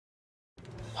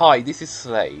Hi, this is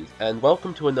Slade, and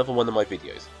welcome to another one of my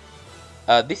videos.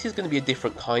 This is going to be a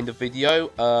different kind of video.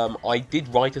 I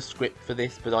did write a script for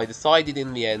this, but I decided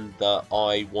in the end that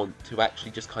I want to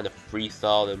actually just kind of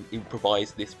freestyle and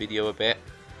improvise this video a bit.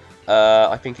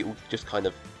 I think it will just kind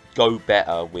of go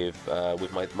better with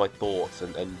my thoughts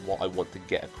and what I want to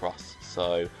get across.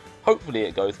 So hopefully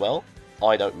it goes well.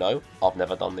 I don't know. I've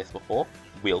never done this before.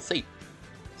 We'll see.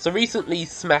 So recently,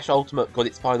 Smash Ultimate got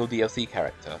its final DLC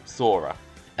character, Sora.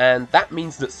 And that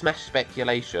means that Smash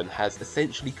speculation has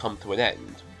essentially come to an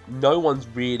end. No one's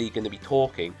really going to be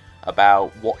talking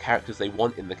about what characters they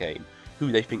want in the game,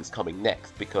 who they think's coming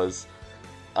next, because,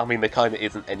 I mean, there kind of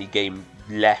isn't any game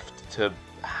left to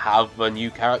have a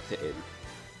new character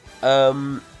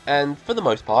in. And for the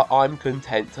most part, I'm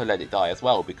content to let it die as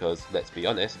well, because, let's be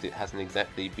honest, it hasn't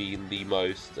exactly been the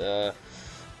most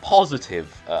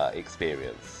positive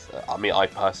experience. I mean, I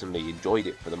personally enjoyed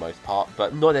it for the most part,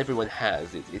 but not everyone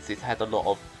has. It's had a lot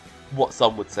of what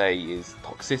some would say is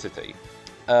toxicity.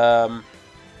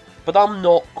 But I'm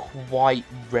not quite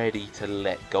ready to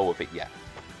let go of it yet.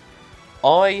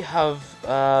 I have,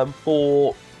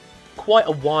 for quite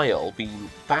a while, been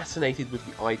fascinated with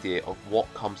the idea of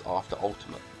what comes after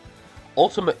Ultimate.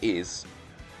 Ultimate is,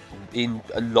 in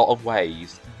a lot of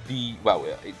ways,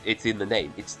 it's in the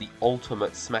name. It's the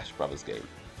ultimate Smash Brothers game.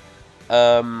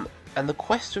 And the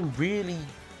question really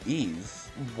is,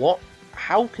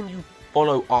 how can you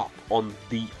follow up on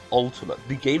the Ultimate?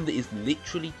 The game that is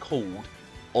literally called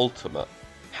Ultimate.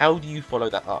 How do you follow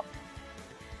that up?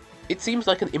 It seems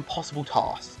like an impossible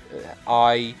task.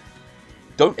 I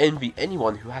don't envy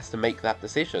anyone who has to make that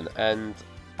decision, and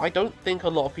I don't think a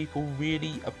lot of people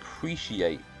really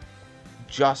appreciate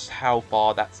just how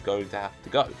far that's going to have to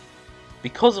go.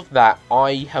 Because of that,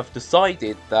 I have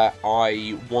decided that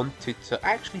I wanted to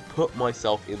actually put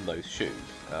myself in those shoes.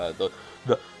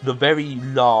 The very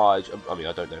large, I mean,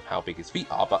 I don't know how big his feet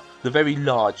are, but the very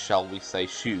large, shall we say,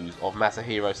 shoes of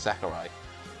Masahiro Sakurai,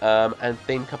 and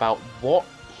think about what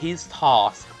his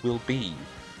task will be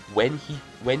when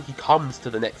he comes to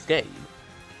the next game.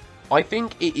 I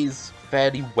think it is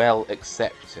fairly well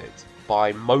accepted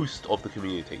by most of the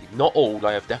community. Not all.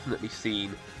 I have definitely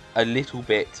seen a little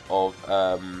bit of,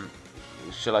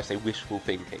 shall I say, wishful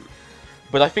thinking.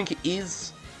 But I think it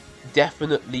is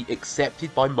definitely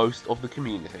accepted by most of the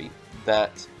community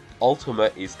that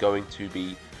Ultimate is going to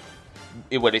be,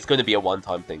 well, it's going to be a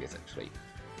one-time thing, essentially.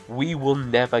 We will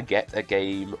never get a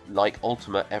game like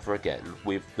Ultimate ever again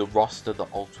with the roster that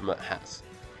Ultimate has.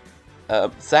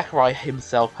 Sakurai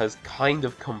himself has kind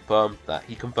of confirmed that.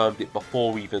 He confirmed it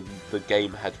before even the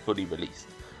game had fully released.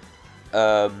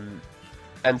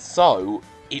 And so,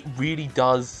 it really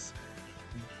does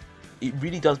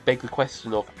beg the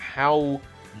question of how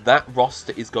that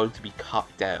roster is going to be cut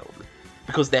down.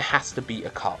 Because there has to be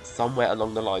a cut. Somewhere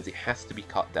along the lines, it has to be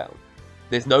cut down.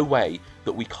 There's no way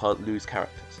that we can't lose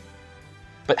characters.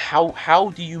 But how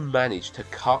do you manage to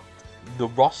cut the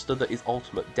roster that is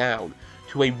Ultimate down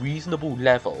to a reasonable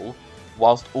level,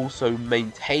 whilst also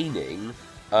maintaining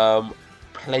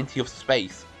plenty of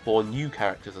space for new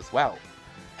characters as well?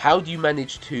 How do you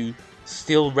manage to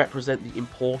still represent the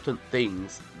important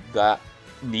things that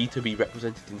need to be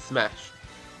represented in Smash,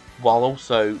 while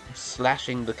also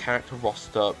slashing the character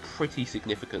roster pretty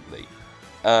significantly?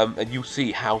 And you'll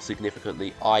see how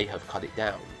significantly I have cut it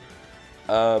down.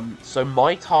 So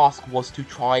my task was to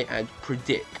try and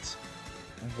predict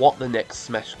what the next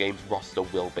Smash Games roster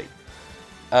will be.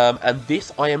 And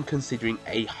this I am considering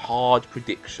a hard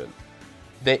prediction.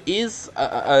 There is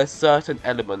a certain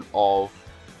element of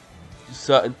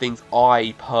certain things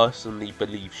I personally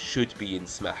believe should be in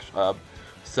Smash.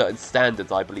 Certain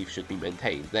standards I believe should be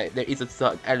maintained. There is a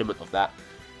certain element of that,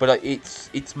 but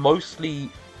it's mostly,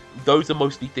 those are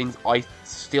mostly things I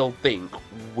still think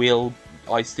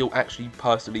I still actually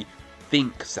personally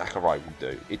think Sakurai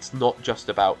will do. It's not just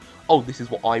about, oh, this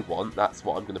is what I want, that's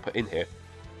what I'm going to put in here.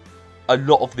 A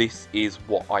lot of this is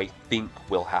what I think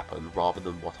will happen rather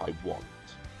than what I want.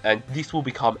 And this will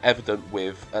become evident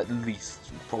with at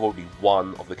least probably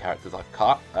one of the characters I've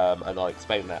cut, and I'll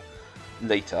explain that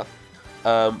later.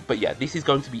 But yeah, this is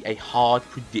going to be a hard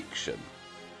prediction.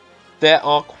 There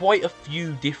are quite a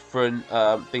few different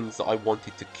things that I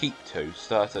wanted to keep to,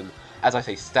 certain, as I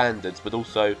say, standards, but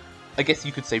also, I guess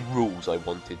you could say, rules I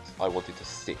wanted to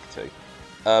stick to,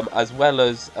 as well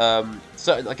as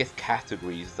certain, I guess,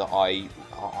 categories that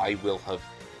I will have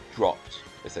dropped,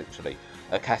 essentially,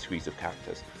 categories of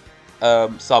characters.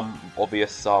 Some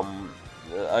obvious, some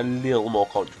a little more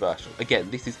controversial.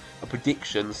 Again, this is a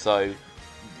prediction, so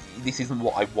this isn't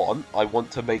what I want. I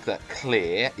want to make that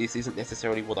clear. This isn't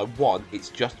necessarily what I want. It's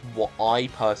just what I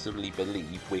personally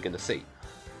believe we're going to see.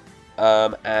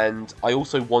 And I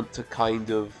also want to kind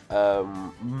of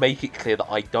make it clear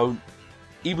that I don't,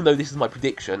 even though this is my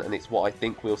prediction and it's what I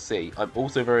think we'll see, I'm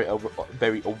also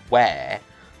very aware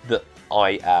that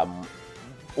I am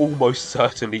almost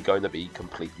certainly going to be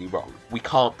completely wrong. We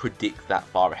can't predict that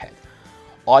far ahead.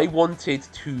 I wanted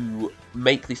to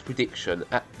make this prediction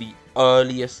at the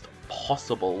earliest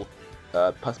possible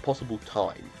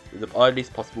time, the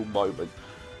earliest possible moment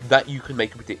that you can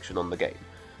make a prediction on the game.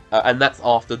 And that's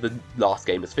after the last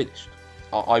game is finished.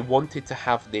 I wanted to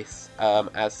have this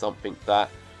as something that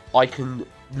I can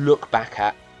look back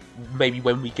at maybe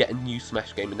when we get a new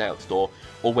Smash game announced, or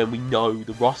when we know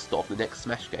the roster of the next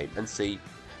Smash game, and see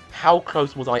how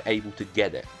close was I able to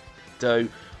get it. So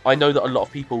I know that a lot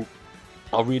of people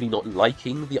are really not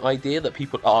liking the idea that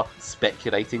people are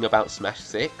speculating about Smash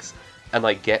 6, and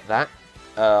I get that.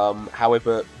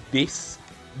 However, the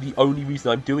only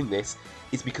reason I'm doing this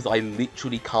is because I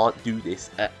literally can't do this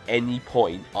at any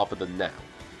point other than now.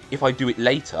 If I do it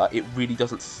later, it really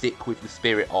doesn't stick with the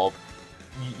spirit of,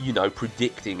 you know,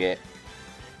 predicting it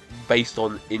based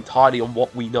on entirely on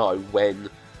what we know when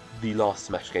the last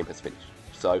Smash game has finished.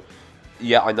 So,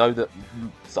 yeah, I know that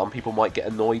some people might get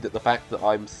annoyed at the fact that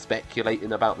I'm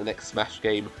speculating about the next Smash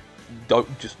game.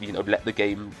 Don't just, you know, let the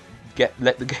game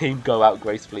go out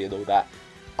gracefully and all that.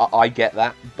 I get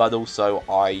that, but also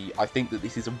I think that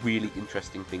this is a really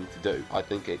interesting thing to do. I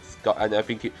think and I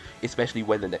think especially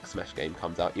when the next Smash game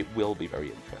comes out, it will be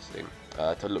very interesting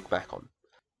to look back on.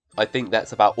 I think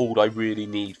that's about all I really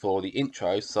need for the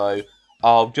intro, so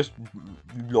I'll just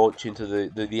launch into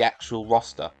the actual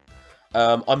roster.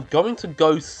 I'm going to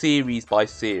go series by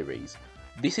series.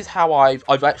 This is how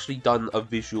I've actually done a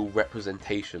visual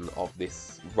representation of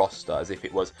this roster as if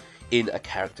it was in a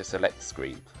character select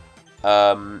screen.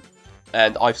 And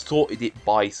I've sorted it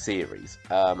by series,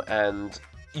 and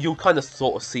you'll kind of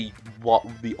sort of see why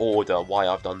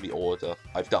I've done the order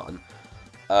I've done.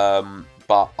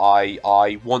 But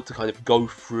I want to kind of go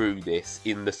through this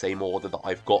in the same order that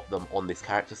I've got them on this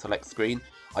character select screen.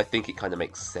 I think it kind of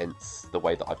makes sense the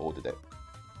way that I've ordered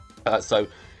it. So,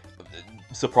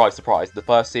 surprise, surprise, the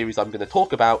first series I'm going to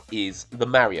talk about is the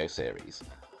Mario series.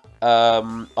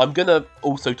 I'm going to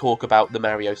also talk about the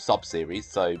Mario sub-series,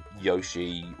 so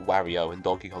Yoshi, Wario, and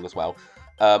Donkey Kong as well.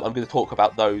 I'm going to talk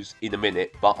about those in a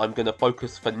minute, but I'm going to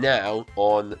focus for now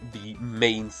on the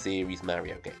main series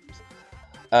Mario games.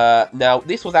 Now,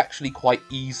 this was actually quite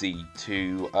easy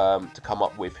to come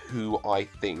up with who I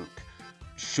think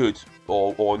should,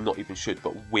 or not even should,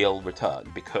 but will return,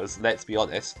 because, let's be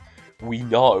honest, we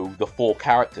know the 4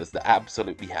 characters that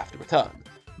absolutely have to return.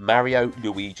 Mario,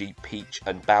 Luigi, Peach,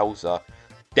 and Bowser,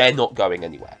 they're not going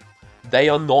anywhere. They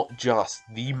are not just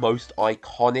the most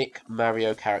iconic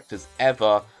Mario characters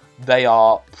ever, they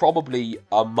are probably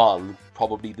among,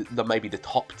 maybe the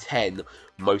top 10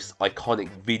 most iconic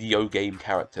video game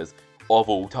characters of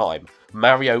all time.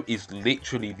 Mario is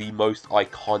literally the most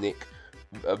iconic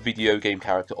video game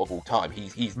character of all time.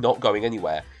 He's not going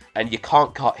anywhere, and you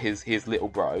can't cut his little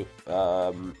bro.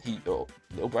 Little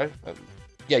bro?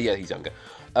 Yeah, he's younger.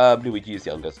 Luigi is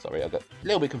younger. Sorry, I got a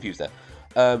little bit confused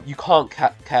there. You can't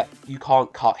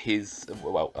cut his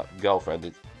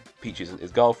girlfriend. Peach isn't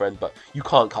his girlfriend, but you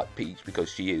can't cut Peach because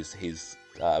she is his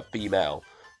female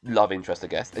love interest, I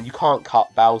guess. And you can't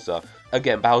cut Bowser.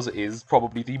 Again, Bowser is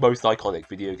probably the most iconic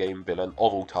video game villain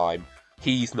of all time.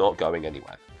 He's not going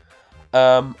anywhere.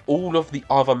 All of the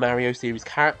other Mario series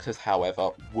characters, however,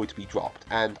 would be dropped,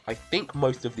 and I think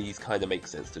most of these kind of make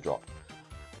sense to drop.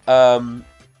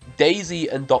 Daisy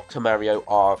and Dr. Mario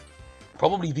are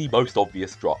probably the most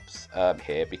obvious drops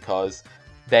here, because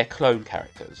they're clone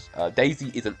characters. Daisy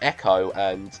is an Echo,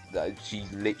 and she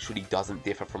literally doesn't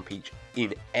differ from Peach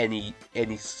in any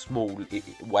small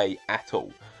way at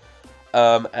all.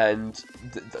 And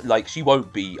like, she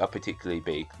won't be a particularly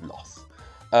big loss.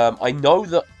 I know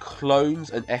that clones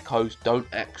and Echoes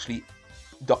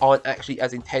aren't actually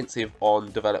as intensive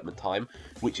on development time,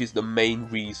 which is the main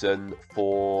reason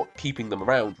for keeping them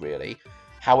around, really.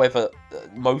 However,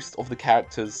 most of the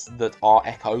characters that are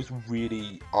Echoes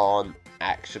really aren't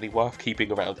actually worth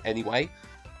keeping around anyway.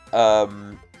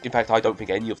 In fact, I don't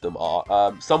think any of them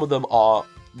are. Some of them are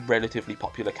relatively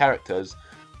popular characters,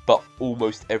 but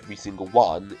almost every single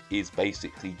one is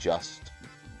basically just...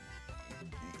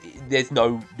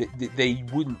 they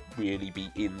wouldn't really be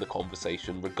in the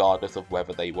conversation regardless of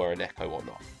whether they were an Echo or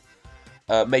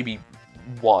not. Maybe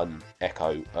one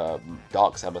Echo,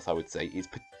 Dark Samus, I would say,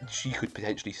 she could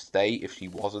potentially stay if she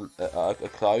wasn't a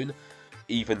clone.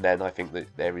 even then I think that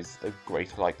there is a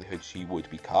greater likelihood she would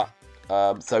be cut.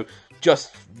 So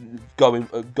just going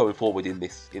forward in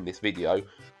this video,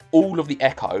 all of the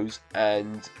echoes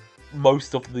and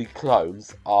most of the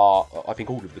clones are, I think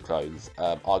all of the clones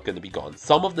are going to be gone.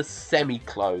 Some of the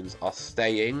semi-clones are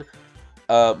staying,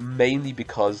 mainly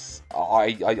because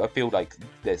I feel like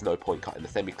there's no point cutting the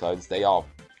semi-clones. They are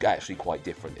actually quite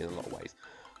different in a lot of ways.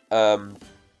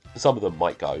 Some of them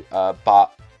might go,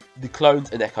 but the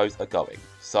clones and echoes are going.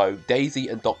 So Daisy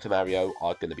and Dr. Mario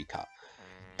are going to be cut.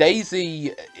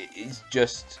 Daisy is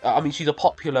just, I mean, she's a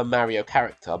popular Mario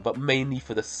character, but mainly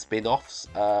for the spin-offs.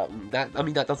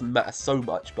 That doesn't matter so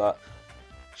much, but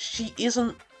she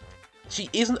isn't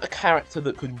a character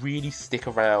that could really stick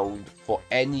around for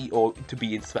any, or to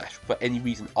be in Smash for any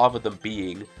reason other than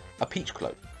being a Peach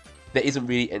clone. There isn't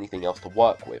really anything else to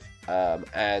work with,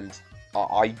 and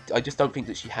I just don't think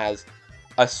that she has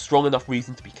a strong enough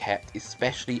reason to be kept,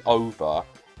 especially over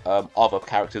other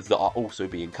characters that are also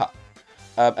being cut.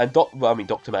 And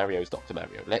Dr. Mario is Dr.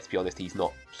 Mario. Let's be honest, he's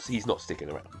not sticking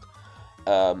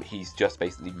around. He's just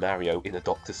basically Mario in a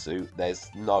doctor suit. There's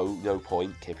no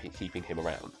point keeping him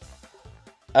around.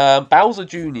 Bowser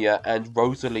Jr. and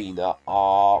Rosalina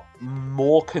are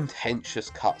more contentious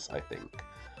cuts, I think.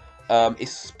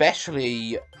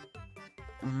 Especially,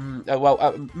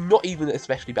 not even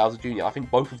especially Bowser Jr. I think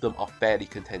both of them are fairly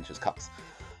contentious cuts.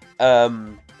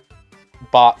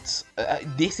 But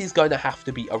this is going to have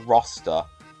to be a roster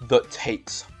that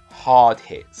takes hard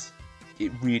hits.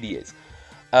 It really is.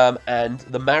 And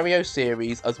the Mario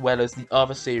series, as well as the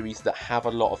other series that have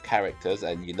a lot of characters,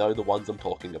 and you know the ones I'm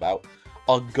talking about,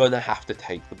 are going to have to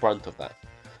take the brunt of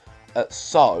that.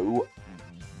 So,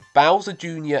 Bowser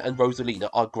Jr. and Rosalina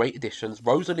are great additions.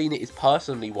 Rosalina is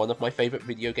personally one of my favourite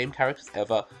video game characters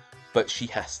ever, but she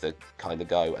has to kind of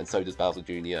go, and so does Bowser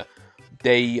Jr.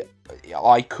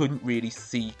 I couldn't really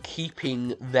see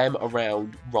keeping them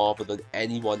around rather than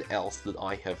anyone else that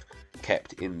I have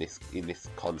kept in this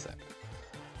concept.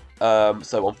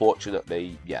 So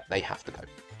unfortunately, yeah, they have to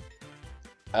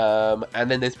go. And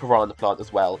then there's Piranha Plant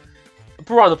as well.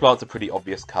 Piranha Plant's a pretty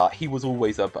obvious cut. He was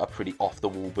always a pretty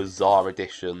off-the-wall, bizarre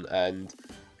addition, and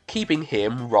keeping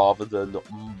him rather than,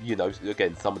 you know,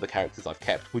 again, some of the characters I've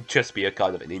kept would just be a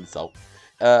kind of an insult.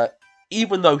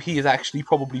 Even though he is actually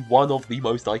probably one of the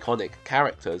most iconic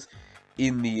characters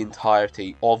in the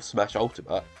entirety of Smash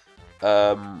Ultimate,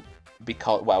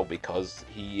 because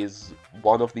he is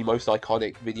one of the most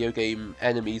iconic video game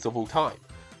enemies of all time.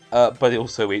 But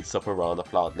also it's a Piranha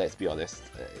Plant, let's be honest.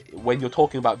 When you're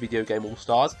talking about video game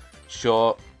all-stars,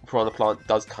 sure, Piranha Plant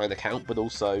does kind of count, but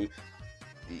also,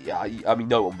 yeah, I mean,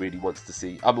 no one really wants to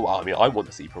see, I want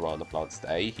to see Piranha Plant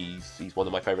stay. He's one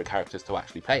of my favourite characters to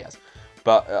actually play as.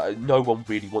 But no one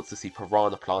really wants to see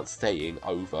Piranha Plant staying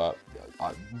over,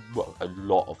 well, a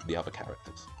lot of the other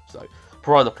characters. So,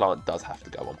 Piranha Plant does have to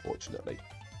go, unfortunately.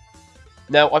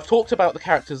 Now, I've talked about the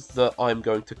characters that I'm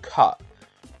going to cut,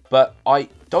 but I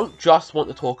don't just want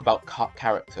to talk about cut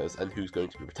characters and who's going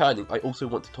to be returning, I also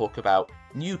want to talk about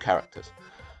new characters.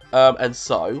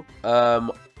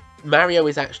 Mario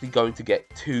is actually going to get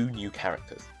 2 new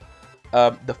characters.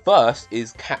 The first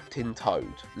is Captain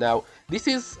Toad. Now, this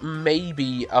is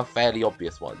maybe a fairly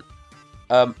obvious one.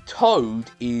 Toad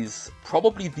is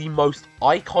probably the most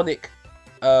iconic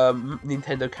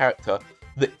Nintendo character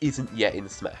that isn't yet in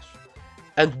Smash.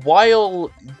 And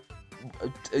while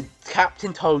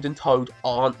Captain Toad and Toad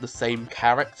aren't the same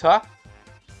character,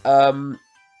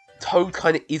 Toad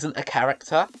kind of isn't a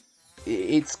character.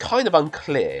 It's kind of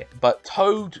unclear, but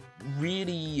Toad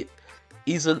really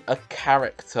isn't a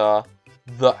character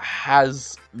that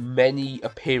has many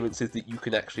appearances that you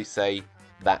can actually say,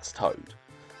 that's Toad.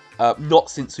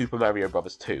 Not since Super Mario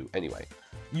Bros. 2, anyway.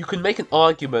 You can make an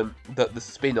argument that the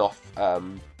spin-off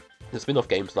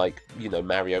games like, you know,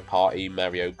 Mario Party,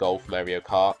 Mario Golf, Mario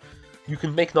Kart, you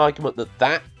can make an argument that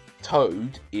that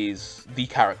Toad is the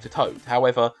character Toad.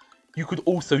 However, you could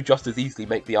also just as easily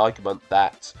make the argument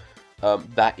that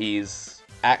that is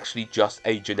actually just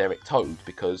a generic Toad,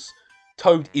 because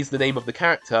Toad is the name of the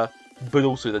character, but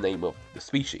also the name of the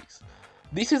species.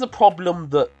 This is a problem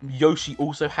that Yoshi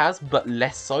also has, but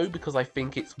less so, because I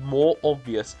think it's more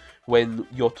obvious when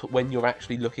you're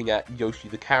actually looking at Yoshi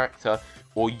the character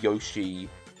or Yoshi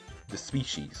the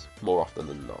species, more often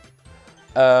than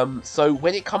not. So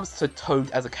when it comes to Toad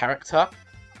as a character,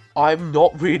 I'm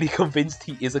not really convinced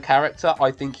he is a character.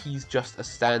 I think he's just a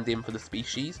stand-in for the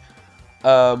species.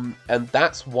 And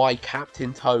that's why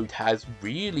Captain Toad has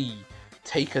really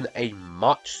taken a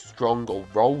much stronger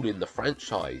role in the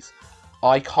franchise.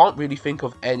 I can't really think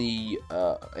of any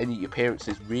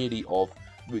appearances really of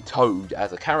Toad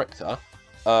as a character,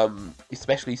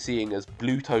 Especially seeing as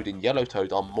Blue Toad and Yellow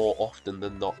Toad are more often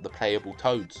than not the playable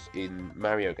Toads in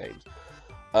Mario games.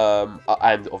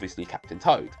 And obviously Captain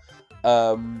Toad.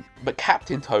 But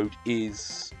Captain Toad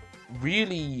is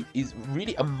really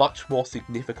a much more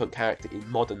significant character in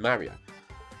modern Mario.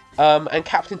 And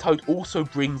Captain Toad also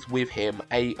brings with him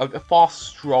a far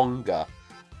stronger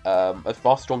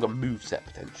moveset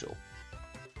potential.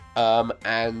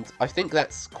 And I think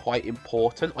that's quite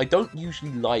important. I don't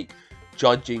usually like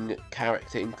judging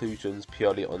character inclusions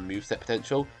purely on moveset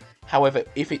potential. However,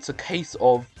 if it's a case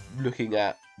of looking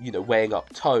at, you know, weighing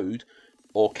up Toad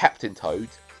or Captain Toad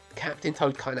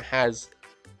kind of has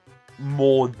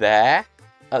more there.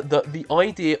 The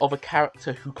idea of a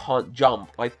character who can't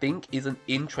jump, I think, is an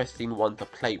interesting one to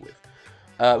play with.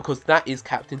 Because that is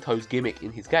Captain Toad's gimmick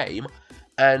in his game.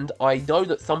 And I know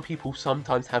that some people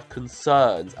sometimes have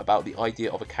concerns about the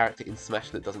idea of a character in Smash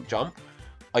that doesn't jump.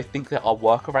 I think there are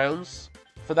workarounds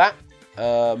for that.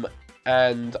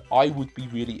 And I would be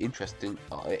really interested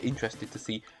to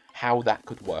see how that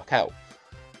could work out.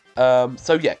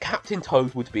 So yeah, Captain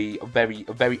Toad would be a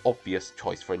very obvious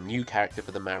choice for a new character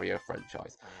for the Mario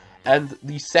franchise. And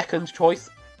the second choice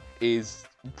is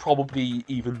probably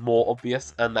even more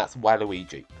obvious, and that's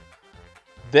Waluigi.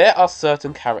 There are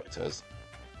certain characters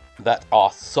that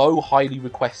are so highly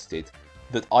requested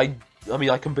that I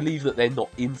mean, I can believe that they're not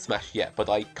in Smash yet, but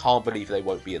I can't believe they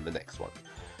won't be in the next one.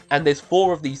 And there's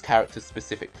 4 of these characters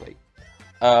specifically.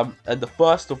 And the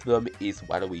first of them is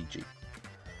Waluigi.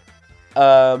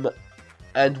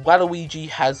 And Waluigi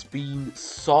has been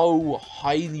so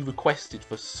highly requested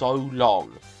for so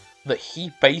long that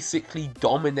he basically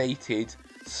dominated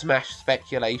Smash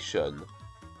speculation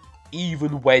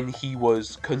even when he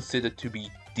was considered to be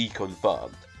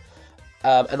deconfirmed.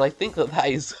 And I think that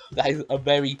is a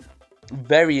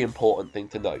very important thing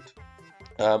to note.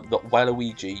 That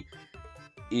Waluigi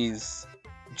is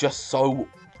just so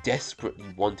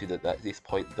desperately wanted at this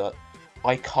point that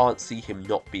I can't see him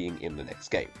not being in the next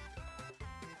game.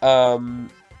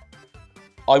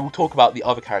 I will talk about the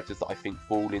other characters that I think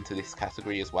fall into this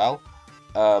category as well,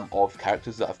 of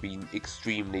characters that have been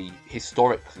extremely,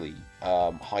 historically,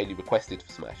 highly requested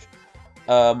for Smash.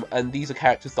 And these are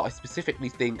characters that I specifically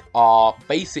think are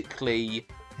basically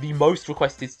the most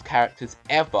requested characters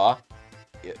ever,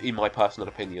 in my personal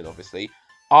opinion, obviously,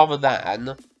 other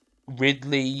than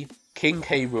Ridley, King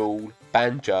K. Rool,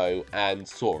 Banjo, and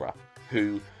Sora,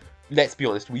 who, let's be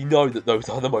honest, we know that those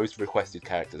are the most requested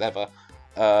characters ever.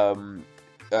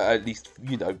 At least,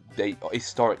 you know,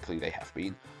 historically they have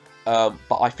been.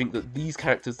 But I think that these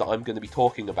characters that I'm going to be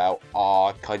talking about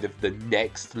are kind of the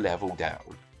next level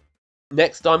down.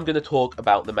 Next, I'm going to talk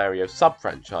about the Mario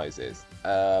sub-franchises.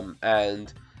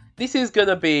 And this is going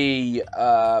to be,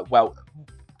 well,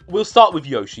 we'll start with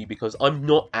Yoshi, because I'm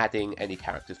not adding any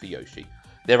characters for Yoshi.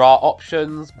 There are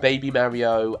options, Baby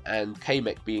Mario and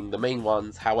Kamek being the main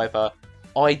ones. However,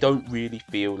 I don't really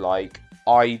feel like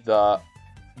either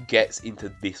gets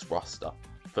into this roster,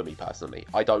 for me personally.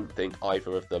 I don't think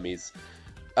either of them is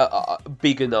a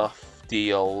big enough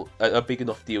deal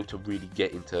to really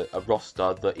get into a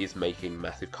roster that is making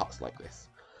massive cuts like this.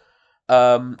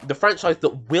 The franchise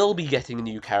that will be getting a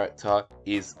new character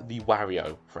is the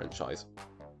Wario franchise.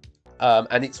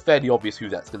 And it's fairly obvious who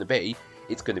that's going to be.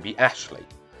 It's going to be Ashley.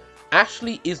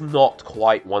 Ashley is not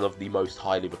quite one of the most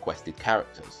highly requested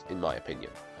characters, in my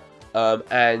opinion.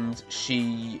 And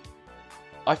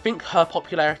I think her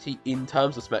popularity in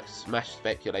terms of Smash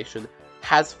speculation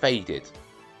has faded.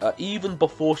 Even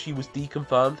before she was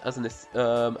deconfirmed as an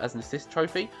assist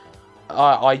trophy,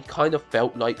 I kind of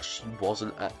felt like she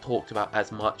wasn't talked about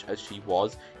as much as she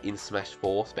was in Smash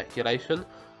 4 speculation.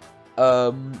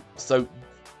 So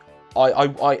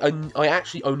I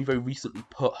actually only very recently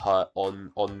put her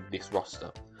on this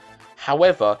roster.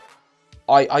 However,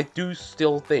 I do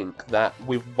still think that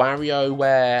with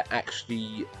WarioWare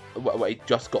actually, well, it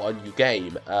just got a new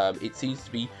game, it seems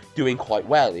to be doing quite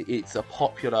well. It's a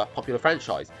popular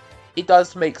franchise. It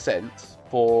does make sense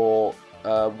for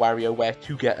WarioWare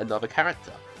to get another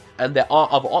character. And there are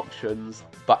other options,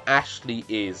 but Ashley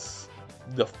is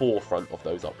the forefront of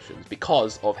those options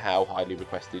because of how highly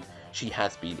requested she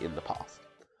has been in the past.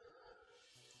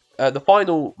 The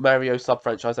final Mario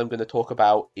sub-franchise I'm going to talk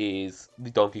about is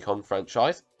the Donkey Kong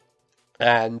franchise,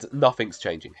 and nothing's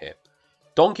changing here.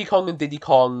 Donkey Kong and Diddy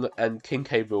Kong and King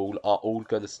K. Rool are all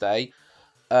going to stay.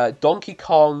 Donkey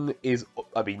Kong is,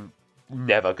 I mean,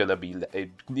 never going to be,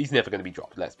 he's never going to be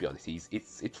dropped, let's be honest.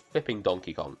 It's flipping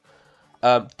Donkey Kong.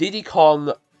 Diddy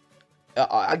Kong,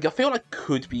 I feel like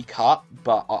could be cut,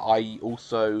 but I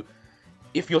also,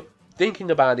 if you're thinking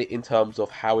about it in terms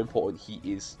of how important he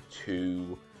is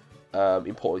to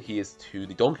important he is to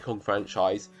the Donkey Kong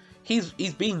franchise, he's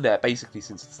been there basically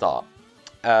since the start.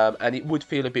 And it would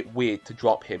feel a bit weird to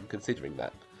drop him considering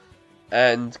that.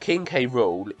 And King K.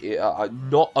 Rool,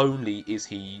 not only is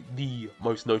he the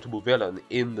most notable villain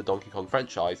in the Donkey Kong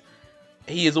franchise,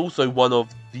 he is also one of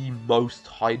the most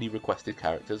highly requested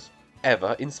characters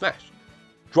ever in Smash.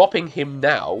 Dropping him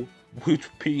now would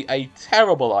be a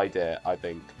terrible idea, I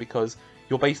think, because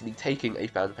you're basically taking a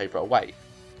fan favourite away.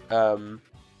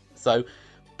 So,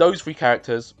 those three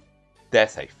characters, they're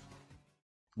safe.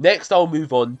 Next, I'll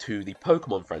move on to the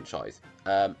Pokemon franchise,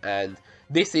 and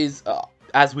this is,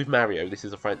 as with Mario, this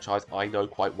is a franchise I know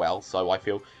quite well, so I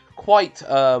feel quite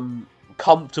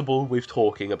comfortable with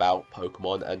talking about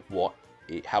Pokemon and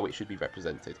how it should be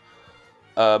represented,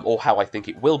 or how I think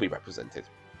it will be represented.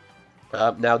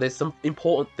 Now, there's some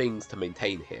important things to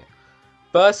maintain here.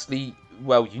 Firstly,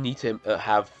 well, you need to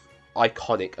have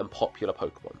iconic and popular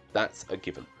Pokemon. That's a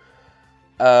given.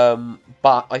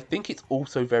 But I think it's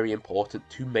also very important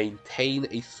to maintain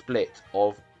a split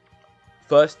of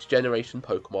first generation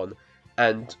Pokemon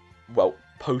and, well,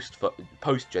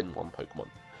 post-Gen 1 Pokemon.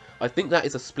 I think that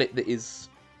is a split that is...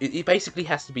 It basically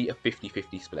has to be a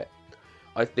 50-50 split.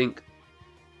 I think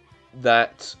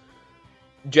that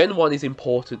Gen 1 is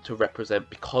important to represent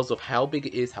because of how big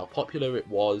it is, how popular it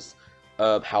was,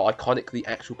 how iconic the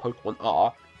actual Pokemon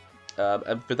are.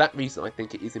 And for that reason, I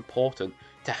think it is important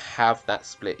to have that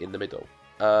split in the middle.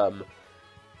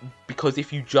 Because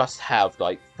if you just have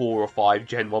like 4 or 5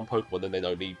 Gen 1 Pokemon and then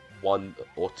only 1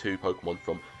 or 2 Pokemon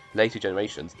from later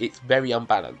generations, it's very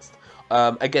unbalanced.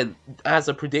 Again, as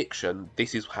a prediction,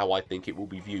 this is how I think it will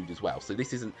be viewed as well. So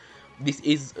this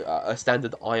is a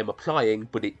standard I am applying,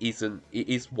 but it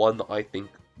is one that I think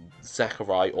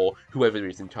Sakurai or whoever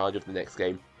is in charge of the next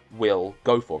game will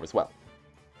go for as well.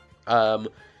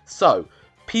 So,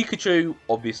 Pikachu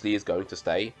obviously is going to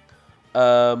stay.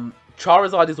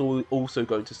 Charizard is also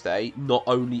going to stay. Not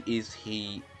only is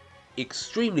he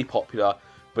extremely popular,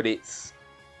 but it's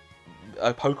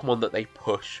a Pokemon that they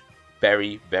push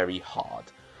very, very hard.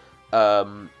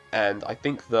 And I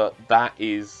think that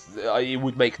is... it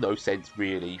would make no sense,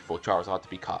 really, for Charizard to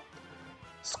be cut.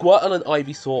 Squirtle and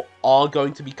Ivysaur are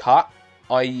going to be cut.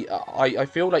 I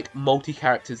feel like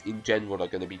multi-characters in general are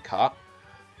going to be cut.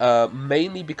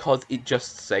 Mainly because it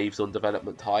just saves on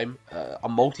development time.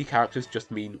 Multi-characters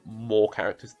just mean more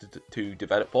characters to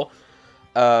develop for.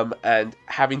 And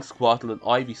having Squirtle and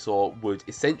Ivysaur would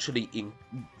essentially,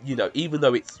 even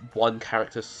though it's one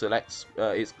character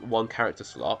it's one character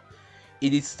slot,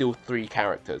 it is still 3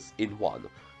 characters in one.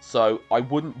 So I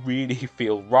wouldn't really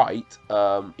feel right.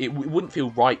 It wouldn't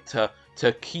feel right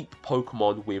to keep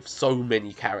Pokemon with so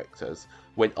many characters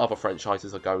when other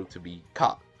franchises are going to be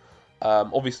cut.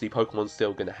 Obviously, Pokemon's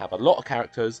still going to have a lot of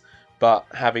characters, but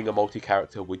having a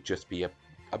multi-character would just be a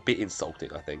bit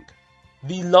insulting, I think.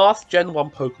 The last Gen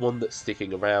 1 Pokemon that's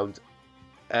sticking around,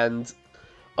 and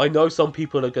I know some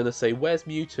people are going to say, where's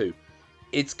Mewtwo?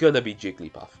 It's going to be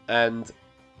Jigglypuff, and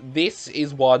this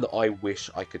is one I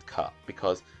wish I could cut,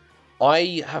 because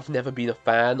I have never been a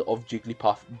fan of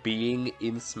Jigglypuff being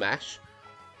in Smash.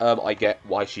 I get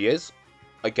why she is,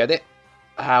 I get it,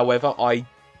 however, I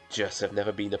just have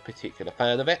never been a particular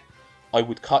fan of it. I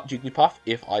would cut Jigglypuff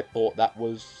if I thought that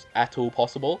was at all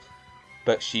possible,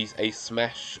 but she's a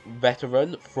Smash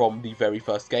veteran from the very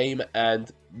first game,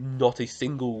 and not a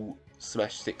single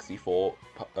Smash 64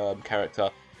 character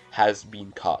has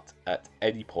been cut at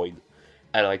any point,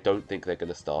 and I don't think they're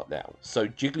going to start now. So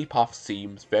Jigglypuff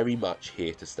seems very much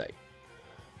here to stay.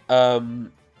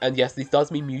 And yes, this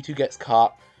does mean Mewtwo gets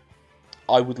cut.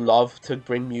 I would love to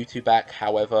bring Mewtwo back,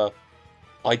 however,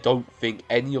 I don't think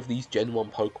any of these Gen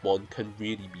 1 Pokemon can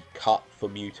really be cut for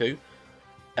Mewtwo.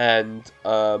 And,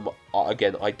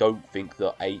 again, I don't think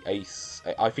that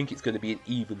I think it's going to be an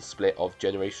even split of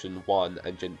Generation 1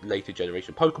 and later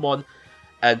generation Pokemon.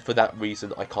 And for that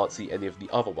reason, I can't see any of the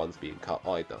other ones being cut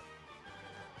either.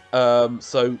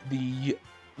 So the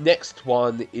next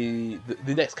one is...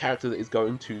 The next character that is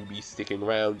going to be sticking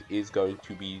around is going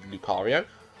to be Lucario.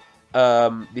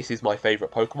 This is my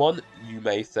favourite Pokemon. You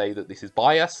may say that this is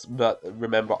bias, but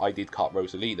remember I did cut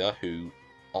Rosalina, who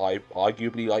I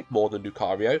arguably like more than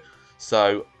Lucario,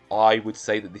 so I would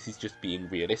say that this is just being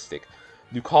realistic.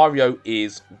 Lucario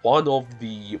is one of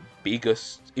the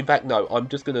biggest... In fact, no, I'm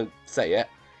just going to say it.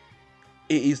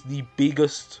 It is the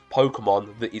biggest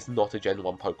Pokemon that is not a Gen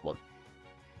 1 Pokemon.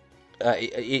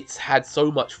 It's had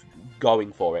so much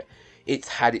going for it. It's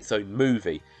had its own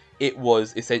movie. It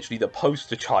was essentially the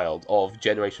poster child of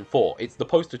Generation 4. It's the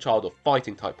poster child of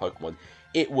fighting type Pokemon.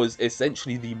 It was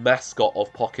essentially the mascot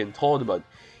of Pokken Tournament.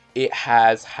 it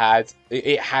had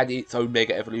its own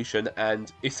Mega Evolution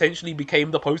and essentially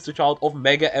became the poster child of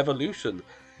Mega Evolution.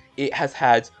 It has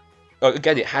had,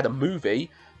 again, it had a movie,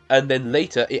 and then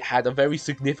later it had a very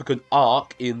significant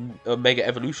arc in a Mega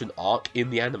Evolution arc in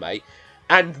the anime,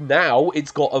 and now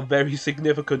it's got a very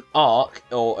significant arc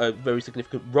or a very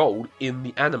significant role in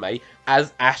the anime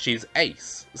as Ash's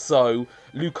ace. So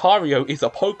Lucario is a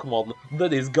Pokemon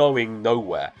that is going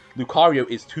nowhere. Lucario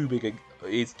is too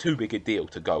big a deal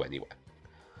to go anywhere.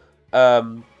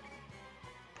 And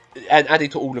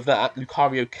added to all of that,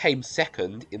 Lucario came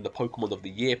second in the Pokemon of the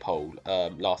Year poll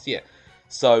last year.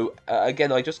 So,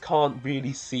 again, I just can't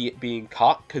really see it being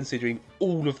cut, considering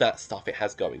all of that stuff it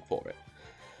has going for it.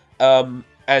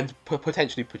 And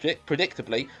potentially,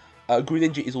 predictably,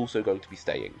 Greninja is also going to be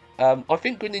staying. I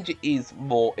think Greninja is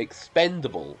more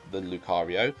expendable than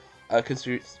Lucario,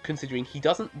 considering he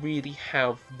doesn't really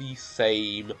have the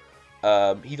same...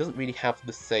 he doesn't really have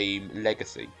the same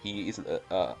legacy. He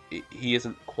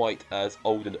isn't quite as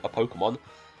old a Pokemon,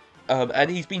 and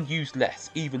he's been used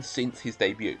less even since his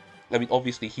debut. I mean,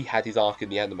 obviously he had his arc in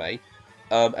the anime,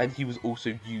 and he was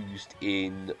also used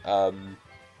in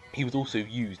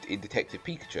Detective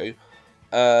Pikachu.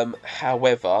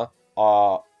 However,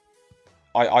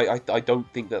 I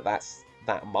don't think that's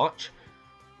that much.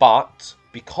 But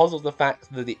because of the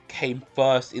fact that it came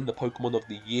first in the Pokemon of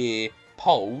the Year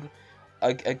poll,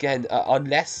 again,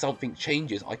 unless something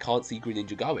changes, I can't see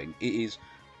Greninja going. It is,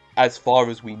 as far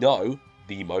as we know,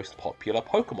 the most popular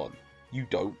Pokemon. You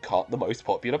don't cut the most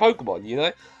popular Pokemon, you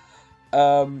know?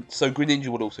 So Greninja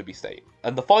would also be staying.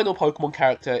 And the final Pokemon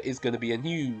character is going to be a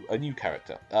new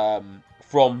character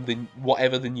from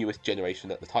whatever the newest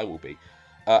generation at the time will be.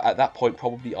 At that point,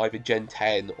 probably either Gen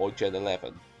 10 or Gen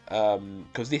 11.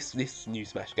 Because this new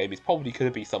Smash game is probably going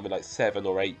to be something like 7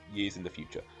 or 8 years in the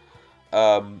future.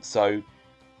 So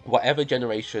whatever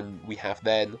generation we have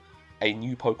then, a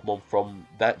new Pokemon from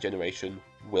that generation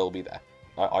will be there.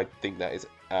 I think that is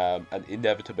an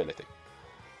inevitability.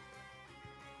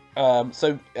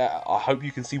 So I hope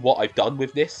you can see what I've done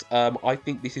with this. I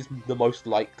think this is the most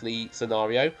likely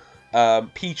scenario.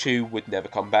 Pichu would never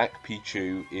come back.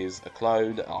 Pichu is a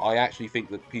clone. I actually think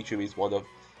that Pichu is one of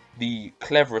the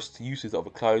cleverest uses of a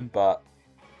clone, but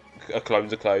a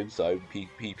clone's a clone, so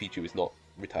Pichu is not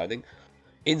returning.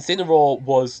 Incineroar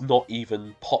was not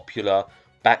even popular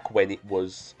back when it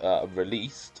was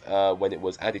released, when it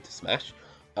was added to Smash.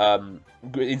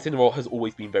 Incineroar has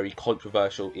always been very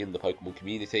controversial in the Pokemon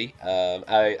community,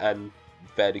 and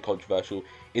fairly controversial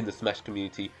in the Smash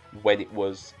community when it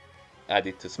was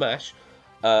added to Smash.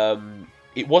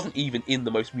 It wasn't even in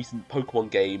the most recent Pokemon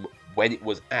game when it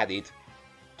was added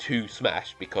to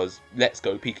Smash, because Let's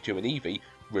Go Pikachu and Eevee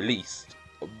released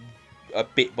a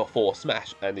bit before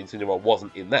Smash, and Incineroar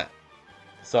wasn't in that.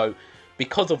 So,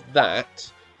 because of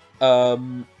that, I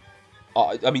mean,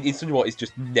 Incineroar is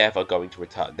just never going to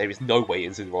return. There is no way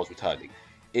Incineroar is returning.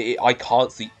 I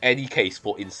can't see any case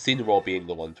for Incineroar being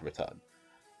the one to return.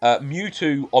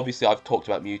 Mewtwo, obviously I've talked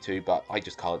about Mewtwo, but I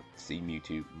just can't see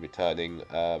Mewtwo returning.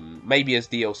 Maybe as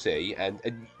DLC, and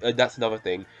that's another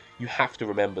thing. You have to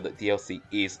remember that DLC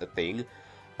is a thing.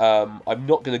 I'm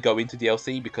not going to go into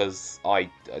DLC because I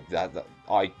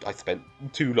spent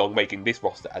too long making this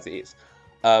roster as it is.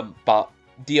 But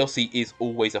DLC is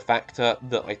always a factor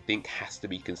that I think has to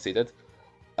be considered.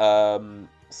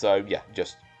 So yeah,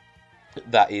 just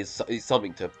that is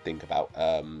something to think about.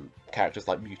 Characters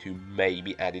like Mewtwo may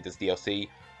be added as DLC.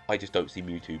 I just don't see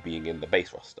Mewtwo being in the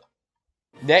base roster.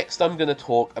 Next, I'm going to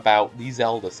talk about the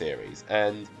Zelda series.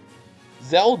 And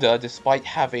Zelda, despite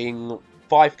having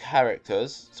 6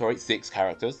 characters,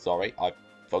 sorry, I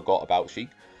forgot about Sheik.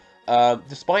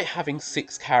 Despite having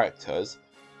 6 characters,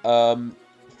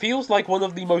 feels like one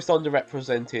of the most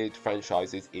underrepresented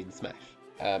franchises in Smash.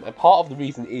 And part of the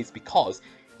reason is because,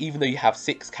 even though you have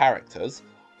 6 characters,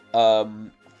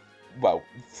 well,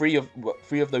 three of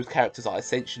those characters are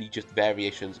essentially just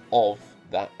variations of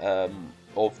that,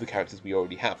 of the characters we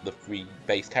already have, the 3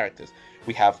 base characters.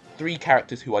 We have 3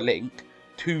 characters who are Link,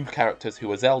 2 characters who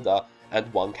are Zelda,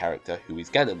 and 1 character who is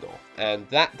Ganondorf. And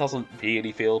that doesn't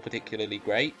really feel particularly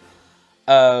great.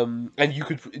 And you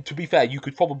could, to be fair, you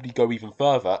could probably go even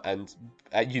further and,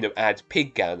 add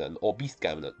Pig Ganon or Beast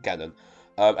Ganon.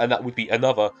 And that would be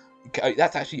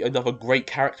that's actually another great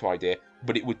character idea,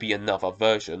 but it would be another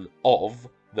version of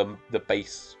the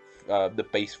base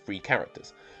 3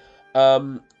 characters.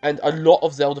 And a lot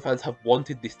of Zelda fans have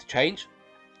wanted this to change,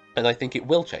 and I think it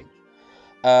will change.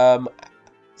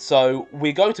 So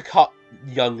we're going to cut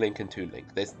Young Link and Toon Link.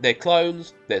 They're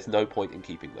clones, there's no point in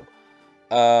keeping them.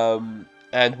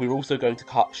 And we're also going to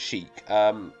cut Sheik.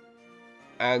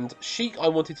 And Sheik I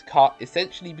wanted to cut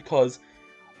essentially because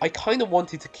I kind of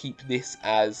wanted to keep this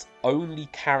as only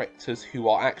characters who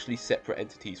are actually separate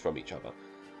entities from each other.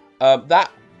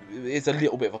 That is a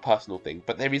little bit of a personal thing,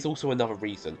 but there is also another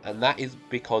reason, and that is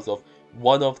because of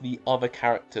one of the other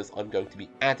characters I'm going to be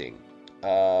adding.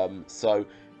 So,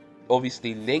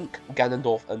 obviously Link,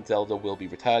 Ganondorf and Zelda will be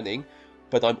returning,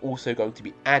 but I'm also going to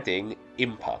be adding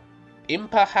Impa.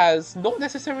 Impa has not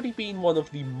necessarily been one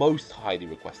of the most highly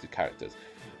requested characters,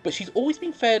 but she's always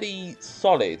been fairly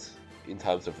solid in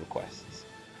terms of requests.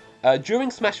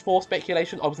 During Smash 4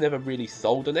 speculation, I was never really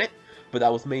sold on it, but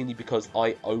that was mainly because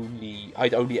I'd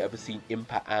only ever seen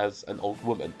Impa as an old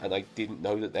woman, and I didn't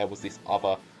know that there was this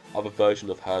other version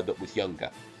of her that was younger.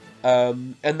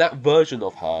 And that version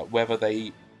of her, whether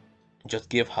they just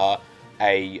give her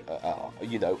a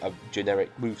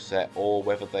generic moveset, or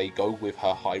whether they go with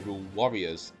her Hyrule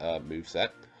Warriors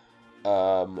moveset,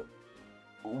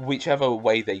 whichever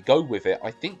way they go with it,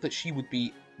 I think that she would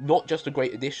be not just a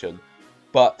great addition,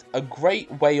 but a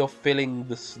great way of filling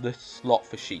the slot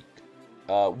for Sheik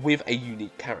with a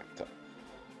unique character.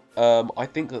 I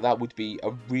think that would be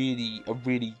a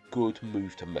really good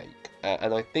move to make,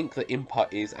 and I think that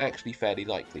Impa is actually fairly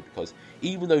likely, because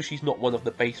even though she's not one of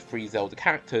the base 3 Zelda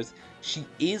characters, she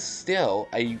is still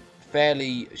a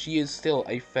fairly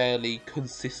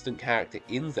consistent character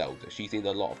in Zelda. She's in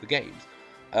a lot of the games.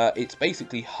 It's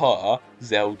basically her,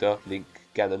 Zelda, Link,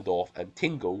 Ganondorf, and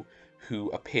Tingle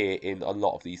who appear in a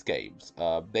lot of these games.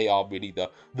 They are really the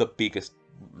biggest,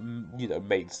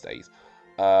 mainstays.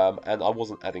 And I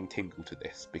wasn't adding Tingle to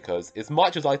this, because as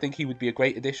much as I think he would be a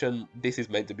great addition, this is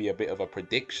meant to be a bit of a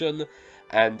prediction,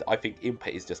 and I think Impa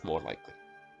is just more likely.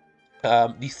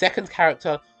 The second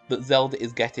character that Zelda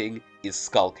is getting is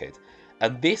Skull Kid.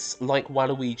 And this, like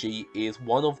Waluigi, is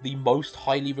one of the most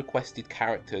highly requested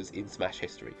characters in Smash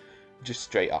history. Just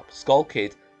straight up. Skull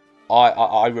Kid,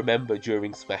 I remember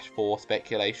during Smash 4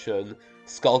 speculation,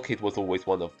 Skull Kid was always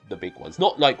one of the big ones.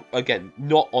 Not like, again,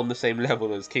 not on the same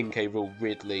level as King K. Rool,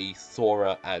 Ridley,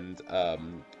 Sora, and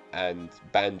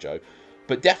Banjo,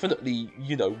 but definitely,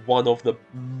 one of the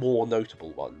more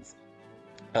notable ones.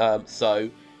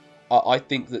 So I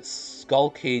think that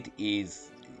Skull Kid is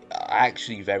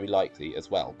actually very likely as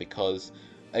well, because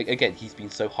again, he's been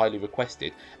so highly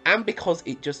requested, and because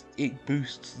it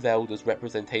boosts Zelda's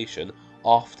representation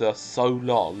after so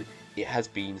long it has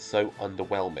been so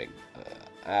underwhelming,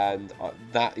 and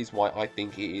that is why I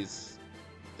think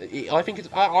I think it's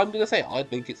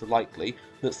likely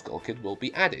that Skull Kid will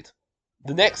be added.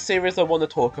 The next series I want to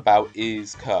talk about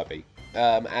is Kirby,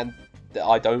 and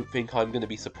I don't think I'm going to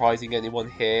be surprising anyone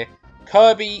here.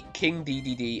 Kirby, King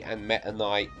Dedede, and Meta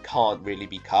Knight can't really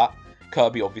be cut.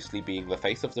 Kirby obviously being the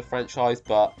face of the franchise,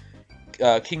 but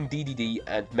King Dedede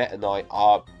and Meta Knight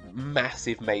are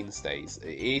massive mainstays.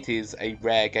 It is a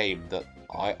rare game that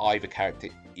either character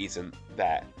isn't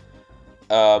there.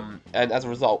 And as a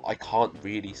result, I can't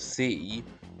really see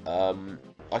either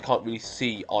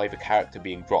character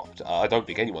being dropped. I don't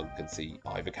think anyone can see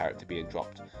either character being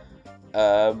dropped.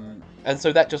 And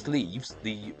so that just leaves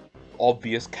the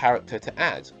obvious character to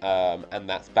add, and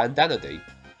that's Bandana D.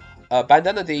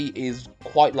 Bandana D is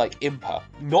quite like Impa,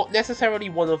 not necessarily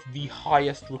one of the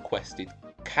highest requested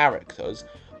characters,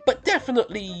 but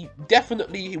definitely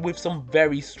with some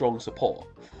very strong support.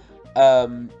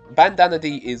 Bandana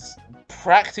D is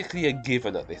practically a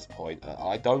given at this point.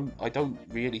 I don't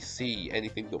really see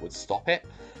anything that would stop it.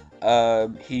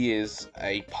 He is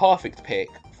a perfect pick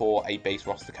for a base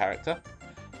roster character.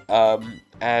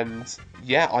 And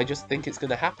yeah, I just think it's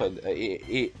going to happen.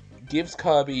 It gives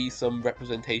Kirby some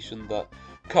representation that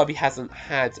Kirby hasn't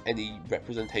had any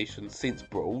representation since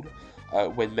Brawl,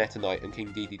 when Meta Knight and King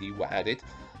Dedede were added.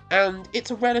 And it's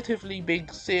a relatively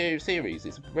big series,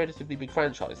 it's a relatively big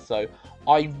franchise, so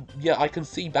I can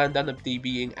see Bandana D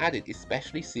being added,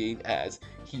 especially seeing as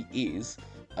he is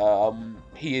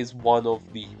one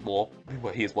of the more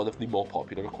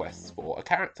popular requests for a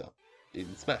character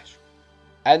in Smash.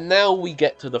 And now we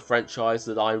get to the franchise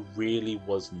that I really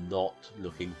was not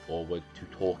looking forward to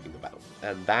talking about,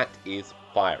 and that is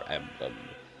Fire Emblem.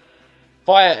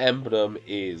 Fire Emblem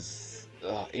is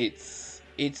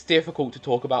it's difficult to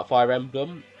talk about Fire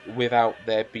Emblem without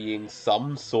there being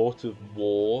some sort of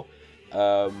war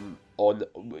on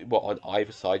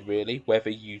either side, really. Whether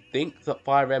you think that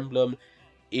Fire Emblem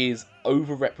is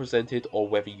overrepresented or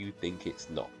whether you think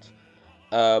it's not.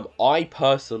 I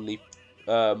personally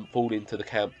fall into the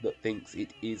camp that thinks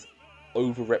it is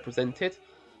overrepresented,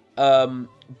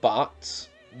 but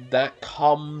that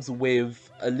comes with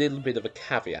a little bit of a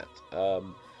caveat.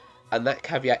 And that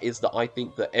caveat is that I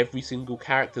think that every single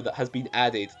character that has been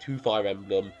added to Fire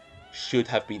Emblem should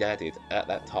have been added at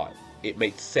that time. It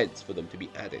made sense for them to be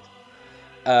added.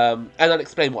 And I'll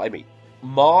explain what I mean.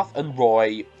 Marth and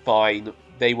Roy, fine.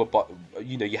 They were,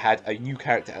 you had a new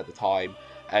character at the time,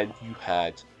 and you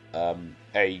had a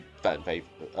fan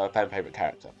favorite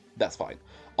character. That's fine.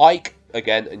 Ike,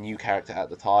 again, a new character at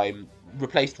the time,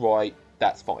 replaced Roy.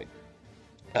 That's fine.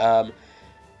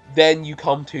 Then you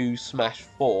come to Smash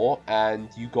 4, and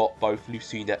you got both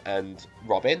Lucina and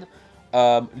Robin.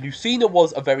 Lucina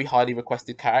was a very highly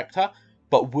requested character,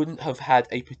 but wouldn't have had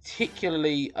a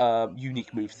particularly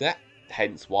unique moveset,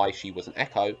 hence why she was an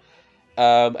Echo.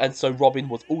 And so Robin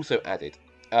was also added.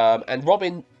 And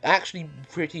Robin actually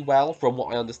pretty well, from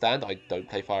what I understand, I don't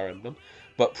play Fire Emblem,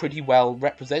 but pretty well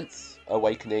represents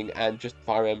Awakening and just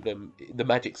Fire Emblem, the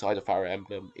magic side of Fire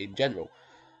Emblem in general.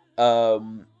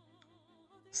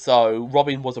 So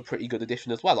Robin was a pretty good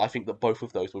addition as well. I think that both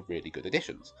of those were really good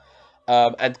additions.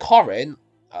 And Corrin,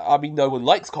 I mean, no one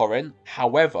likes Corrin.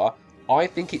 However, I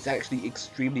think it's actually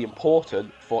extremely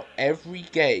important for every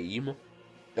game,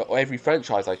 or every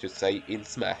franchise, I should say, in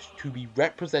Smash to be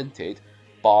represented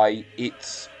by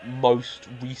its most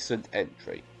recent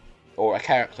entry, or a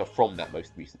character from that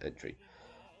most recent entry.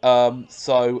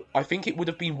 So I think it would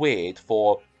have been weird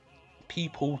for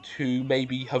people to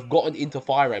maybe have gotten into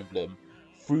Fire Emblem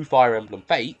through Fire Emblem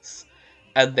Fates,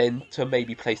 and then to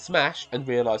maybe play Smash and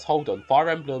realise, hold on, Fire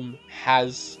Emblem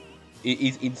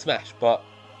is in Smash, but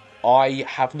I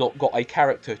have not got a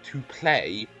character to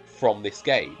play from this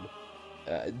game.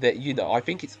 I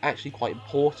think it's actually quite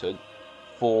important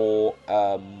for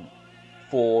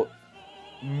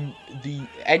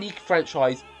any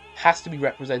franchise has to be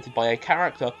represented by a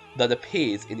character that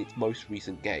appears in its most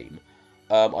recent game.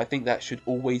 I think that should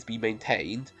always be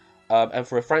maintained. And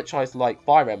for a franchise like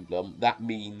Fire Emblem, that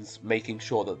means making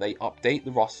sure that they update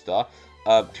the roster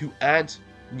to add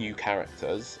new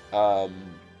characters, from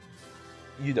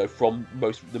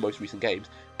the most recent games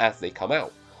as they come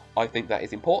out. I think that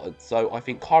is important. So I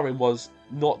think Corrin was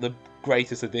not the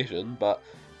greatest addition, but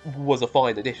was a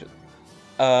fine addition.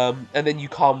 And then you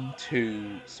come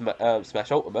to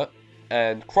Smash Ultimate,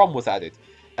 and Chrom was added.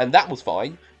 And that was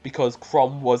fine, because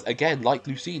Chrom was, again, like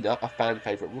Lucina, a fan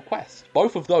favourite request.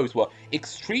 Both of those were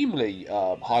extremely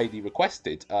highly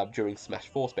requested during Smash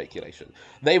 4 speculation.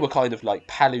 They were kind of like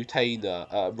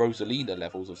Palutena, Rosalina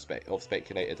levels of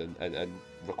speculated and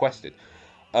requested.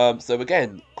 So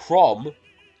again, Chrom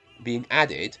being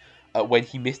added when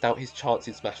he missed out his chance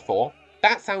in Smash 4,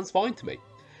 that sounds fine to me.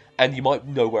 And you might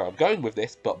know where I'm going with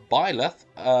this, but Byleth,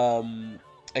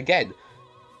 again,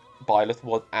 Byleth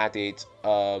was added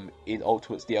in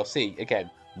Ultimate's DLC.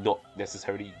 Again, not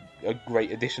necessarily a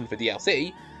great addition for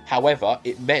DLC. However,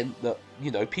 it meant that,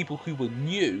 people who were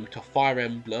new to Fire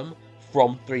Emblem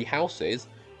from Three Houses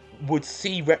would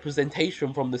see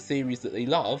representation from the series that they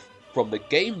love, from the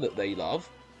game that they love,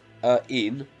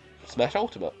 in Smash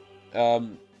Ultimate.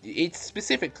 It's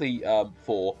specifically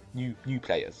for new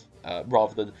players,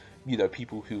 rather than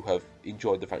people who have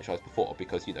enjoyed the franchise before,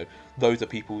 because those are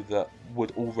people that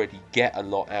would already get a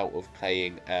lot out of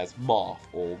playing as Marth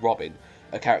or Robin,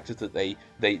 characters that they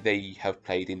have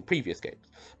played in previous games.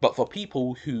 But for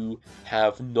people who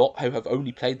have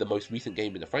only played the most recent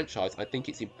game in the franchise, I think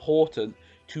it's important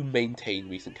to maintain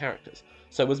recent characters.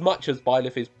 So as much as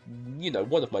Byleth is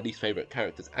one of my least favourite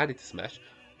characters added to Smash,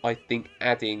 I think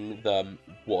adding them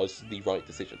was the right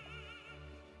decision.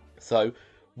 So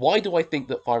why do I think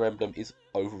that Fire Emblem is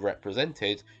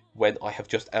overrepresented when I have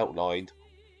just outlined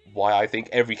why I think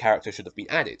every character should have been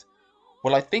added?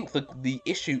 Well, I think that the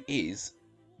issue is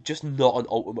just not an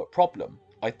Ultimate problem.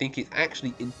 I think it's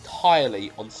actually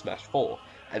entirely on Smash 4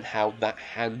 and how that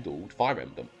handled Fire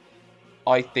Emblem.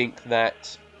 I think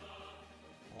that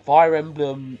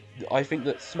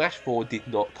Smash 4 did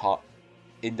not cut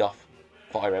enough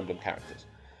Fire Emblem characters.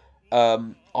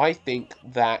 I think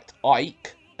that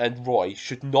Ike and Roy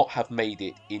should not have made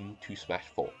it into Smash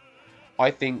 4.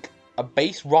 I think a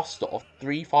base roster of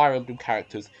 3 Fire Emblem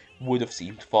characters would have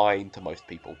seemed fine to most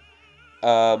people.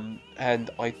 And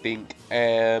I think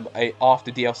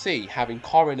after DLC, having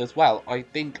Corrin as well, I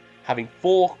think having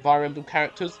 4 Fire Emblem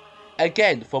characters,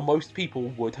 again, for most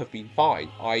people would have been fine.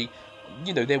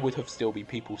 There would have still been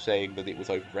people saying that it was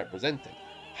overrepresented.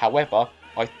 However,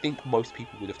 I think most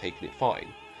people would have taken it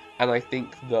fine. And I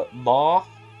think that Marth,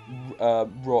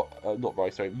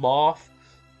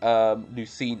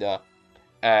 Lucina,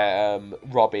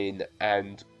 Robin,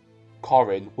 and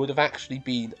Corrin would have actually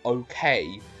been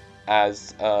okay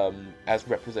as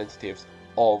representatives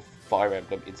of Fire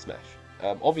Emblem in Smash.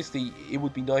 Obviously, it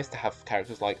would be nice to have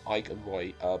characters like Ike and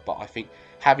Roy, but I think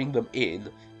having them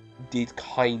in did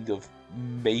kind of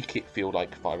make it feel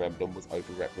like Fire Emblem was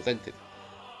overrepresented.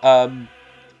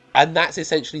 And that's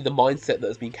essentially the mindset that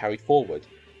has been carried forward.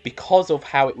 Because of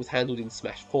how it was handled in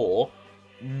Smash 4,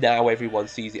 now everyone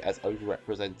sees it as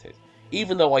overrepresented.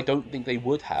 Even though I don't think they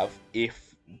would have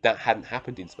if that hadn't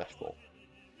happened in Smash 4.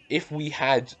 If we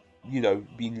had,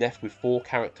 been left with 4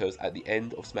 characters at the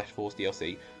end of Smash 4's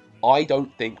DLC, I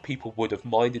don't think people would have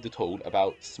minded at all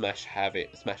about Smash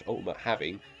Ultimate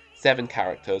having 7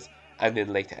 characters and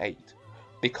then later 8.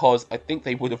 Because I think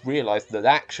they would have realised that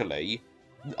actually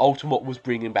Ultimate was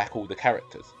bringing back all the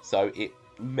characters. So it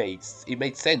made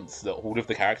sense that all of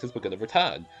the characters were going to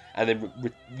return. And then,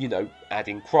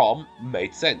 adding Chrom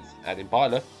made sense. Adding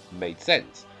Byleth made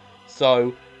sense.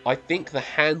 So I think the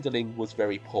handling was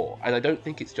very poor. And I don't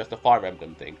think it's just a Fire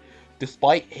Emblem thing.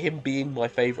 Despite him being my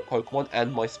favourite Pokemon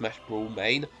and my Smash Brawl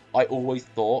main, I always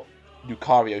thought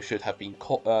Lucario should have been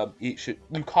cut.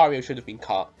 Lucario should have been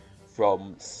cut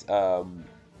from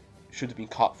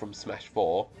Smash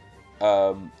 4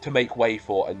 to make way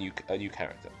for a new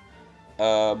character.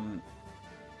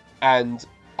 And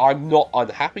I'm not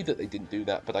unhappy that they didn't do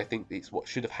that, but I think it's what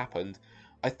should have happened.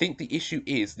 I think the issue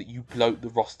is that you bloat the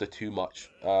roster too much,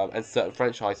 and certain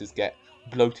franchises get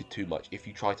bloated too much if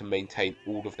you try to maintain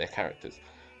all of their characters.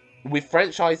 With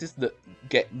franchises that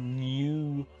get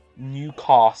new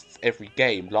casts every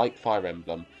game, like Fire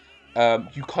Emblem,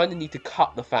 you kind of need to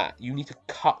cut the fat. You need to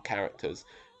cut characters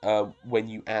when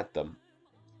you add them.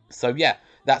 So yeah,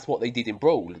 that's what they did in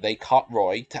Brawl. They cut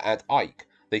Roy to add Ike.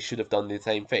 They should have done the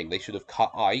same thing. They should have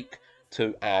cut Ike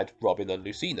to add Robin and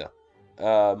Lucina.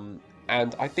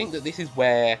 And I think that this is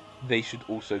where they should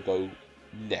also go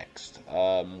next,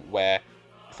 where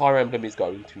Fire Emblem is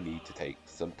going to need to take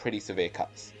some pretty severe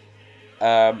cuts.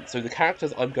 So the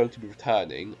characters I'm going to be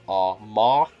returning are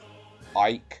Marth,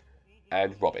 Ike,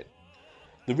 and Robin.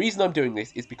 The reason I'm doing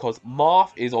this is because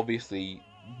Marth is obviously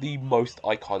the most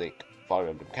iconic Fire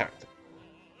Emblem character.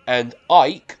 And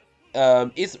Ike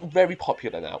is very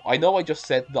popular now. I know I just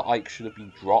said that Ike should have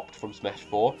been dropped from Smash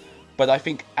 4, but I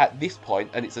think at this point,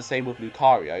 and it's the same with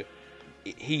Lucario,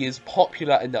 he is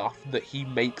popular enough that he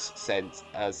makes sense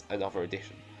as another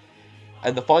addition.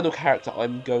 And the final character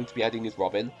I'm going to be adding is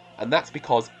Robin, and that's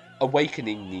because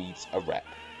Awakening needs a rep.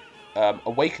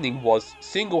 Awakening was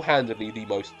single-handedly the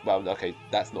most... Well, okay,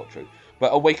 that's not true.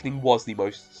 But Awakening was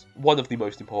one of the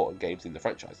most important games in the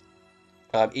franchise.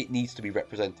 It needs to be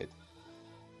represented.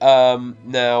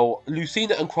 Now,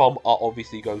 Lucina and Chrom are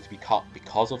obviously going to be cut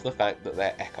because of the fact that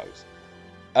they're echoes.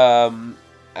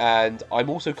 And I'm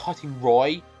also cutting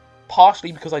Roy,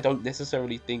 partially because I don't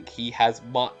necessarily think he has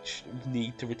much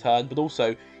need to return, but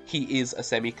also he is a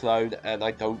semi-clone, and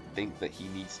I don't think that he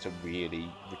needs to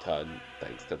really return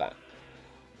thanks to that.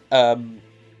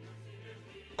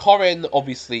 Corrin,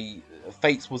 obviously,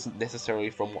 Fates wasn't necessarily,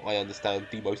 from what I understand,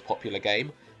 the most popular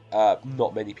game.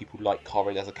 Not many people like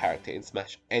Corrin as a character in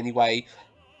Smash anyway.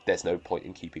 There's no point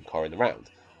in keeping Corrin around.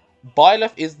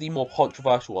 Byleth is the more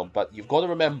controversial one, but you've got to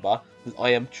remember that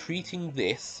I am treating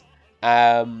this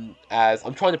as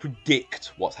I'm trying to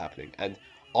predict what's happening. And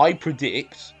I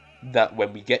predict that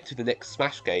when we get to the next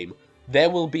Smash game, there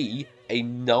will be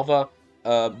another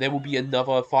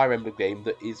Fire Emblem game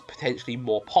that is potentially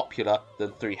more popular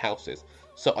than Three Houses.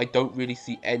 So I don't really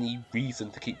see any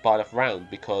reason to keep Byleth around,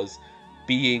 because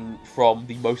being from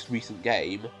the most recent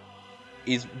game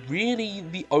is really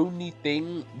the only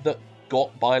thing that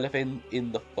got Byleth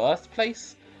in the first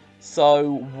place.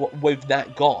 So with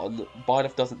that gone,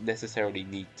 Byleth doesn't necessarily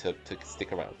need to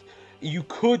stick around. You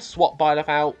could swap Byleth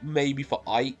out maybe for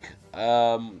Ike.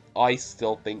 I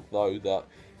still think though that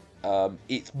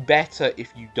it's better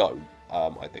if you don't,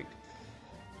 I think.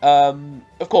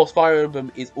 Of course, Fire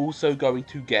Emblem is also going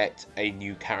to get a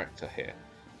new character here.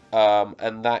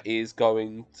 And that is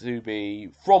going to be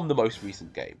from the most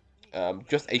recent game.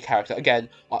 Just a character. Again,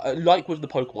 like with the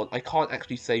Pokemon, I can't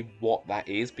actually say what that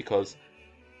is because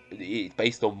it's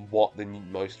based on what the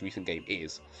most recent game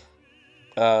is.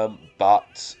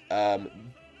 But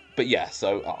yeah,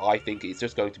 so I think it's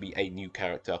just going to be a new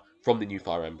character from the new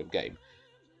Fire Emblem game.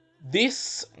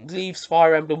 This leaves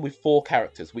Fire Emblem with 4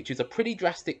 characters, which is a pretty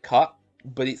drastic cut,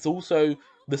 but it's also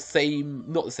the same,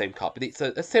 not the same cut, but it's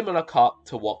a similar cut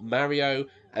to what Mario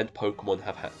and Pokemon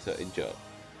have had to endure.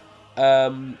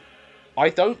 I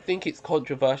don't think it's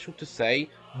controversial to say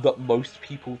that most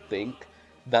people think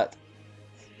that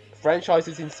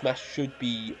franchises in Smash should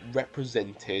be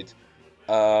represented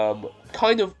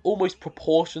kind of almost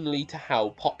proportionally to how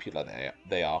popular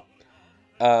they are.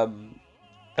 And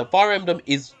Fire Emblem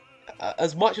is,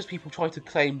 as much as people try to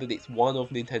claim that it's one of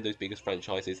Nintendo's biggest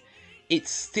franchises,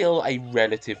 it's still a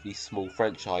relatively small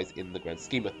franchise in the grand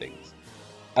scheme of things.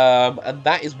 And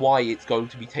that is why it's going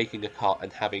to be taking a cut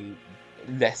and having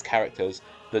less characters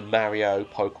than Mario,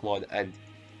 Pokemon, and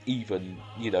even,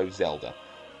 you know, Zelda.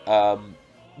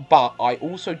 But I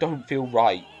also don't feel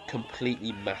right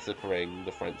completely massacring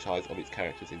the franchise of its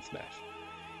characters in Smash.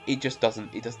 It just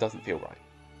doesn't feel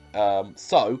right.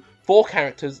 So 4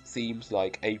 characters seems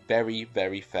like a very,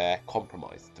 very fair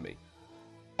compromise to me.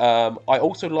 I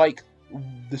also like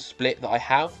the split that I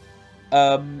have.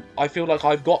 I feel like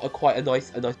I've got quite a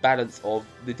nice balance of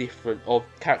of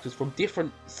characters from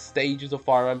different stages of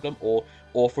Fire Emblem,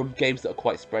 or from games that are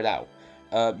quite spread out.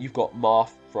 You've got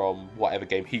Marth from whatever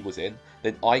game he was in,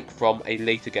 then Ike from a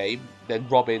later game, then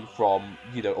Robin from,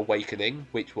 you know, Awakening,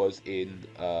 which was in,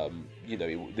 you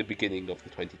know, the beginning of the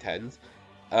 2010s,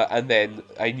 and then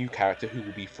a new character who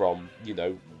will be from, you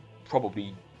know,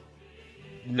 probably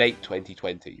late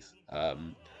 2020s.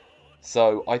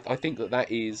 So I think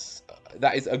that is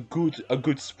a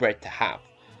good spread to have,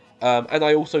 and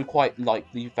I also quite like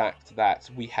the fact that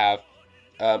we have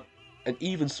an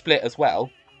even split as well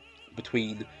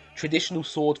between traditional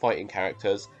sword fighting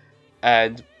characters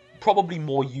and probably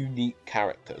more unique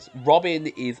characters. Robin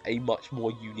is a much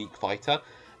more unique fighter,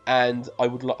 and I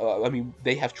mean,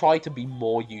 they have tried to be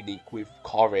more unique with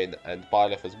Corrin and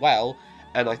Byleth as well,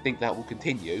 and I think that will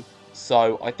continue.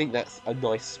 So I think that's a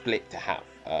nice split to have.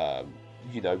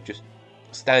 You know, just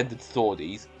standard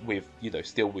swordies with, you know,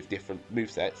 still with different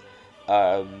movesets.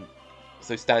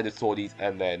 So standard swordies,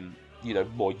 and then, you know,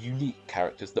 more unique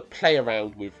characters that play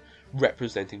around with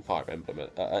representing Fire Emblem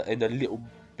in a little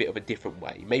bit of a different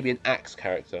way. Maybe an axe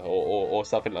character or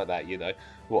something like that, you know,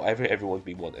 whatever everyone's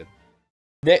been wanting.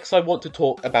 Next, I want to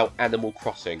talk about Animal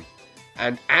Crossing.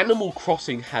 And Animal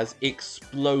Crossing has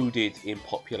exploded in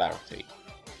popularity.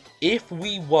 If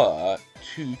we were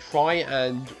to try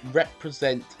and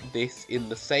represent this in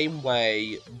the same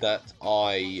way that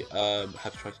I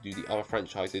have tried to do the other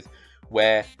franchises,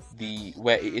 where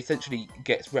it essentially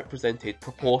gets represented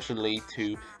proportionally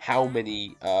to how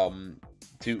many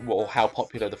or how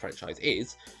popular the franchise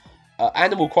is,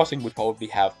 Animal Crossing would probably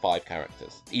have 5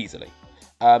 characters easily,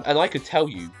 and I could tell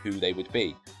you who they would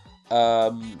be.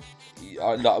 Well,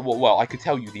 I could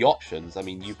tell you the options. I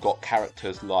mean, you've got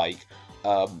characters like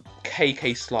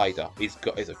KK Slider is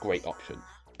a great option.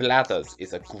 Blathers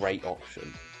is a great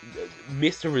option.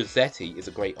 Mr. Rossetti is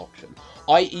a great option.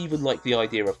 I even like the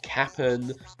idea of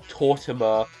Cap'n,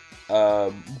 Tortimer,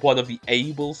 one of the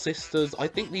Able sisters. I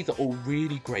think these are all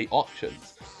really great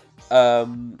options.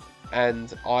 And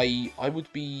I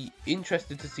would be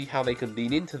interested to see how they can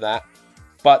lean into that.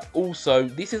 But also,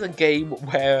 this is a game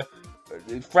where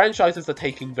franchises are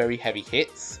taking very heavy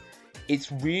hits.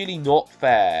 It's really not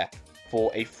fair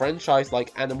for a franchise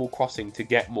like Animal Crossing to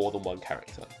get more than one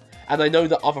character. And I know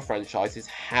that other franchises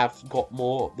have got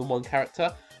more than one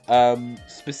character.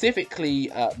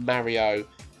 Specifically, Mario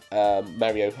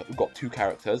got 2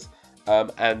 characters,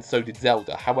 and so did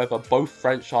Zelda. However, both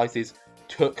franchises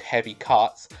took heavy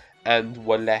cuts and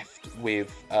were left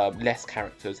with less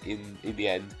characters in the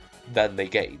end than they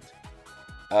gained.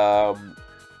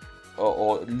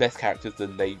 Or less characters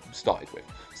than they started with.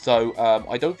 So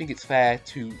I don't think it's fair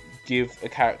to give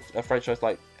a franchise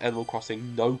like Animal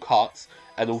Crossing no cuts,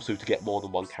 and also to get more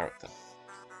than one character.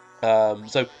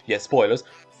 So yeah, spoilers.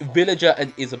 Villager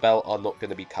and Isabelle are not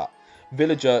going to be cut.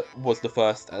 Villager was the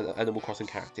first Animal Crossing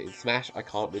character in Smash. I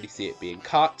can't really see it being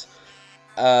cut.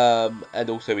 And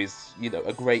also is, you know,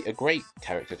 a great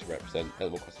character to represent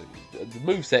Animal Crossing. The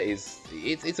moveset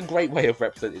it's a great way of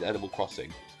representing Animal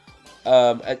Crossing.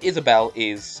 And Isabelle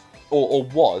is, or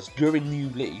was, during New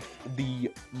Leaf,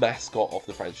 the mascot of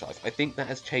the franchise. I think that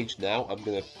has changed now. I'm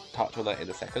going to touch on that in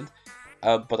a second.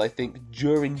 But I think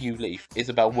during New Leaf,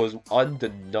 Isabelle was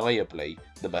undeniably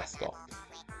the mascot.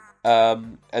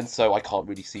 And so I can't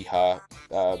really see her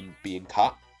being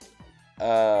cut.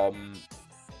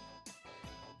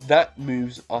 That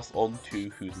moves us on to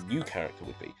who the new character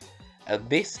would be. And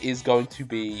this is going to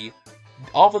be,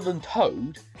 other than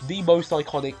Toad, the most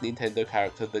iconic Nintendo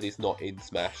character that is not in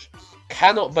Smash.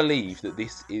 Cannot believe that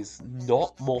this is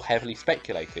not more heavily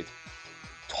speculated.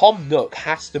 Tom Nook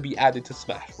has to be added to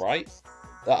Smash, right?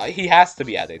 He has to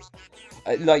be added.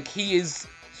 Like, he is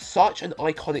such an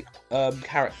iconic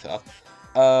character.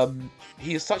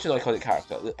 He is such an iconic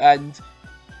character. And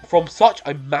from such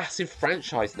a massive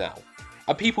franchise now.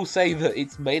 And people say that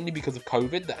it's mainly because of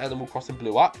COVID that Animal Crossing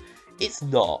blew up. It's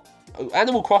not.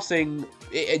 Animal Crossing,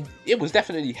 it was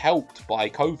definitely helped by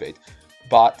COVID,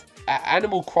 but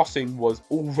Animal Crossing was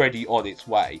already on its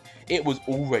way. It was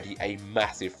already a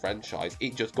massive franchise.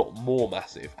 It just got more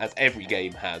massive, as every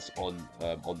game has on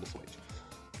the Switch.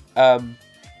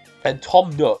 And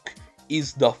Tom Nook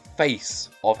is the face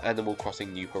of Animal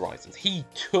Crossing New Horizons. He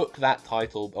took that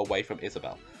title away from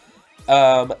Isabelle.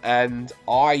 And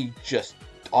I just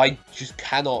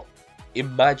cannot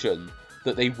imagine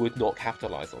that they would not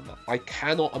capitalize on that. I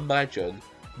cannot imagine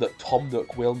that Tom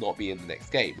Nook will not be in the next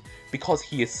game, because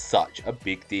he is such a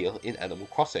big deal in Animal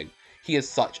Crossing. He is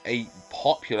such a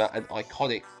popular and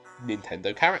iconic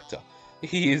Nintendo character.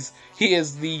 He is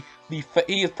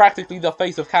practically the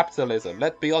face of capitalism.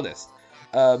 Let's be honest.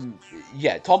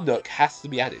 Yeah, Tom Nook has to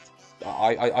be added.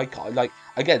 I can't, like,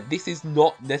 again, this is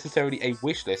not necessarily a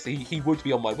wish list. He would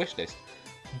be on my wish list,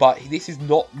 but this is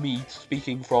not me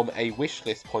speaking from a wish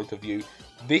list point of view.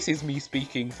 This is me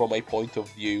speaking from a point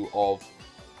of view of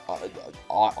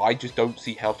I just don't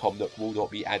see how Tom Nook will not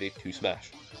be added to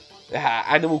Smash.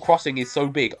 Animal Crossing is so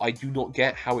big, I do not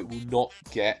get how it will not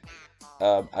get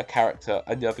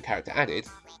another character added.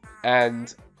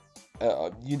 And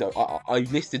you know, I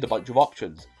listed a bunch of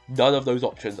options. None of those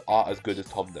options are as good as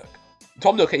Tom Nook.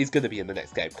 Tom Nook is going to be in the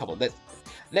next game. Come on,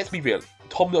 let's be real.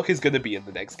 Tom Nook is going to be in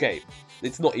the next game.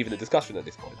 It's not even a discussion at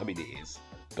this point. I mean, it is,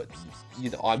 but you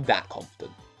know, I'm that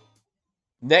confident.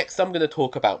 Next, I'm going to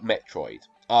talk about Metroid.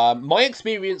 My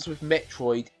experience with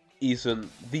Metroid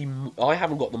isn't I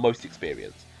haven't got the most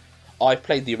experience. I've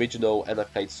played the original and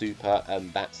I've played Super,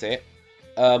 and that's it.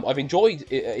 I've enjoyed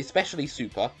it, especially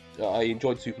Super. I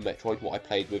enjoyed Super Metroid, what I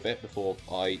played with it before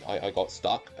I got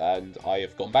stuck, and I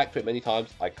have gone back to it many times.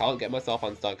 I can't get myself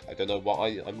unstuck. I don't know what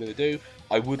I'm going to do.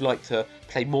 I would like to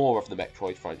play more of the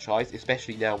Metroid franchise,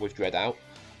 especially now with Dread out,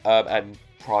 and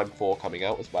Prime 4 coming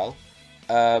out as well.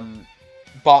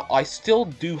 But I still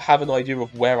do have an idea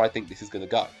of where I think this is going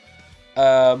to go.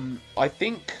 I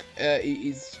think it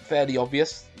is fairly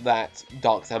obvious that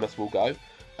Dark Samus will go.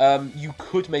 You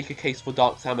could make a case for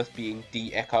Dark Samus being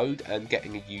de-echoed and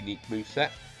getting a unique moveset.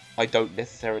 I don't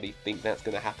necessarily think that's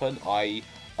going to happen.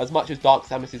 As much as Dark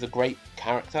Samus is a great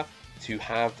character to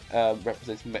have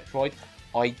representing Metroid,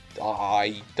 I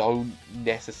don't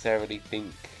necessarily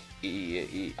think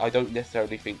she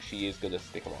is going to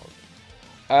stick around.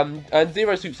 And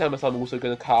Zero Suit Samus I'm also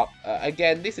going to cut.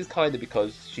 Again, this is kind of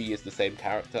because she is the same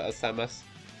character as Samus.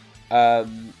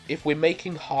 If we're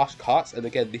making harsh cuts, and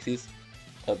again, this is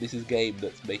a game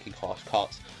that's making harsh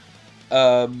cuts,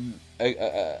 a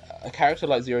character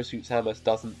like Zero Suit Samus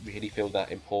doesn't really feel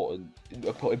that important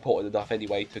enough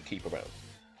anyway to keep around.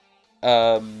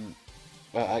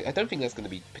 I don't think that's going to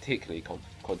be particularly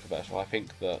controversial. I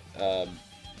think that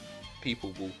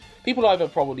people either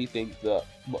probably think that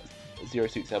Zero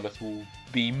Suit Samus will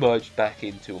be merged back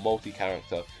into a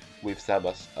multi-character with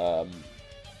Samus,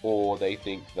 or they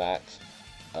think that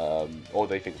she'll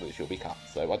be cut.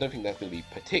 So I don't think that's going to be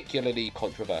particularly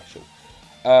controversial.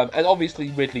 And obviously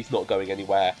Ridley's not going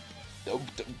anywhere.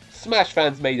 Smash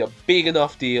fans made a big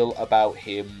enough deal about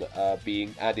him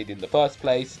being added in the first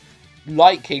place.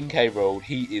 Like King K. Rool,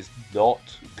 he is not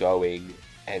going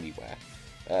anywhere.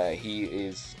 He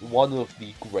is one of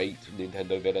the great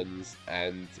Nintendo villains,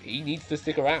 and he needs to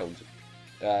stick around.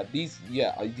 He needs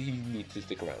to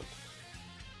stick around.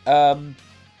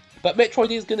 But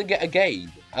Metroid is going to get a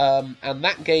game, and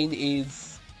that game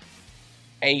is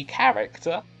a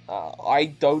character.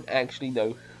 I don't actually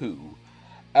know who.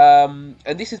 And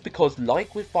this is because,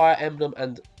 like with Fire Emblem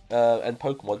and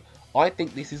Pokemon, I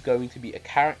think this is going to be a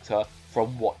character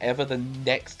from whatever the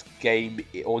next game,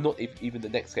 or not even the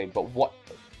next game, but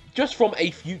just from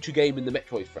a future game in the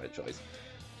Metroid franchise.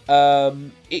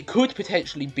 It could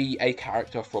potentially be a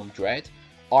character from Dread.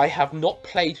 I have not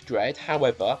played Dread,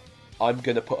 however, I'm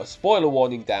going to put a spoiler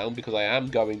warning down because I am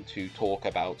going to talk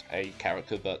about a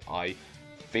character that I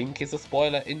think is a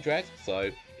spoiler in Dread.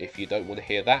 So if you don't want to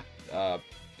hear that,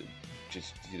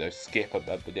 just, you know, skip a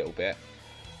little bit.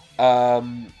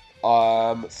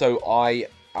 So I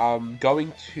am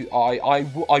going to, I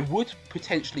would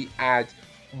potentially add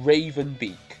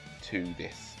Ravenbeak to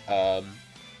this,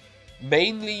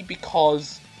 mainly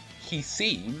because he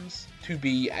seems to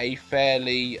be a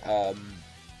fairly a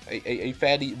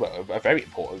very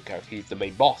important character. He's the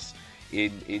main boss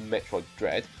in Metroid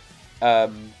Dread,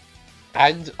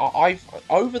 and I've,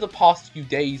 over the past few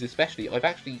days especially, I've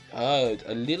actually heard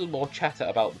a little more chatter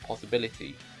about the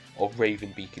possibility of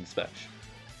Ravenbeak in Smash.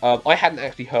 I hadn't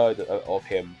actually heard of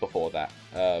him before that,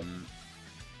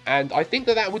 and I think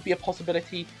that would be a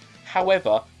possibility.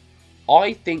 However,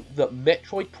 I think that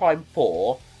Metroid Prime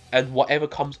 4 and whatever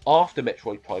comes after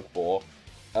Metroid Prime 4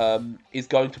 is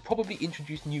going to probably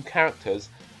introduce new characters,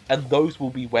 and those will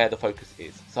be where the focus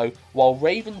is. So while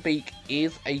Ravenbeak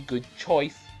is a good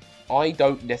choice, I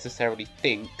don't necessarily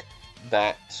think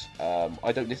that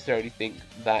I don't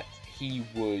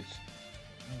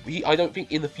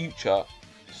think in the future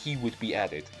he would be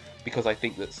added, because I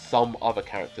think that some other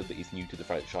character that is newer to the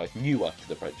franchise,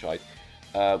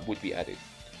 would be added.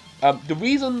 The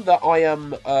reason that I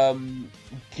am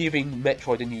giving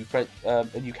Metroid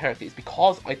a new character is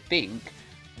because I think,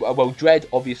 well, Dread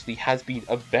obviously has been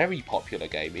a very popular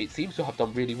game. It seems to have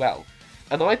done really well,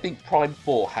 and I think Prime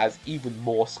 4 has even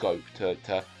more scope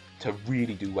to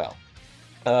really do well.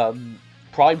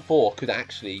 Prime 4 could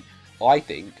actually, I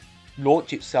think,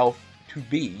 launch itself to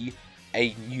be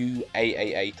a new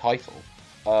AAA title.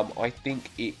 I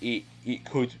think it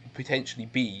could potentially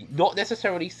be, not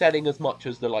necessarily selling as much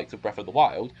as the likes of Breath of the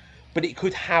Wild, but it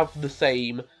could have the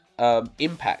same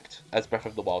impact as Breath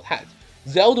of the Wild had.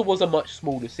 Zelda was a much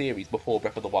smaller series before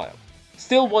Breath of the Wild.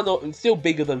 Still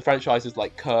bigger than franchises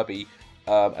like Kirby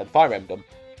and Fire Emblem,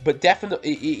 but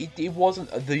definitely it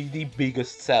wasn't the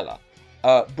biggest seller.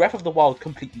 Breath of the Wild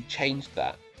completely changed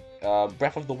that.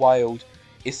 Breath of the Wild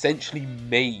essentially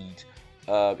made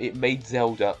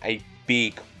Zelda a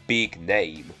big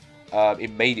name.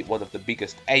 It made it one of the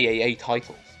biggest AAA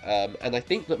titles, and I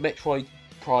think that Metroid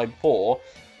Prime 4,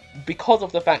 because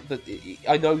of the fact that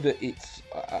I know that it's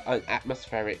an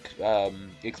atmospheric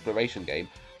exploration game,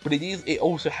 but it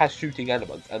also has shooting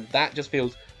elements, and that just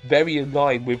feels very in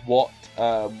line with what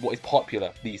is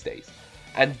popular these days.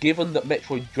 And given that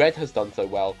Metroid Dread has done so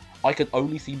well, I can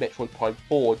only see Metroid Prime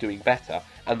 4 doing better,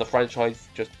 and the franchise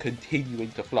just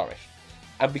continuing to flourish.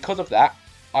 And because of that,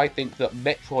 I think that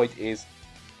Metroid is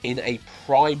in a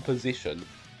prime position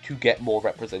to get more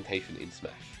representation in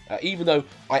Smash. Even though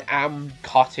I am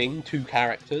cutting 2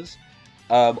 characters,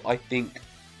 I think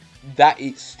that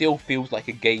it still feels like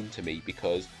a game to me,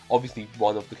 because obviously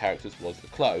one of the characters was the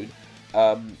clone,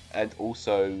 and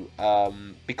also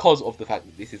because of the fact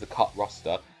that this is a cut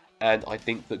roster, and I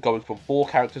think that going from 4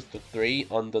 characters to 3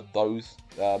 under those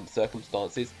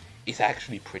circumstances is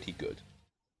actually pretty good.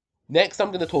 Next, I'm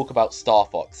going to talk about Star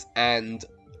Fox, and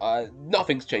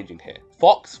nothing's changing here.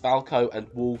 Fox, Falco, and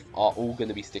Wolf are all going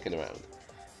to be sticking around.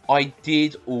 I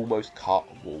did almost cut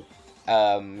Wolf.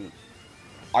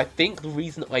 I think the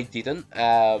reason I didn't,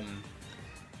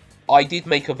 I did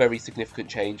make a very significant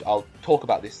change. I'll talk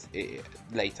about this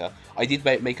later. I did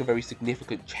make a very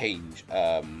significant change,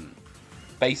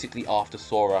 basically after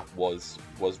Sora was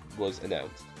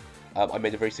announced. I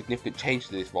made a very significant change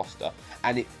to this roster,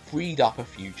 and it freed up a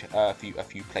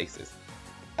few places.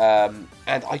 And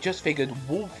I just figured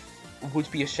Wolf would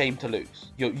be a shame to lose.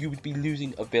 You would be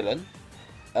losing a villain.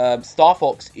 Star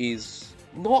Fox is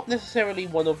not necessarily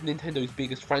one of Nintendo's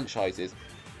biggest franchises,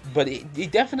 but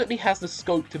it definitely has the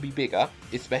scope to be bigger,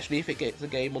 especially if it gets a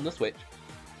game on the Switch.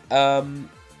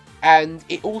 And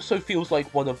it also feels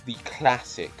like one of the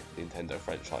classic Nintendo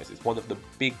franchises, one of the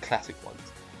big classic ones.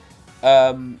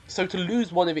 So to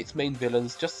lose one of its main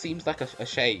villains just seems like a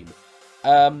shame.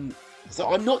 So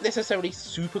I'm not necessarily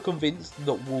super convinced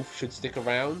that Wolf should stick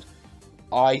around.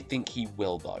 I think he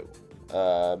will, though.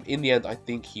 In the end, I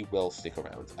think he will stick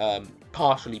around.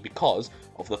 Partially because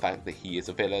of the fact that he is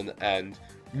a villain, and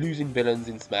losing villains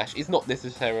in Smash is not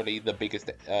necessarily the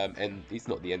biggest, and it's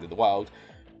not the end of the world,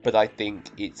 but I think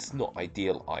it's not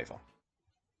ideal either.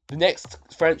 The next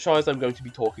franchise I'm going to be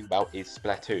talking about is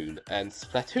Splatoon, and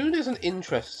Splatoon is an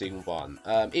interesting one.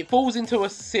 It falls into a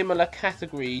similar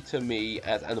category to me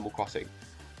as Animal Crossing,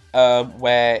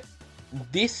 where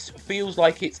this feels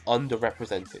like it's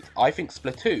underrepresented. I think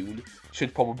Splatoon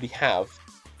should probably have,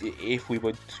 if we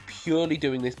were purely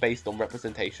doing this based on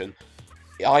representation,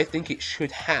 I think it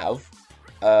should have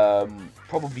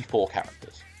probably 4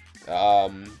 characters.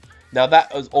 Now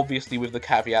that is obviously with the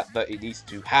caveat that it needs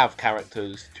to have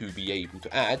characters to be able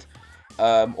to add,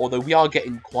 although we are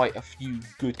getting quite a few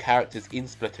good characters in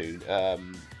Splatoon,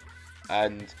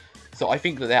 and so I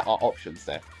think that there are options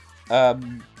there.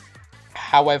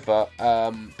 However,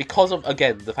 because of,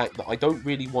 again, the fact that I don't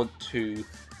really want to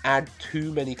add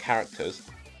too many characters,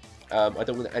 I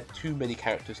don't want to add too many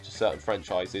characters to certain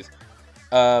franchises.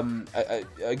 Again,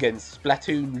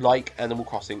 Splatoon, like Animal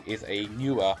Crossing, is a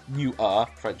newer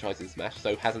franchise in Smash,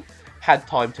 so hasn't had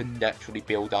time to naturally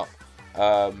build up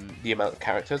the amount of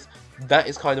characters. That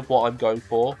is kind of what I'm going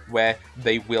for, where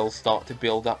they will start to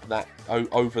build up that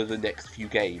over the next few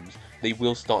games. They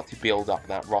will start to build up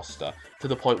that roster to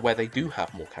the point where they do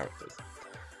have more characters.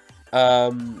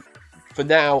 For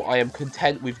now, I am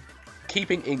content with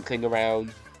keeping Inkling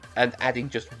around and adding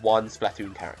just 1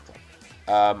 Splatoon character.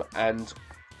 And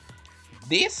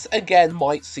this, again,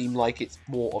 might seem like it's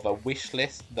more of a wish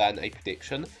list than a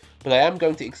prediction, but I am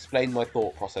going to explain my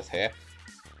thought process here.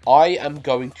 I am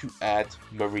going to add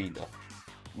Marina.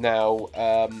 Now,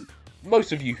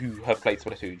 most of you who have played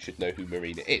Splatoon should know who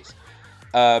Marina is.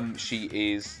 She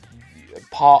is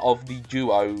part of the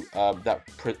duo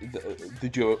the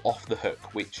duo Off the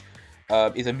Hook, which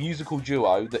is a musical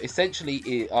duo that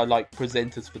essentially are like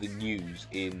presenters for the news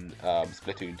in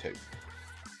Splatoon 2.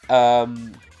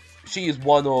 She is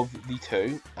one of the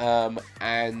two,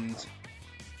 and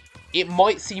it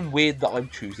might seem weird that I'm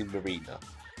choosing Marina.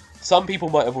 Some people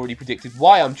might have already predicted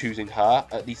why I'm choosing her,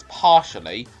 at least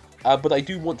partially, but I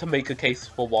do want to make a case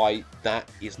for why that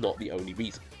is not the only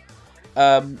reason.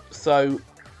 So,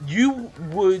 you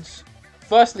would...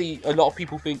 Firstly, a lot of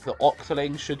people think that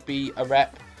Octoling should be a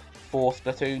rep for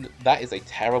Splatoon. That is a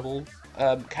terrible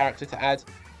character to add.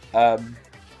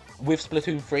 With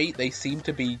Splatoon 3, they seem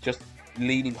to be just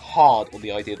leaning hard on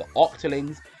the idea that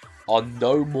Octolings are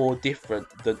no more different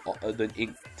than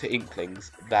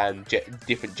Inklings than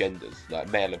different genders, like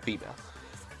male and female.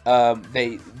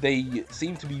 They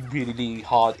seem to be really leaning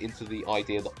hard into the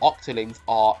idea that Octolings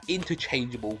are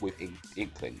interchangeable with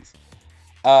Inklings.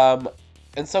 And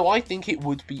so I think it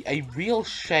would be a real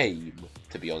shame,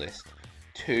 to be honest,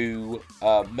 to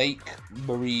make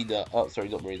to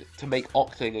make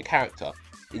Octoling a character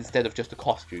instead of just a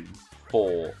costume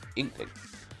for Inkling.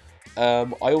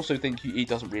 I also think he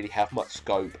doesn't really have much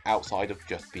scope outside of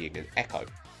just being an echo.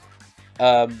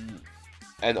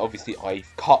 And obviously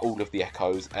I've cut all of the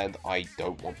echoes and I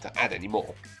don't want to add any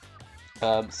more.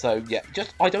 So yeah,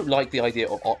 I don't like the idea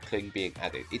of Octoling being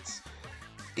added.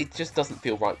 It just doesn't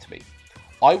feel right to me.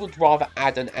 I would rather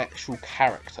add an actual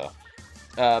character.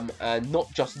 And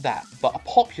not just that, but a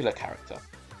popular character.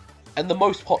 And the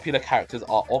most popular characters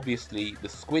are obviously the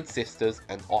Squid Sisters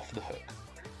and Off the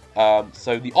Hook.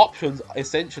 So the options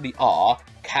essentially are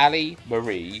Callie,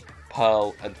 Marie,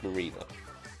 Pearl, and Marina.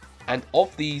 And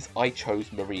of these, I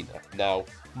chose Marina. Now,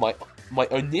 my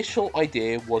initial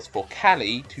idea was for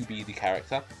Callie to be the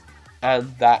character,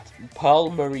 and that Pearl,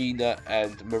 Marina,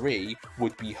 and Marie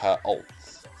would be her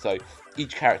alts. So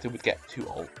each character would get 2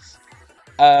 alts.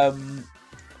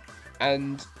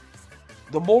 And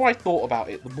the more I thought about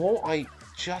it, the more I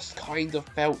just kind of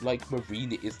felt like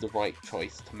Marina is the right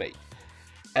choice to make.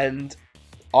 And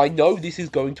I know this is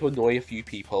going to annoy a few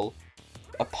people.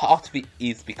 A part of it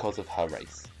is because of her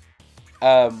race.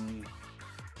 And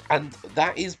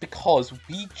that is because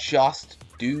we just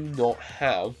do not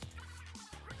have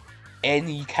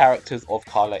any characters of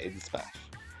colour in Smash.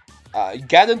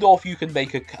 Ganondorf you can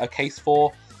make a case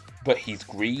for, but he's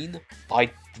green.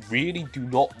 I really do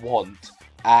not want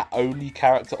our only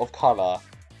character of colour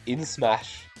in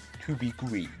Smash to be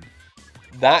green.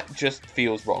 That just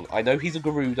feels wrong. I know he's a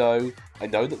Gerudo. I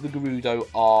know that the Gerudo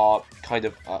are kind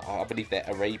of, I believe they're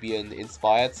Arabian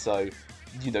inspired, so,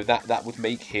 you know, that would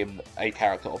make him a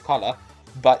character of colour.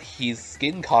 But his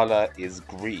skin colour is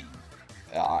green.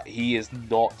 He is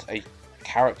not a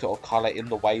character of colour in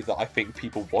the way that I think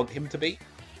people want him to be.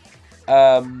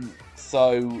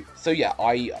 So yeah,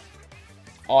 I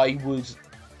would...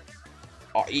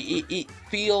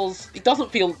 It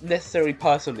doesn't feel necessarily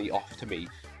personally off to me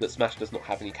that Smash does not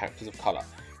have any characters of colour.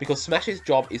 Because Smash's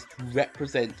job is to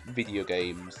represent video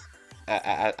games,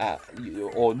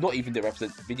 or not even to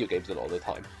represent video games a lot of the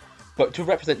time, but to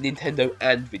represent Nintendo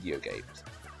and video games.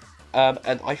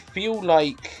 And I feel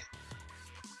like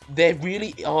there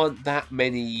really aren't that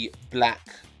many black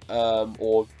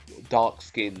or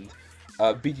dark-skinned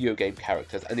video game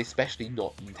characters, and especially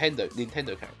not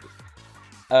Nintendo characters.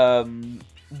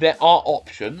 There are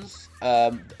options,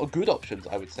 good options,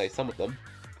 I would say, some of them.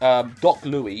 Doc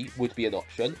Louie would be an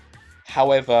option.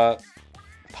 However,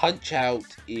 Punch-Out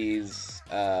is,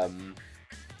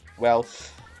 well,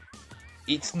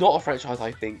 it's not a franchise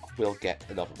I think will get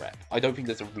another rep. I don't think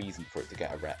there's a reason for it to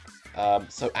get a rep.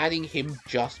 So adding him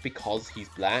just because he's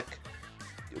black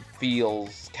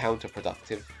feels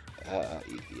counterproductive.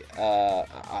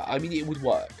 I mean, it would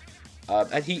work.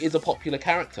 And he is a popular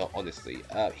character, honestly.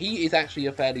 He is actually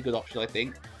a fairly good option, I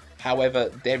think. However,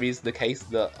 there is the case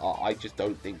that I just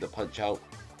don't think that Punch-Out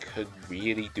could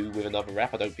really do with another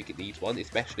rep. I don't think it needs one,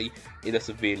 especially in a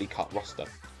severely cut roster.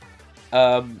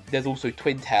 There's also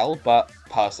Twintel, but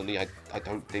personally, I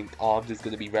don't think ARMS is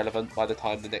going to be relevant by the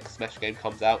time the next Smash game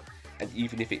comes out. And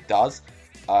even if it does,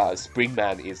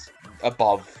 Springman is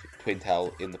above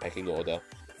Twintel in the pecking order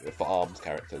for ARMS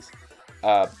characters.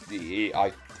 I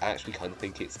actually kind of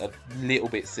think it's a little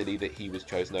bit silly that he was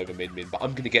chosen over Min Min, but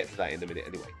I'm going to get to that in a minute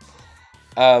anyway.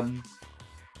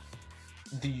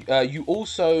 You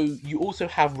also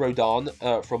have Rodan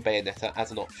from Bayonetta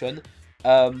as an option,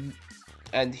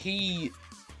 and he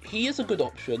is a good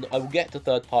option. I will get to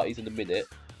third parties in a minute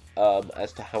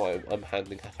as to how I'm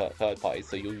handling third parties,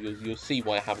 so you'll see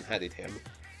why I haven't added him.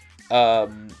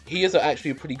 he is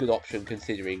actually a pretty good option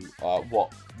considering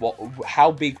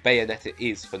how big Bayonetta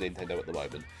is for Nintendo at the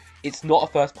moment. It's not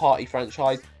a first-party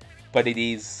franchise, but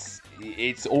it's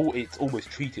almost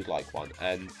treated like one,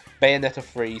 and Bayonetta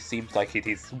 3 seems like it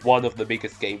is one of the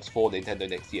biggest games for Nintendo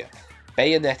next year.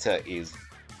 Bayonetta is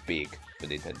big for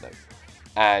Nintendo,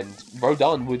 and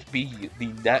Rodin would be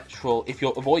the natural, if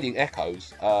you're avoiding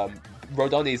echoes,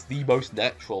 Rodin is the most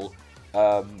natural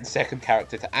second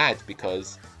character to add,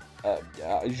 because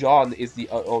Jean is the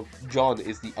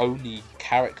only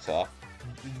character,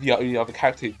 the only other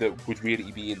character that would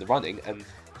really be in the running, and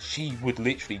she would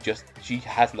literally she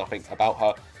has nothing about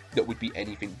her that would be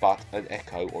anything but an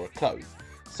echo or a clone.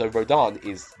 So Rodin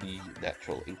is the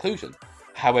natural inclusion.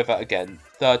 However, again,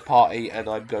 third party, and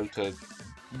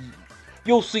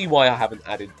you'll see why I haven't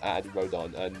added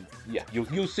Rodin, and yeah,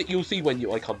 you'll see when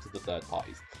I come to the third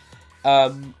parties.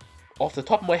 Off the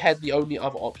top of my head, the only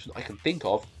other option I can think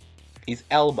of is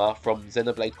Elma from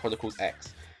Xenoblade Chronicles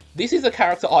X. This is a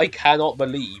character I cannot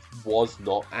believe was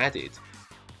not added,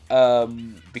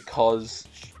 because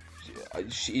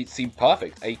it seemed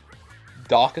perfect. A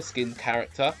darker skinned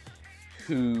character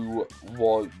who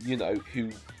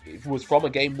was from a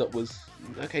game that was,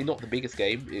 okay, not the biggest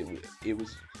game, it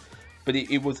was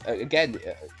again,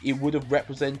 it would have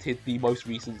represented the most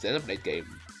recent Xenoblade game,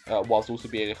 whilst also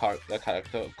being a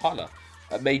character of colour.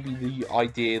 Maybe the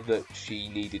idea that she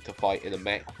needed to fight in a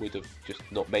mech would have just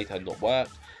not made her not work.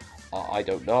 I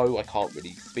don't know, I can't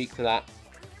really speak to that.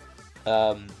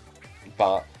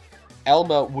 But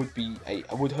Elma would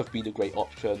have been a great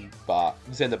option, but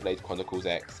Xenoblade Chronicles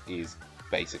X is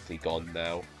basically gone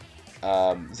now.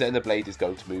 Xenoblade is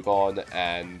going to move on,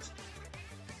 and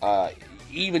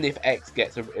even if X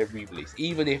gets a re-release,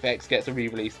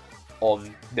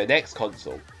 on the next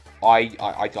console, I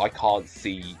can't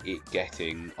see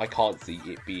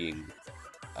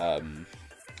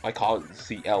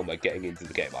Elma getting into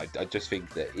the game. I just think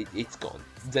that it's gone.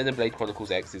 Xenoblade Chronicles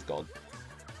X is gone.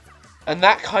 And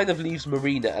that kind of leaves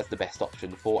Marina as the best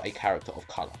option for a character of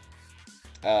colour.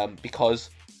 Because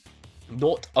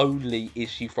not only is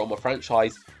she from a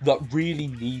franchise that really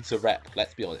needs a rep,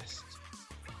 let's be honest.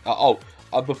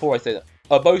 Before I say that,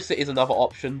 Urbosa is another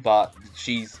option, but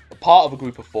she's part of a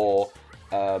group of 4,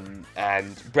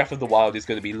 and Breath of the Wild is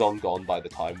going to be long gone by the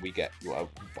time we get to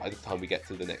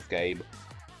the next game.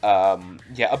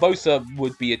 Yeah, Urbosa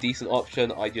would be a decent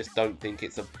option. I just don't think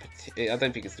it's the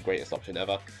greatest option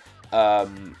ever.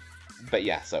 But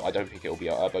yeah, so I don't think it will be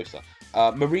Urbosa.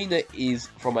 Marina is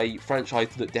from a franchise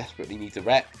that desperately needs a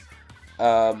rep.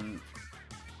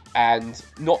 And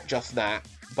not just that,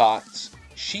 but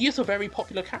she is a very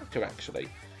popular character, actually.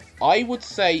 I would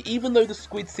say, even though the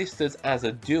Squid Sisters as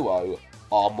a duo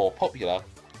are more popular,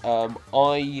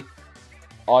 I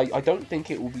don't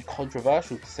think it will be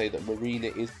controversial to say that Marina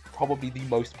is probably the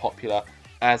most popular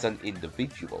as an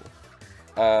individual.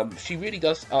 She really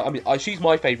does, she's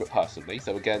my favourite personally,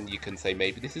 so again, you can say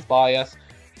maybe this is bias,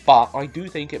 but I do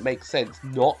think it makes sense,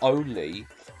 not only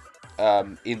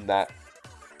in that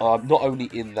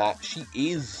she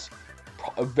is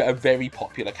a very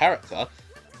popular character,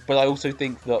 but I also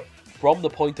think that from the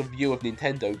point of view of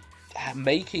Nintendo,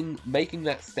 making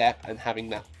that step and having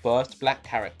that first black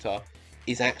character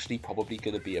is actually probably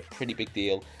going to be a pretty big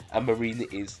deal, and Marina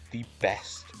is the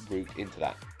best route into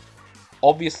that.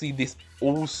 Obviously, this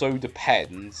also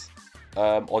depends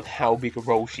on how big a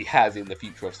role she has in the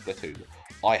future of Splatoon.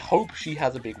 I hope she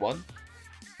has a big one,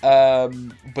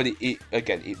 but it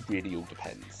really all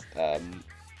depends.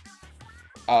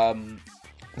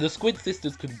 The Squid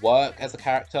Sisters could work as a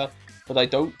character, but I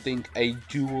don't think a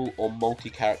dual or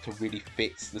multi-character really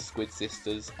fits the Squid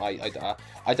Sisters. I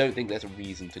don't think there's a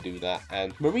reason to do that,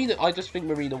 and Marina, I just think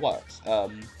Marina works.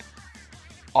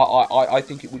 I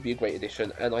think it would be a great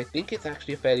addition, and I think it's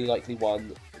actually a fairly likely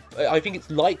one. I think it's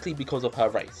likely because of her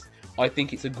race. I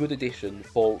think it's a good addition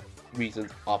for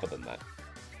reasons other than that.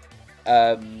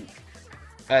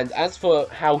 And as for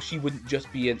how she wouldn't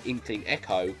just be an Inkling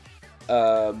Echo,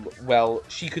 well,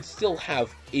 she could still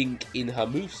have Ink in her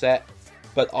moveset,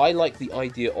 but I like the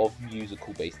idea of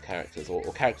musical-based characters, or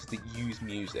characters that use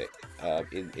music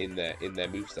in their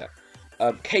moveset.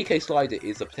 KK Slider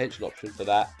is a potential option for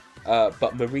that,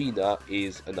 but Marina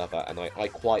is another, and I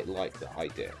quite like the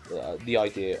idea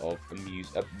of a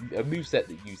moveset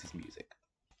that uses music.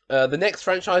 The next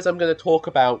franchise I'm going to talk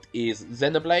about is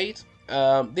Xenoblade.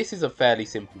 This is a fairly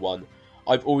simple one.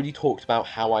 I've already talked about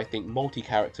how I think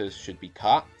multi-characters should be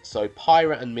cut, so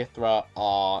Pyra and Mithra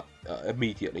are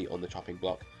immediately on the chopping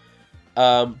block.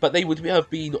 But they would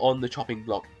have been on the chopping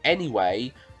block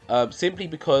anyway, simply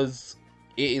because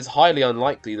it is highly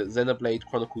unlikely that Xenoblade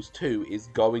Chronicles 2 is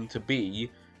going to be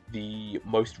the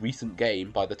most recent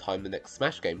game by the time the next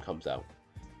Smash game comes out.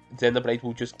 Xenoblade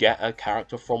will just get a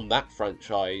character from that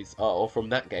franchise, or from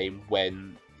that game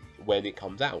when it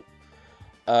comes out.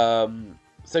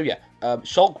 So yeah,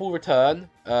 Shulk will return.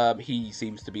 He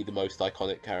seems to be the most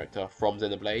iconic character from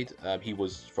Xenoblade. He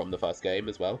was from the first game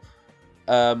as well.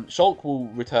 Shulk will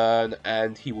return,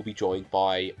 and he will be joined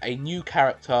by a new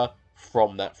character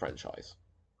from that franchise.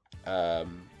 I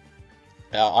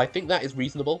think that is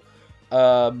reasonable.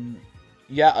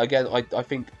 Yeah, again, I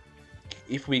think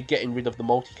if we're getting rid of the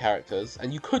multi-characters,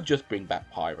 and you could just bring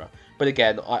back Pyra, but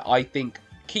again, I think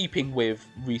keeping with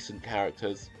recent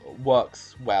characters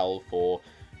works well for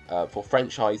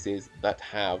franchises that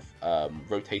have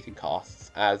rotating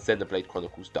casts, as Xenoblade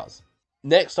Chronicles does.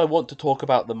 Next, I want to talk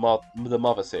about the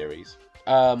Mother series.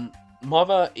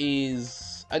 Mother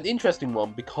is an interesting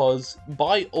one because,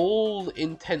 by all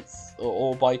intents,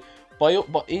 but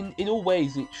in all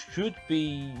ways, it should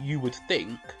be, you would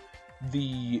think,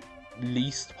 the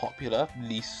least popular,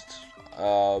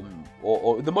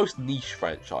 or the most niche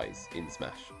franchise in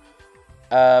Smash.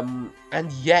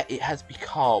 And yet it has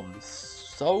become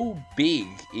so big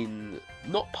in,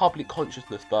 not public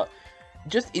consciousness, but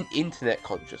just in internet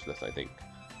consciousness, I think.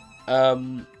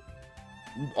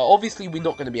 Obviously, we're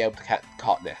not going to be able to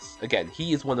cut Ness. Again,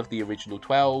 he is one of the original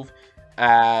 12.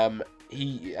 And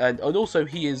also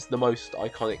he is the most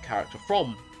iconic character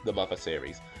from the Mother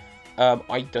series.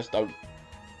 I don't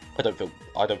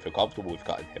feel comfortable with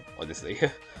cutting him, honestly.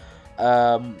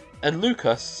 And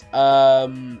Lucas,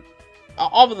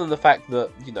 other than the fact that,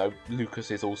 you know,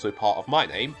 Lucas is also part of my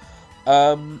name,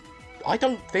 I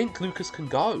don't think Lucas can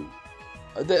go.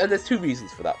 And there's two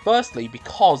reasons for that. Firstly,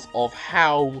 because of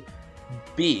how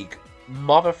big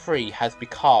Mother 3 has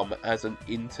become as an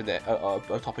internet,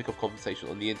 a topic of conversation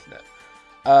on the internet.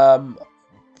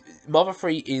 Mother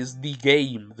 3 is the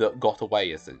game that got away,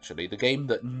 essentially. The game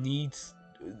that needs,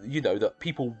 you know, that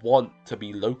people want to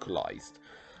be localized.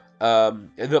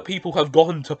 That people have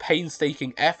gone to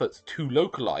painstaking efforts to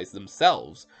localize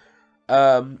themselves.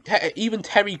 Even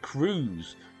Terry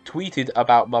Crews tweeted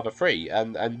about Mother 3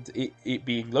 and it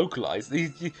being localized.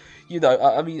 You know,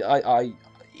 I mean,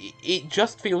 it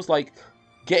just feels like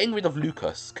getting rid of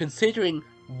Lucas, considering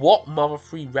what Mother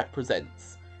 3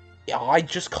 represents. I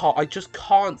just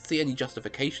can't see any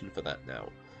justification for that now.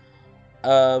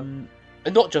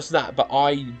 And not just that, but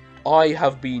I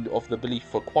have been of the belief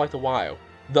for quite a while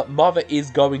that Mother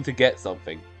is going to get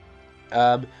something.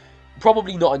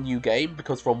 Probably not a new game,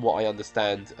 because from what I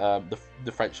understand,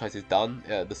 the franchise is done.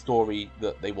 The story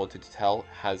that they wanted to tell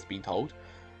has been told.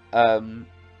 And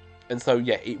so,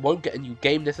 yeah, it won't get a new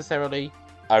game necessarily.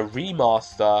 A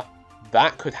remaster,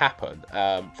 that could happen.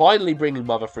 Finally bringing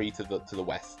Mother 3 to the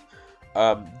West.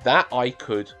 That I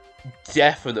could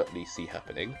definitely see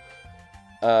happening.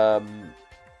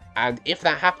 And if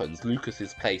that happens,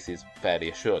 Lucas's place is fairly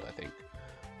assured, I think.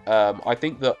 I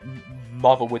think that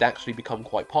Mother would actually become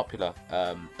quite popular.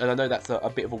 And I know that's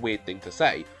a bit of a weird thing to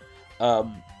say.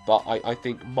 But I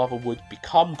think Mother would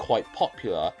become quite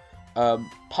popular.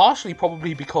 Partially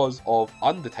probably because of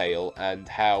Undertale and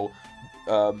how,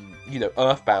 you know,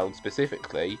 Earthbound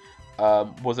specifically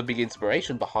was a big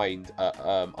inspiration behind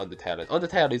Undertale. And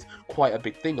Undertale is quite a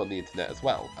big thing on the internet as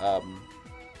well.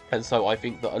 And so I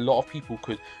think that a lot of people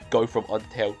could go from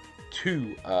Undertale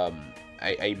to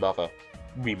a Mother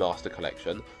remaster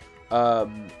collection.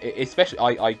 Especially,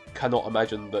 I cannot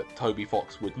imagine that Toby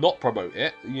Fox would not promote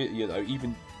it. You know,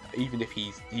 even if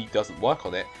he doesn't work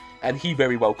on it, and he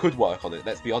very well could work on it.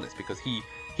 Let's be honest, because he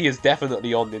is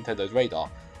definitely on Nintendo's radar.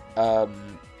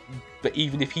 But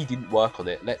even if he didn't work on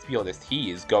it, let's be honest,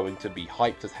 he is going to be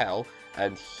hyped as hell,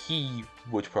 and he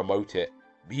would promote it.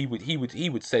 He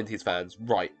would send his fans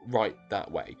right that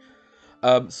way.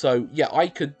 So yeah, I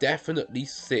could definitely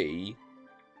see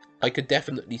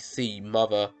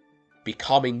Mother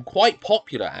becoming quite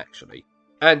popular, actually.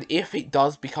 And if it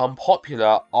does become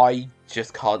popular, I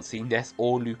just can't see Ness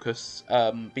or Lucas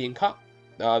being cut.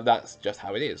 That's just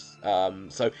how it is.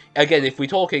 So again, if we're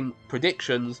talking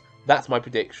predictions, that's my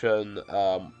prediction,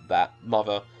 that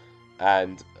Mother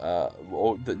and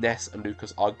or that Ness and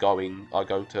Lucas are going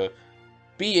to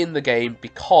be in the game,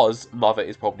 because Mother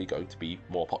is probably going to be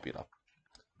more popular.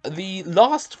 The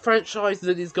last franchise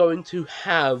that is going to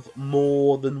have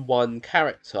more than one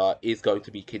character is going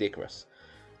to be Kid Icarus.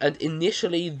 And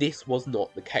initially, this was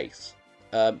not the case.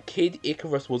 Kid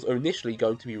Icarus was initially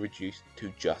going to be reduced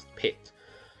to just Pit.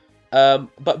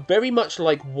 But very much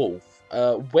like Wolf,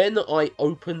 when I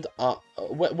opened up,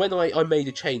 when I made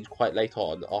a change quite late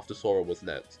on after Sora was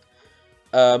announced,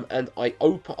 and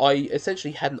I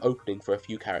essentially had an opening for a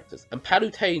few characters, and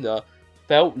Palutena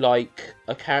felt like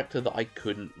a character that I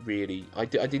couldn't really, I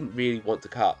didn't really want to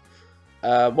cut.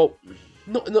 Well,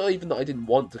 not even that I didn't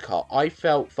want to cut. I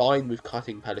felt fine with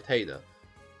cutting Palutena,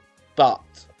 but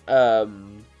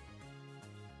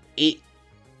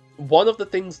one of the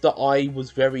things that I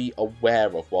was very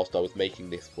aware of whilst I was making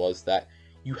this was that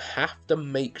you have to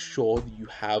make sure that you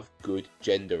have good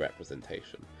gender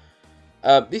representation.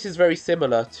 This is very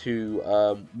similar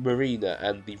to Marina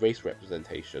and the race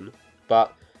representation,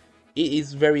 but it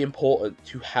is very important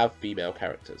to have female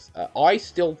characters. I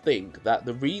still think that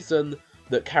the reason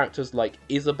that characters like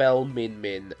Isabelle, Min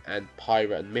Min, and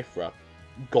Pyra and Mithra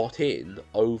got in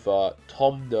over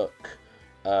Tom Nook,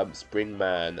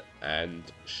 Springman,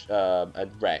 and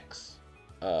Rex,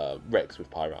 Rex with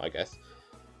Pyra, I guess.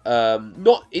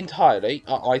 Not entirely.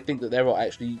 I think that there are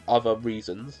actually other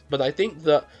reasons, but I think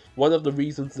that one of the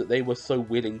reasons that they were so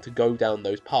willing to go down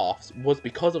those paths was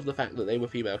because of the fact that they were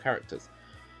female characters.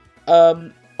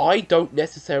 I don't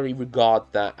necessarily regard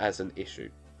that as an issue.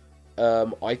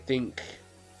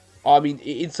 I mean,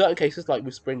 in certain cases, like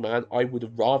with Springman, I would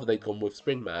have rather they'd gone with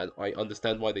Springman. I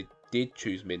understand why they did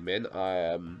choose Min Min,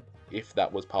 if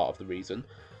that was part of the reason.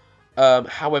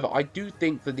 However, I do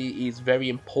think that it is very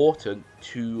important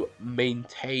to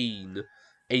maintain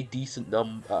a decent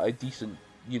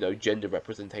gender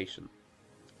representation.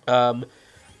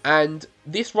 And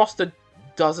this roster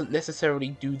doesn't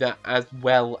necessarily do that as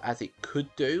well as it could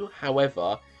do.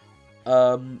 However,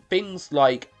 things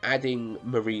like adding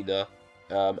Marina,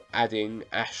 adding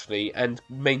Ashley, and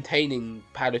maintaining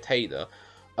Palutena,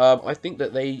 I think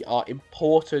that they are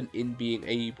important in being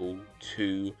able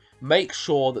to make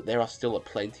sure that there are still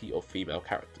plenty of female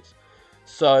characters.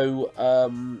 So,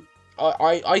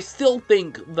 I still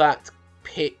think that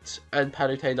Pit and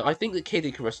Palutena, I think that Kid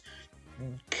Icarus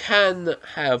can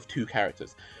have two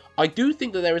characters. I do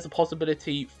think that there is a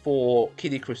possibility for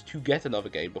Kid Icarus to get another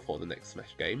game before the next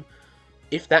Smash game.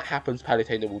 If that happens,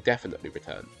 Palutena will definitely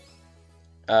return.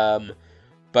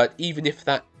 But even if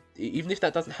that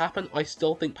doesn't happen, I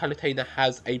still think Palutena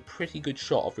has a pretty good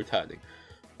shot of returning.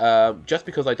 Just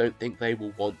because I don't think they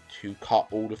will want to cut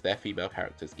all of their female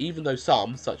characters, even though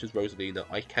some, such as Rosalina,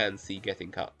 I can see getting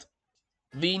cut.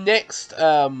 The next,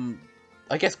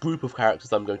 I guess, group of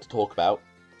characters I'm going to talk about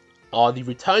are the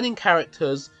returning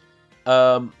characters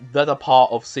that are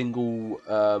part of single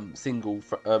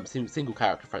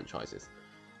character franchises.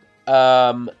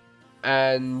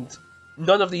 And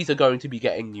none of these are going to be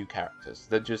getting new characters.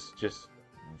 They're just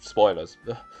spoilers.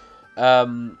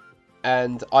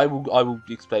 And I will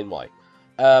explain why.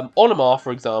 Olimar,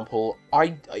 for example,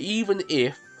 even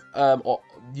if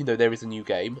there is a new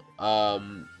game,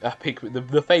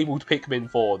 the fabled Pikmin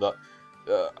 4 that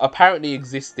apparently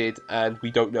existed and we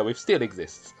don't know if still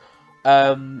exists.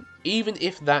 Even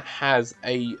if that has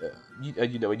a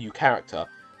new character,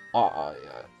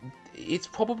 it's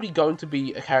probably going to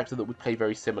be a character that would play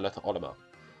very similar to Olimar.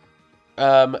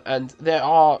 And there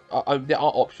are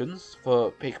options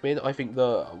for Pikmin. I think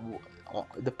the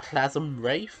Plasm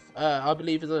Wraith, I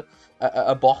believe, is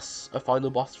a final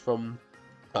boss from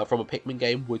a Pikmin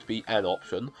game would be an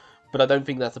option, but I don't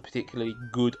think that's a particularly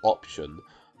good option.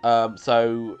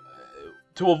 So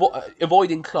to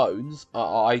avoiding clones,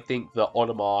 I think that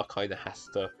Olimar kind of has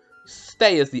to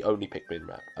stay as the only Pikmin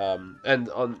rep.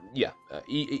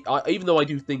 Even though I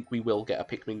do think we will get a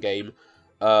Pikmin game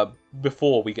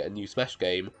before we get a new Smash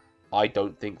game, I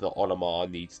don't think that Olimar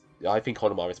needs. I think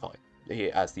Olimar is fine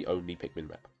here as the only Pikmin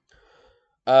rep.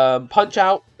 Punch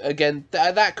Out, again,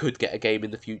 that could get a game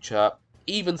in the future.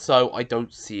 Even so, I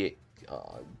don't see it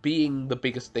being the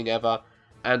biggest thing ever,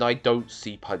 and I don't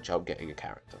see Punch Out getting a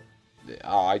character.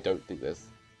 I don't think there's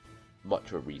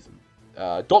much of a reason.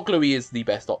 Doc Louie is the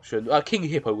best option. King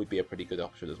Hippo would be a pretty good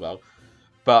option as well.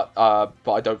 But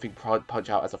I don't think Punch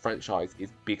Out as a franchise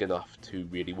is big enough to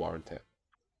really warrant it.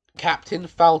 Captain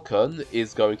Falcon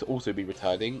is going to also be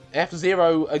returning.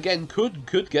 F-Zero, again,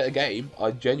 could get a game.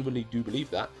 I genuinely do believe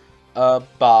that.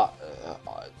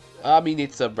 I mean,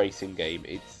 it's a racing game.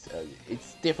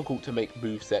 It's difficult to make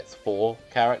movesets for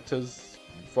characters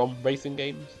from racing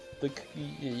games.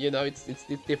 It's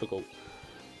difficult.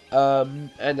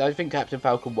 And I think Captain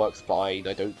Falcon works fine.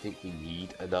 I don't think we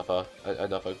need another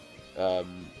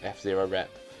F-Zero rep.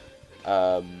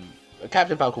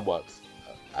 Captain Falcon works.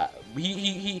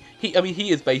 He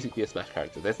is basically a Smash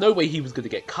character. There's no way he was going to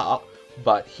get cut,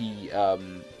 but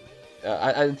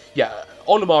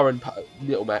Olimar and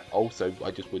Little Mac also,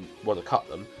 I just wouldn't want to cut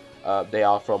them. They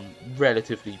are from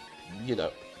relatively,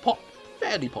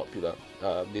 fairly popular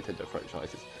Nintendo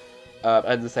franchises.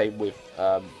 And the same with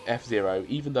F-Zero.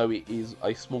 Even though it is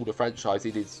a smaller franchise,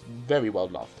 it is very well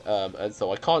loved. And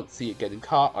so I can't see it getting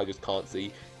cut, I just can't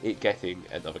see it getting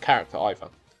another character either.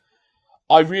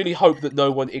 I really hope that no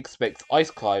one expects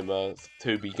Ice Climbers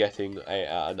to be getting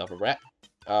another rep.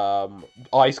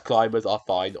 Ice Climbers are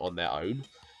fine on their own.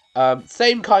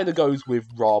 Same kind of goes with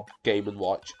Rob, Game &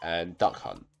 Watch, and Duck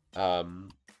Hunt.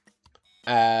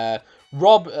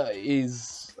 Rob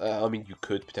is... I mean, you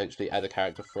could potentially add a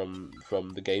character from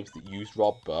the games that use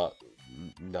Rob, but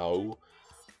no.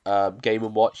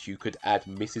 Game & Watch, you could add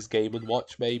Mrs. Game &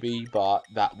 Watch, maybe, but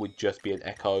that would just be an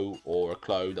echo or a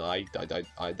clone.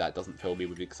 That doesn't fill me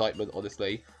with excitement,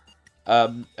 honestly.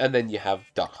 And then you have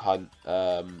Duck Hunt.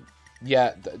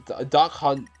 Yeah, Duck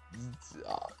Hunt...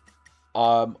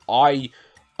 on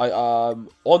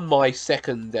my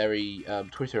secondary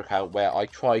Twitter account, where I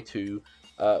try to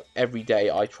every day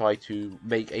I try to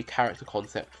make a character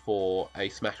concept for a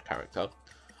Smash character.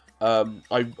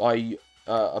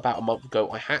 About a month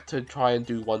ago, I had to try and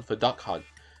do one for Duck Hunt.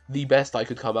 The best I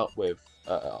could come up with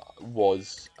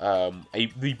was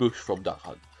the bush from Duck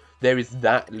Hunt. There is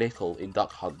that little in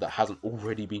Duck Hunt that hasn't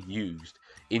already been used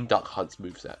in Duck Hunt's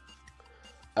moveset.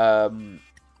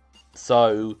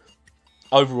 So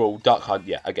overall, Duck Hunt,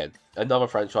 yeah, again, another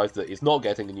franchise that is not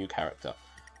getting a new character.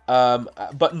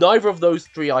 But neither of those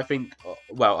three, I think,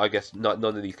 well, I guess none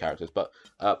of these characters, but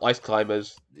Ice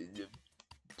Climbers,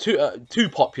 too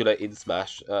popular in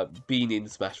Smash, been in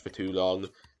Smash for too long,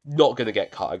 not going to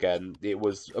get cut again. It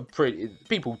was a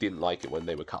people didn't like it when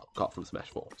they were cut from Smash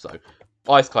 4, so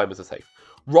Ice Climbers are safe.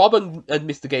 Rob and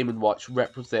Mr. Game & Watch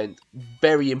represent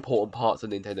very important parts of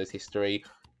Nintendo's history.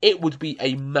 It would be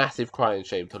a massive crying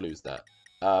shame to lose that.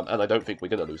 And I don't think we're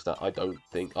going to lose that. I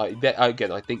think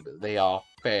that they are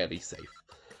fairly safe.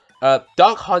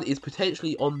 Duck Hunt is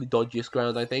potentially on the dodgiest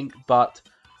ground, I think, but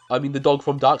I mean, the dog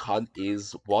from Duck Hunt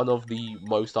is one of the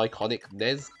most iconic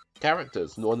NES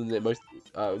characters.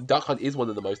 Duck Hunt is one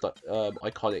of the most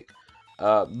iconic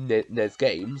NES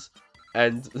games,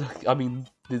 and I mean,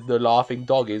 the laughing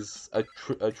dog is a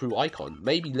true icon.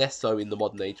 Maybe less so in the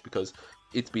modern age because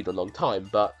it's been a long time,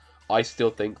 but I still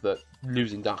think that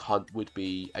losing Duck Hunt would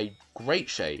be a great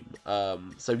shame.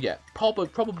 So yeah,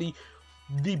 probably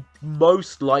the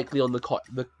most likely on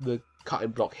the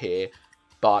cutting block here,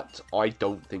 but I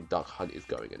don't think Duck Hunt is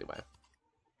going anywhere.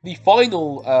 The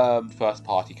final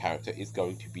first-party character is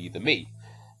going to be the Mii.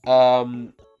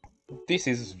 This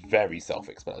is very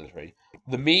self-explanatory.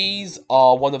 The Miis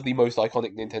are one of the most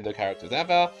iconic Nintendo characters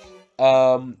ever.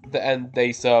 And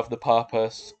they serve the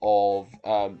purpose of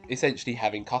essentially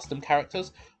having custom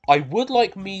characters. I would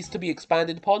like Miis to be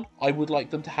expanded upon. I would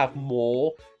like them to have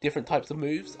more different types of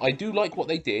moves. I do like what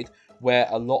they did, where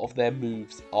a lot of their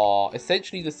moves are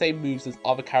essentially the same moves as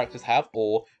other characters have,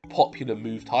 or popular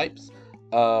move types.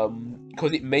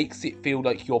 Because it makes it feel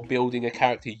like you're building a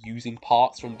character using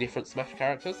parts from different Smash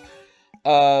characters.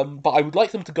 But I would like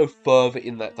them to go further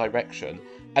in that direction,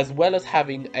 as well as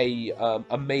having a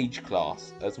mage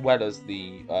class, as well as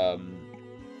the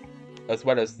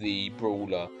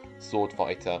brawler, sword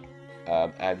fighter,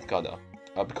 and gunner,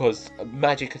 because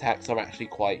magic attacks are actually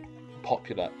quite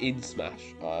popular in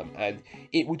Smash, and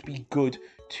it would be good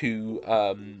to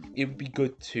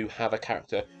have a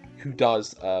character who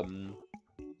does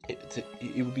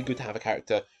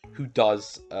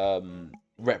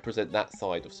represent that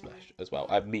side of Smash as well.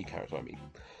 Mii character, I mean.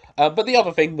 But the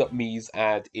other thing that Mii's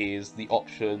add is the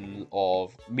option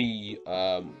of Mii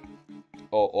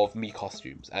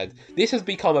costumes, and this has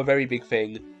become a very big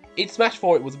thing. In Smash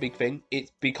 4 it was a big thing,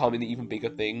 it's become an even bigger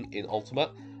thing in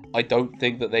Ultimate. I don't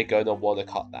think that they're going to want to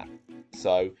cut that.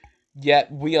 So, yeah,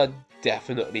 we are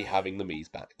definitely having the Mii's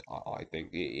back. I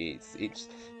think it's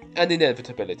an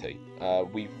inevitability.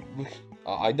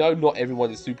 I know not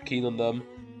everyone is super keen on them.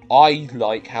 I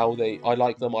like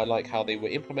them, I like how they were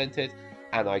implemented,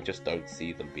 and I just don't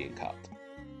see them being cut.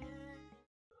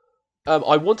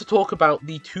 I want to talk about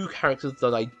the two characters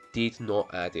that I did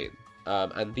not add in.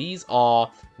 And these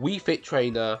are Wii Fit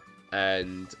Trainer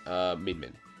and Min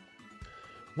Min.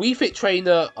 Wii Fit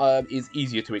Trainer is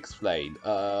easier to explain.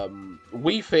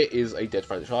 Wii Fit is a dead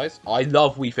franchise. I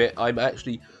love Wii Fit. I'm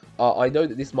actually... I know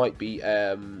that this might be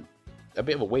a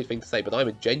bit of a weird thing to say, but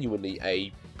I'm genuinely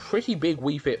a pretty big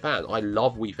Wii Fit fan. I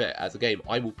love Wii Fit as a game.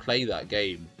 I will play that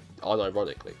game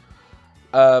unironically.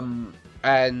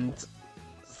 And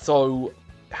so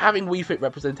having Wii Fit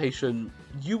representation,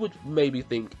 you would maybe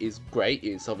think is great,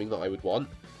 is something that I would want.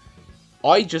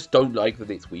 I just don't like that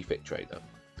it's Wii Fit Trainer.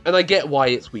 And I get why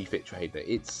it's Wii Fit Trainer.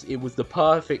 It was the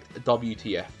perfect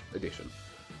WTF edition.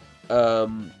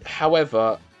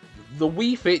 However, the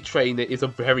Wii Fit trainer is a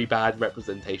very bad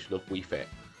representation of Wii Fit.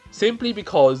 Simply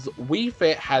because Wii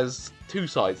Fit has two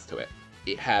sides to it.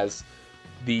 It has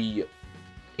the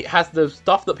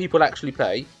stuff that people actually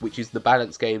play, which is the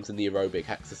balance games and the aerobic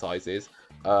exercises,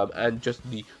 and just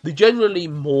the generally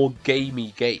more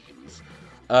gamey games.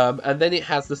 And then it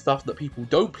has the stuff that people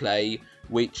don't play,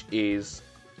 which is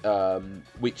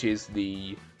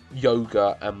the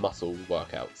yoga and muscle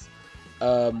workouts.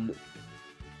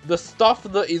 The stuff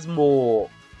that is more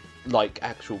like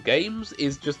actual games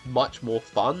is just much more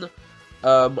fun,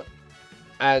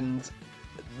 and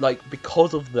like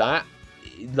because of that,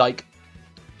 like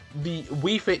the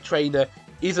Wii Fit trainer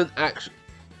isn't actually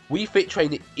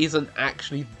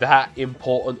that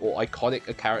important or iconic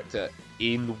a character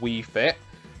in Wii Fit.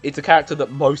 It's a character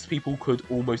that most people could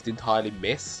almost entirely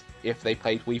miss if they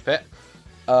played Wii Fit.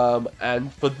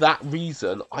 And for that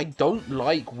reason, I don't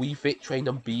like Wii Fit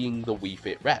Trainer being the Wii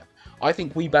Fit rep. I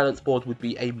think Wii Balance Board would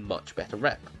be a much better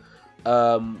rep.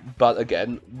 But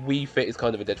again, Wii Fit is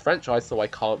kind of a dead franchise, so I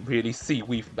can't really see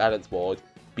Wii Balance Board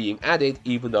being added,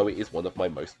 even though it is one of my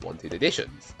most wanted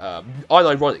editions.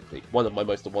 Unironically, one of my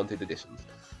most wanted editions.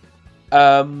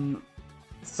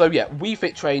 So yeah, Wii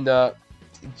Fit Trainer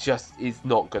just is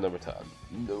not going to return.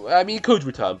 I mean, it could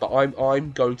return, but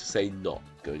I'm going to say not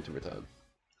going to return.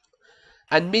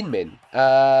 And Min Min.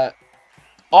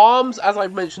 ARMS, as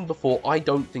I've mentioned before, I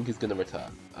don't think is going to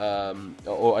return.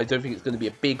 Or I don't think it's going to be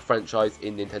a big franchise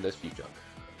in Nintendo's future.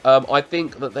 I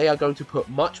think that they are going to put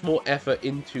much more effort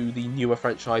into the newer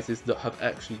franchises that have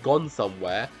actually gone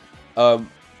somewhere.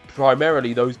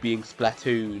 Primarily those being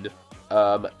Splatoon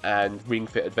and Ring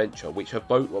Fit Adventure, which are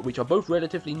both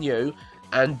relatively new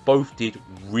and both did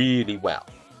really well.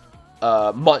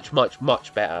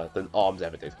 Much better than ARMS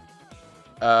ever did.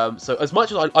 So as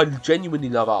much as I genuinely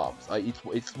love ARMS,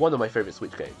 it's one of my favourite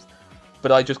Switch games,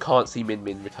 but I just can't see Min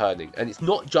Min returning. And it's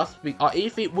not just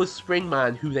if it was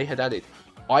Springman who they had added,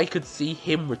 I could see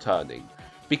him returning,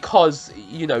 because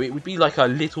you know it would be like a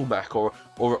Little Mac or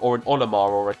an Olimar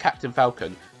or a Captain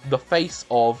Falcon, the face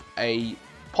of a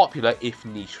popular if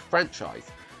niche franchise.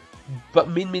 But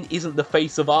Min Min isn't the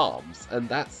face of ARMS, and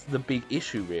that's the big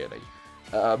issue really.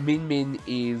 Min Min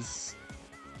is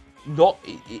not.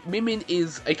 Min Min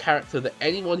is a character that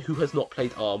anyone who has not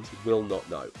played ARMS will not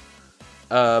know.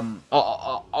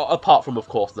 Apart from, of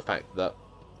course, the fact that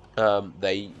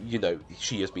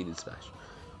she has been in Smash.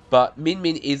 But Min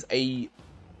Min is a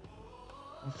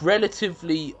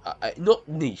relatively not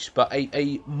niche, but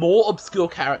a more obscure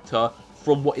character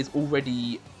from what is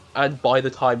already, and by the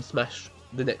time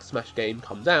the next Smash game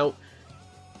comes out,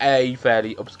 a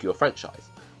fairly obscure franchise.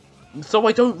 So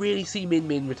I don't really see Min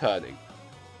Min returning.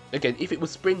 Again, if it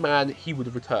was Springman, he would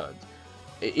have returned.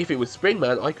 If it was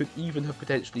Springman, I could even have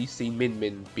potentially seen Min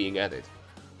Min being added.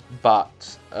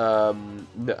 But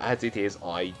as it is,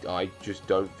 I just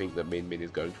don't think that Min Min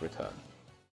is going to return.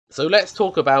 So let's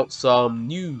talk about some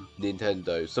new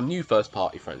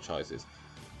first-party franchises.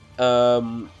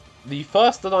 The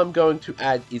first that I'm going to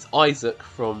add is Isaac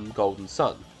from Golden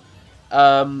Sun.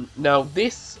 Now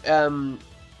this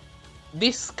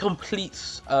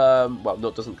completes, well,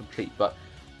 not doesn't complete, but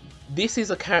this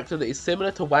is a character that is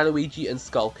similar to Waluigi and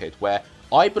Skull Kid, where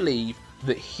I believe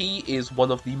that he is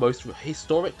one of the most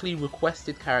historically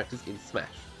requested characters in Smash.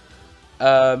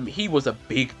 He was a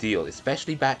big deal,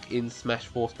 especially back in Smash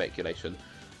 4 speculation,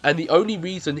 and the only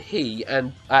reason he,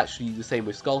 and actually the same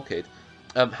with Skull Kid,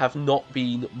 have not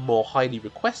been more highly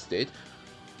requested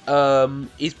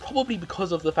is probably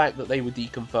because of the fact that they were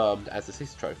deconfirmed as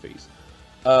assist trophies.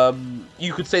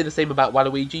 You could say the same about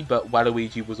Waluigi, but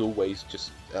Waluigi was always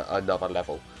just another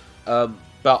level.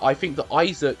 But I think that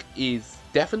Isaac is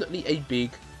definitely a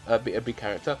big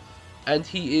character, and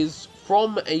he is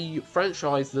from a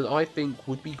franchise that I think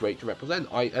would be great to represent.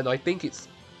 I think it's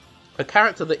a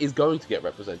character that is going to get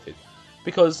represented,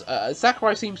 because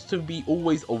Sakurai seems to be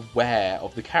always aware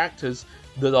of the characters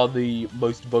that are the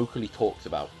most vocally talked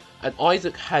about, and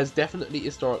Isaac has definitely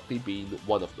historically been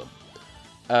one of them.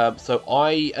 So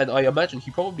I imagine he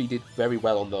probably did very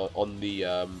well on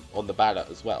the ballot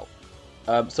as well.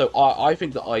 So I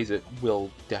think that Isaac will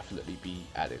definitely be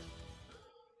added.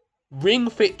 Ring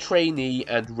Fit Trainee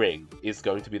and Ring is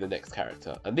going to be the next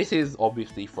character, and this is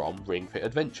obviously from Ring Fit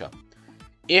Adventure.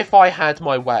 If I had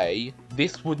my way,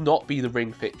 this would not be the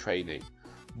Ring Fit Trainee.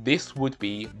 This would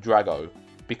be Drago,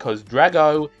 because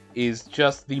Drago is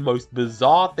just the most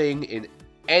bizarre thing in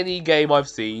any game I've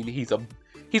seen. He's a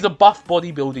buff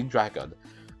bodybuilding dragon,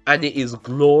 and it is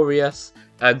glorious,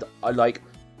 and I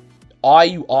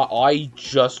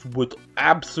just would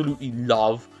absolutely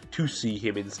love to see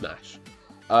him in Smash.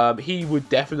 he would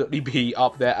definitely be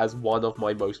up there as one of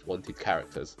my most wanted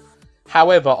characters.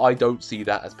 However, I don't see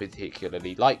that as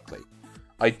particularly likely.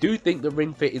 I do think that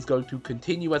Ring Fit is going to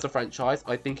continue as a franchise.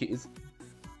 I think it is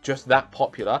just that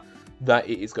popular that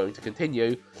it is going to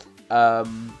continue.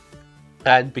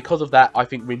 And because of that, I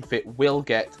think Ring Fit will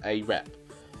get a rep.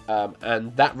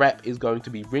 And that rep is going to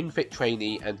be Ring Fit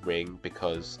Trainee and Ring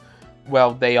because,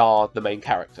 well, they are the main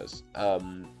characters.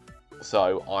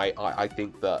 So I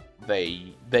think that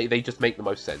they just make the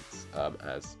most sense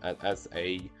as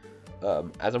a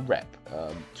rep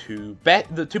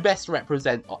to best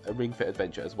represent a Ring Fit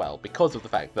adventure as well, because of the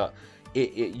fact that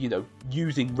it you know,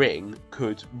 using Ring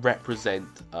could represent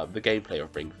the gameplay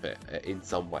of Ring Fit in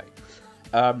some way.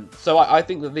 So I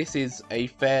think that this is a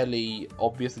fairly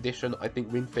obvious addition. I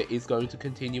think Ring Fit is going to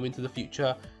continue into the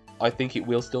future. I think it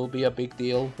will still be a big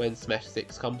deal when Smash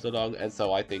 6 comes along, and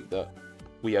so I think that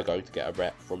we are going to get a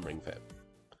rep from Ring Fit.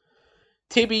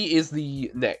 Tibby is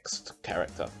the next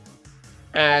character.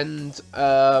 And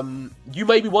you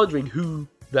may be wondering who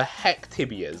the heck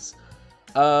Tibby is.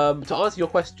 To answer your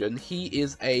question, he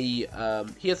is a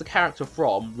character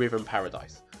from Rhythm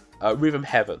Paradise. Rhythm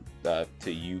Heaven,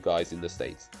 to you guys in the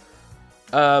States.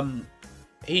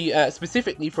 He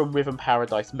specifically from Rhythm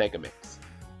Paradise Megamix.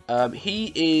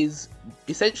 He is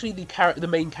essentially the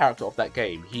main character of that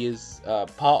game. He is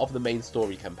part of the main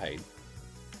story campaign.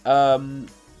 And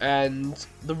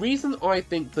the reason I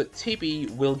think that Tibby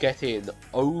will get in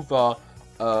over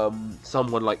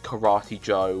someone like Karate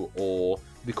Joe or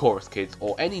the Chorus Kids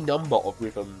or any number of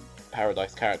Rhythm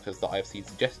Paradise characters that I've seen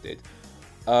suggested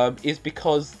is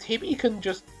because Tibby can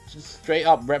just straight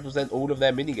up represent all of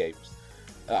their minigames.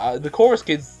 The Chorus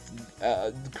Kids,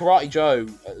 Karate Joe,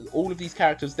 all of these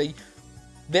characters,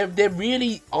 they're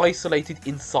really isolated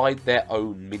inside their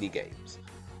own minigames.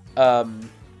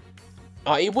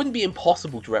 It wouldn't be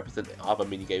impossible to represent other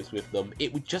minigames with them,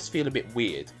 it would just feel a bit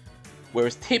weird.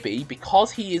 Whereas Tibby,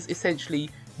 because he is essentially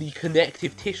the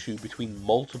connective tissue between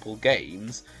multiple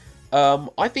games,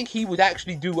 I think he would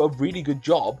actually do a really good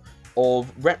job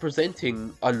of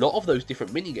representing a lot of those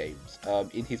different minigames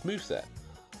in his moveset.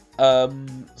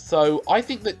 So I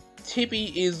think that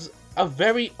Tibby is a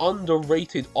very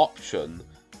underrated option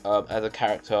as a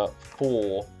character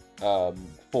for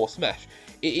Smash.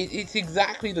 It's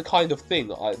exactly the kind of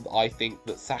thing I think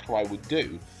that Sakurai would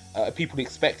do. People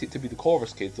expect it to be the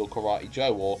Chorus Kids or Karate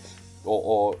Joe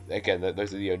or again,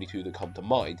 those are the only two that come to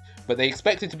mind. But they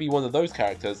expect it to be one of those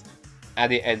characters,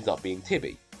 and it ends up being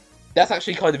Tibby. That's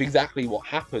actually kind of exactly what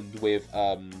happened with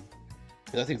Animal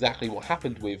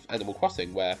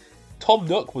Crossing, where Tom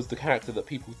Nook was the character that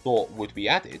people thought would be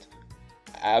added,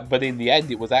 but in the end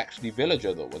it was actually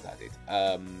Villager that was added.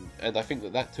 And I think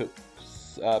that took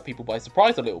people by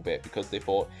surprise a little bit, because they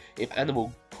thought if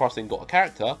Animal Crossing got a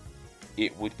character,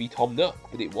 it would be Tom Nook,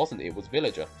 but it wasn't, it was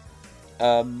Villager.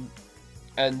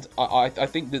 And I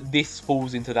think that this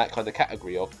falls into that kind of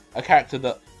category of a character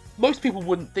that most people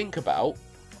wouldn't think about,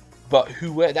 but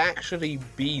who would actually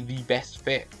be the best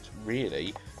fit,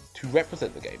 really, to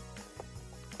represent the game.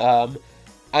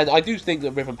 And I do think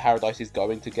that Rhythm Paradise is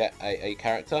going to get a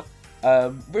character.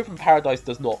 Rhythm Paradise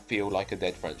does not feel like a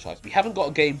dead franchise. We haven't got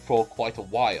a game for quite a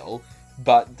while,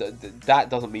 but that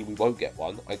doesn't mean we won't get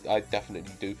one. I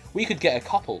definitely do. We could get a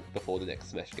couple before the next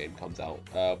Smash game comes out.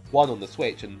 One on the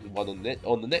Switch and one on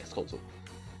the next console.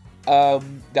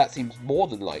 That seems more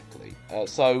than likely.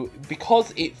 So,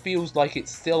 because it feels like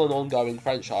it's still an ongoing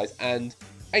franchise and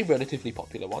a relatively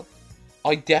popular one,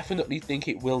 I definitely think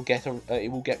it will get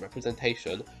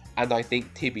representation, and I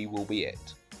think Tibby will be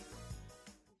it.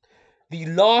 The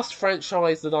last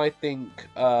franchise that I think,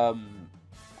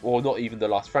 or not even the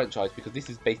last franchise, because this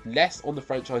is based less on the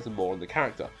franchise and more on the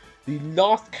character. The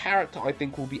last character I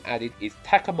think will be added is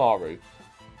Takamaru.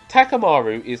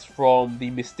 Takamaru is from the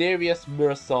mysterious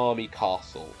Murasame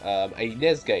Castle, a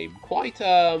NES game. It's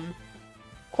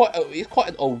quite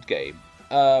an old game,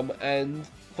 and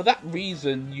for that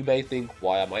reason you may think,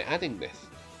 why am I adding this?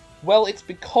 Well, it's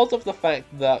because of the fact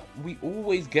that we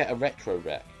always get a retro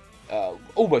rep.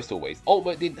 Almost always.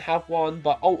 Ultimate didn't have one,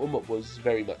 but Ultimate was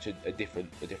very much a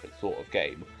different sort of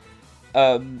game.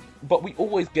 But we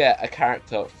always get a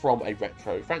character from a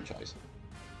retro franchise.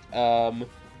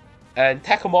 And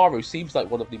Takamaru seems like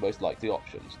one of the most likely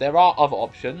options. There are other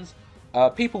options.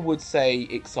 People would say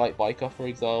Excite Biker, for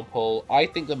example. I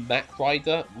think the Mac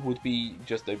Rider would be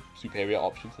just a superior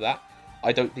option to that.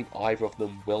 I don't think either of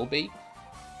them will be.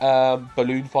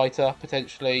 Balloon Fighter,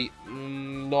 potentially.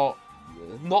 Not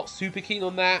super keen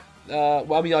on that.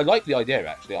 Well, I mean, I like the idea,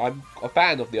 actually. I'm a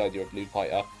fan of the idea of Balloon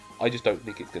Fighter. I just don't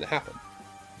think it's going to happen.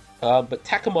 But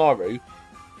Takamaru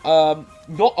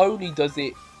Not only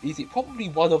is it probably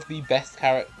one of the best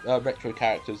retro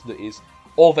characters that is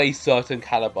of a certain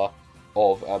caliber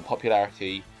of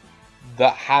popularity,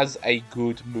 that has a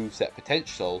good moveset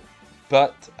potential,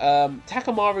 but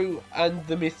Takamaru and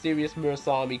the mysterious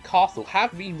Murasame Castle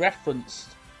have been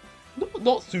referenced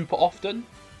not super often,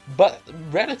 but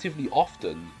relatively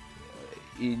often,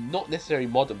 in not necessarily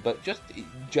modern, but just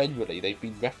generally they've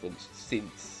been referenced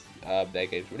since their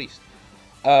game's released.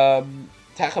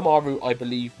 Takamaru, I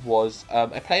believe, was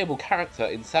a playable character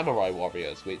in Samurai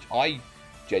Warriors, which I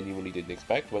genuinely didn't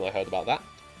expect when I heard about that.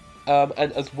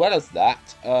 And as well as that,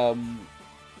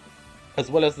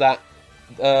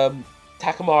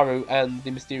 Takamaru and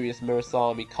the mysterious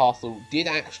Murasame Castle did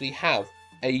actually have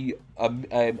a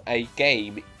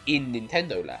game in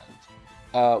Nintendo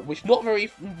Land, which not very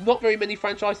many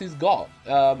franchises got,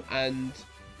 and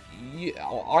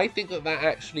I think that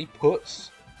actually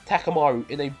puts Takamaru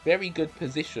in a very good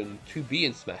position to be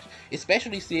in Smash,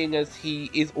 especially seeing as he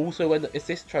is also an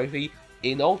assist trophy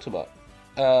in Ultimate.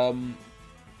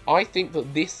 I think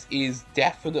that this is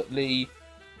definitely,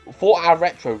 for our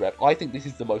retro rep, I think this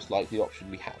is the most likely option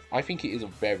we have. I think it is a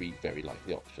very, very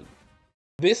likely option.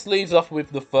 This leaves us with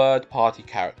the third-party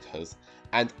characters,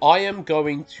 and I am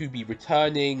going to be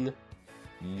returning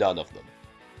none of them.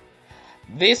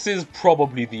 This is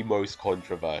probably the most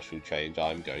controversial change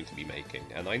I'm going to be making,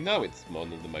 and I know it's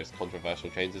one of the most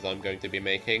controversial changes I'm going to be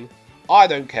making. I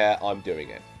don't care, I'm doing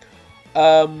it.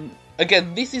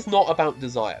 Again, this is not about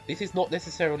desire. This is not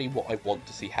necessarily what I want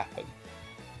to see happen.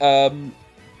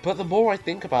 But the more I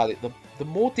think about it, the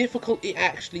more difficult it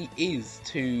actually is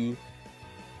to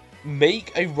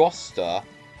make a roster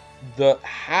that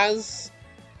has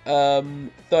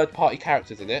third-party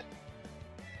characters in it,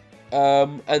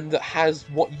 and that has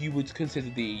what you would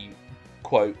consider the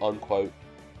quote-unquote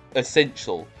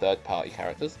essential third-party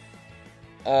characters,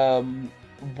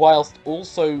 whilst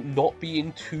also not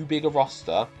being too big a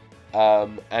roster,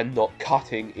 and not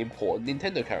cutting important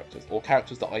Nintendo characters, or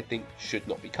characters that I think should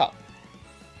not be cut.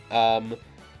 I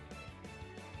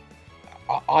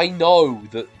know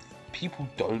that people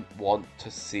don't want to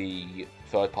see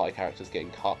third-party characters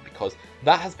getting cut, because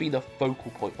that has been a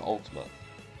focal point for Ultimate.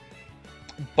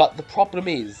 But the problem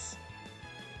is,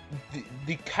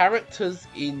 the characters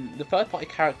in the third-party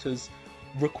characters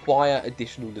require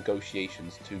additional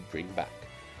negotiations to bring back.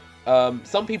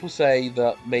 Some people say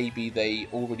that maybe they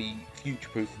already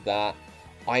future-proofed that.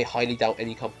 I highly doubt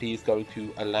any company is going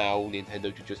to allow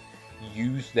Nintendo to just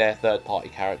use their third-party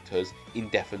characters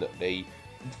indefinitely,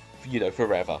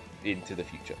 forever into the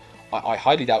future. I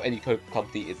highly doubt any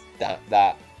company is that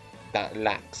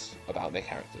lax about their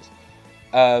characters.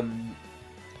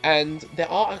 And there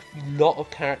are a lot of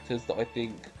characters that I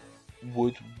think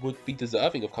would be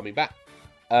deserving of coming back.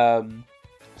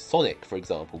 Sonic, for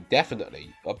example,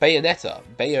 definitely. Bayonetta.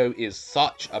 Bayo is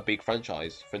such a big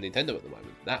franchise for Nintendo at the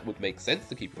moment. That would make sense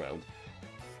to keep around.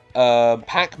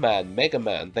 Pac-Man, Mega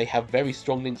Man, they have very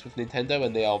strong links with Nintendo,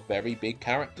 and they are very big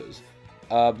characters.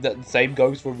 The same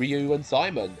goes for Ryu and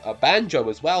Simon. Banjo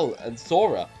as well, and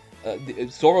Sora.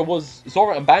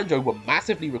 Sora and Banjo were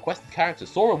massively requested characters.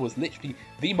 Sora was literally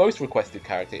the most requested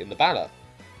character in the ballot.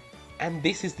 And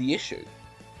this is the issue.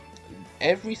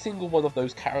 Every single one of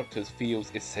those characters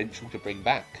feels essential to bring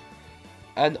back.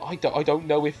 And I don't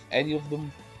know if any of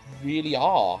them really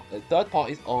are. Third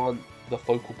parties aren't the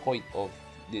focal point of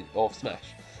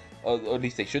Smash. Or at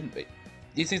least they shouldn't be.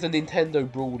 This is a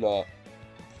Nintendo brawler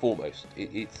foremost.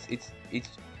 It's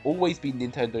always been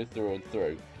Nintendo through and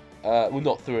through. Well,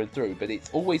 not through and through, but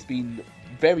it's always been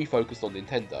very focused on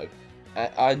Nintendo.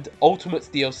 And Ultimate's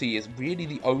DLC is really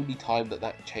the only time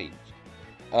that changed.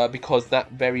 Because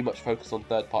that very much focused on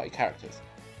third-party characters.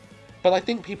 But I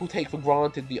think people take for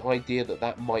granted the idea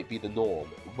that might be the norm,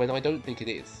 when I don't think it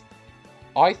is.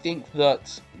 I think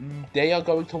that they are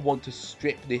going to want to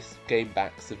strip this game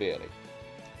back severely.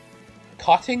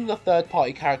 Cutting the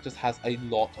third-party characters has a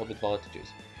lot of advantages.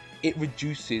 It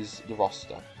reduces the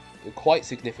roster, quite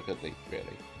significantly,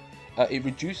 really. It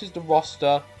reduces the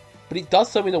roster, but it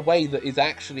does so in a way that is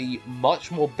actually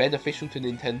much more beneficial to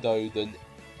Nintendo than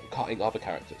cutting other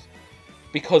characters,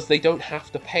 because they don't have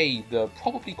to pay the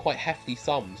probably quite hefty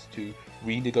sums to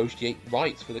renegotiate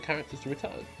rights for the characters to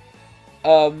return.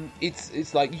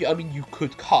 It's like, I mean, you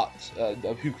could cut,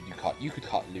 who could you cut? You could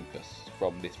cut Lucas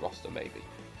from this roster, maybe.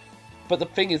 But the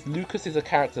thing is, Lucas is a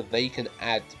character they can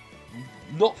add,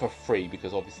 not for free,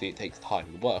 because obviously it takes time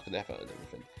and work and effort and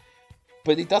everything,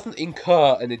 but it doesn't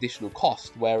incur an additional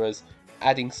cost, whereas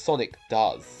adding Sonic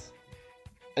does.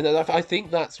 And I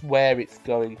think that's where it's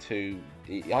going to.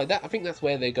 I think that's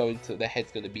where their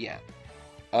head's going to be at.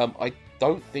 I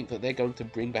don't think that they're going to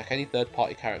bring back any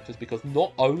third-party characters, because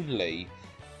not only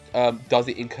does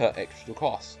it incur extra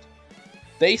cost,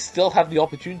 they still have the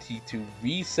opportunity to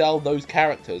resell those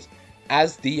characters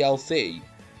as DLC,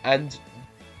 and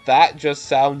that just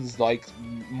sounds like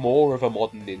more of a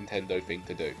modern Nintendo thing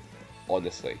to do,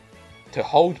 honestly. To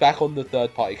hold back on the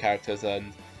third-party characters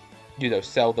and, you know,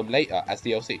 sell them later as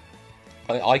DLC.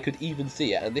 I could even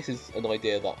see it, and this is an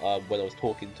idea that when I was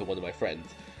talking to one of my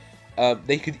friends,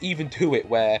 they could even do it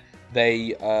where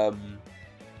they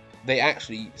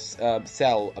actually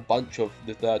sell a bunch of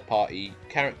the third-party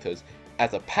characters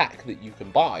as a pack that you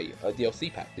can buy, a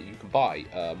DLC pack that you can buy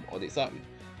on its own.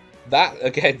 That,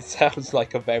 again, sounds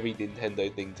like a very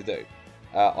Nintendo thing to do.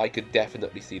 I could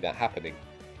definitely see that happening.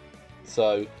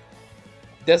 So,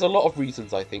 there's a lot of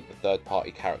reasons I think the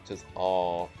third-party characters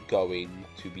are going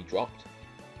to be dropped.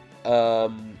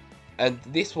 And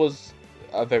this was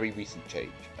a very recent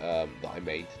change that I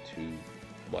made to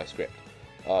my script,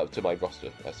 to my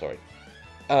roster, sorry.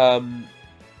 And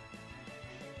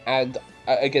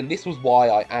again, this was why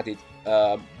I added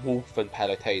Wolf and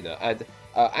Palutena, and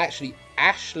actually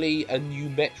Ashley, a new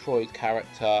Metroid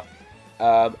character,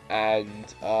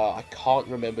 and I can't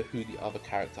remember who the other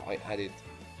character I added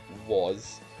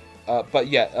was, but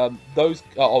yeah, those,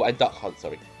 oh, and Duck Hunt,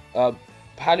 sorry.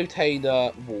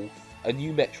 Palutena, Wolf, a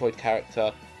new Metroid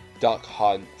character, Duck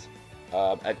Hunt,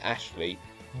 and Ashley,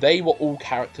 they were all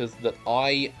characters that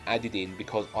I added in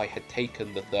because I had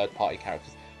taken the third-party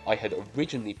characters I had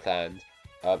originally planned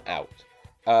out.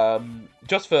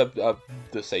 Just for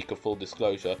the sake of full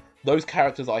disclosure, those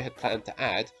characters I had planned to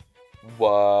add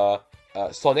were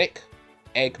Sonic,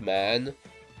 Eggman,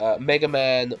 Mega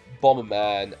Man,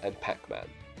 Bomberman, and Pac-Man.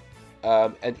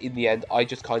 And in the end, I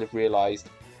just kind of realised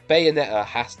Bayonetta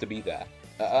has to be there.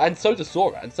 And so does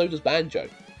Sora, and so does Banjo.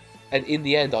 And in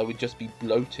the end, I would just be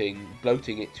bloating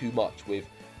it too much with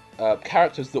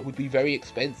characters that would be very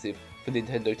expensive for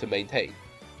Nintendo to maintain.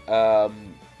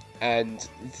 And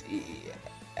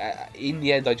in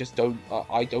the end, I just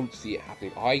don't see it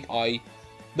happening.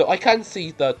 No, I can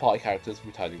see third-party characters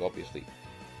returning, obviously.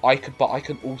 But I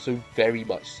can also very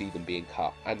much see them being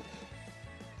cut. And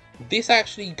this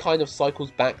actually kind of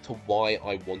cycles back to why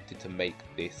I wanted to make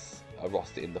this a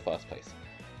roster in the first place.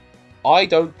 I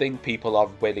don't think people are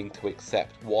willing to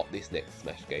accept what this next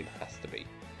Smash game has to be.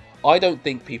 I don't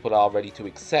think people are ready to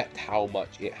accept how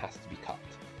much it has to be cut.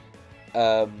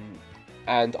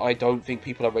 And I don't think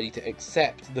people are ready to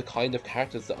accept the kind of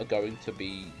characters that are going to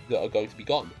be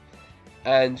gone.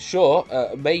 And sure,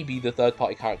 maybe the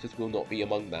third-party characters will not be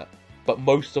among that, but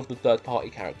most of the third-party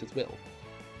characters will.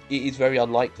 It is very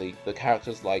unlikely that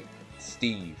characters like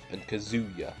Steve and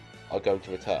Kazuya are going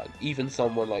to return. Even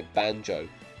someone like Banjo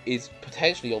is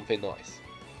potentially on thin ice.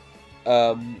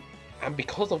 And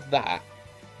because of that,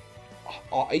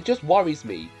 it just worries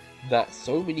me that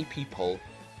so many people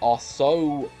are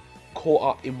so caught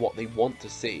up in what they want to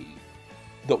see,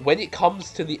 that when it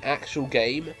comes to the actual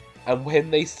game, and when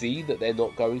they see that they're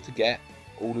not going to get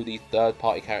all of these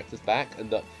third-party characters back, and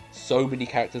that so many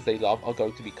characters they love are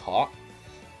going to be cut,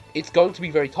 it's going to be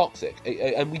very toxic.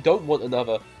 And we don't want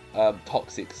another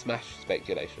toxic Smash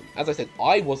speculation. As I said,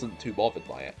 I wasn't too bothered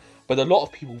by it, but a lot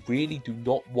of people really do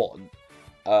not want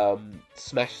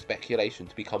Smash speculation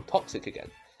to become toxic again.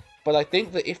 But I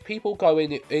think that if people go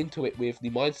into it with the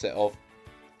mindset of,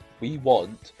 we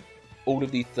want all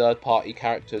of these third-party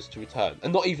characters to return,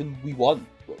 and not even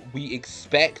we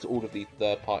expect all of these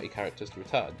third-party characters to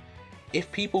return.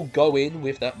 If people go in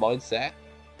with that mindset,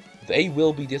 they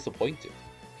will be disappointed.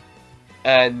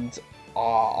 And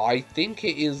I think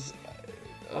it is...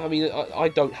 I mean, I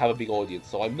don't have a big audience,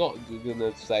 so I'm not going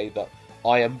to say that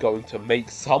I am going to make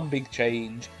some big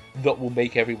change that will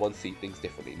make everyone see things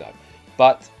differently, no.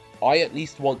 But I at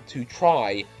least want to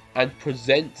try and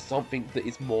present something that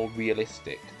is more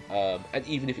realistic. And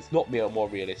even if it's not more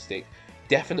realistic,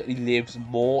 definitely lives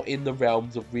more in the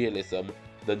realms of realism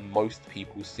than most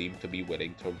people seem to be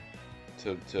willing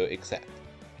to accept.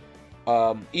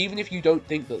 Even if you don't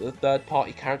think that the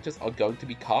third-party characters are going to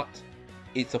be cut,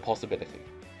 it's a possibility.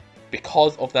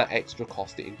 Because of that extra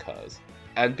cost it incurs,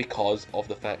 and because of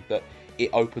the fact that it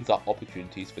opens up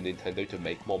opportunities for Nintendo to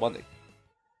make more money.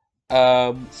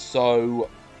 So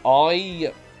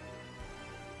I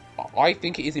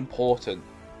think it is important,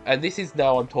 and this is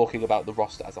now I'm talking about the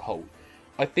roster as a whole.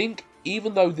 I think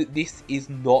even though that this is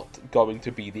not going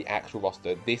to be the actual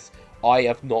roster, I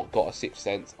have not got a sixth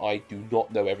sense, I do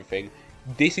not know everything,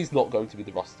 this is not going to be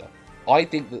the roster. I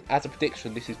think that as a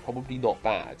prediction this is probably not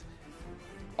bad.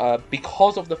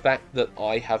 Because of the fact that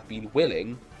I have been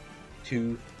willing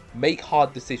to make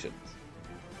hard decisions.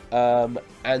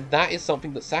 And that is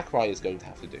something that Sakurai is going to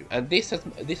have to do. And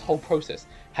this whole process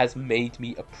has made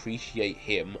me appreciate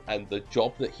him and the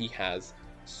job that he has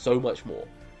so much more,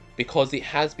 because it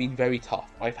has been very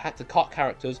tough. I've had to cut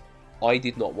characters I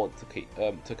did not want to keep.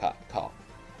 Cut.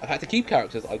 I've had to keep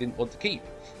characters I didn't want to keep,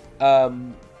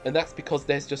 and that's because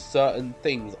there's just certain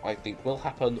things I think will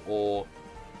happen, or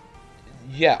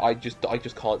yeah, I just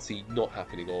can't see not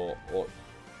happening, or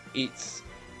it's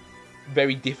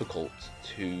very difficult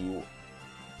to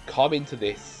come into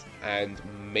this and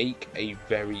make a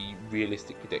very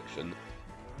realistic prediction.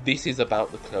 This is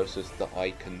about the closest that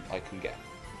I can get,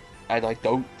 and I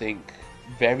don't think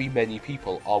very many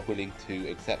people are willing to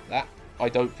accept that. I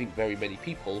don't think very many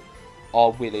people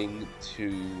are willing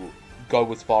to go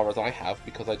as far as I have,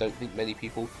 because I don't think many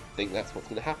people think that's what's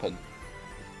going to happen.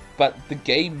 But the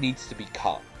game needs to be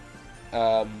cut.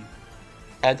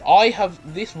 And I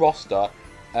have... This roster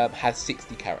has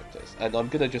 60 characters, and I'm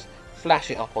going to just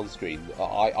flash it up on screen.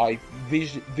 I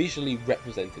visually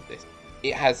represented this.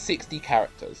 It has 60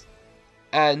 characters.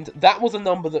 And that was a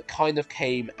number that kind of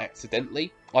came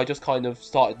accidentally. I just kind of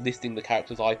started listing the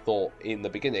characters I thought in the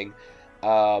beginning,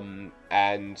 and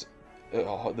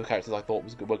the characters I thought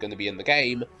were going to be in the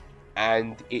game,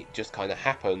 and it just kind of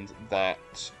happened that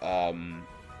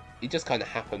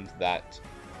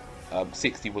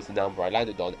 60 was the number I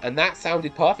landed on, and that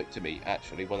sounded perfect to me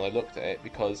actually when I looked at it,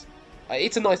 because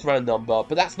it's a nice round number,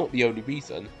 but that's not the only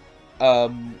reason.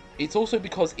 It's also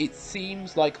because it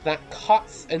seems like that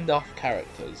cuts enough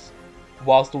characters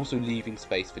whilst also leaving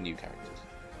space for new characters.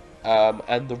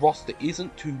 And the roster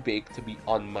isn't too big to be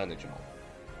unmanageable.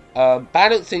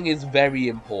 Balancing is very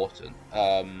important.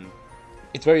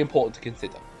 It's very important to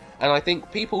consider. And I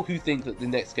think people who think that the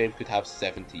next game could have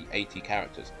 70, 80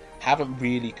 characters haven't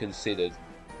really considered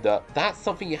that that's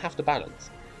something you have to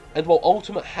balance. And while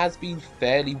Ultimate has been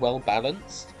fairly well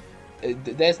balanced,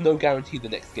 there's no guarantee the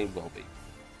next game will be.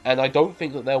 And I don't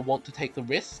think that they'll want to take the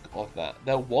risk of that.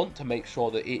 They'll want to make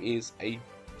sure that it is a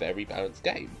very balanced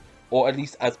game, or at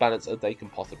least as balanced as they can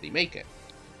possibly make it.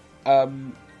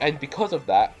 And because of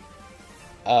that,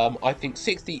 I think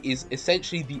 60 is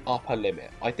essentially the upper limit.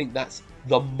 I think that's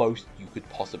the most you could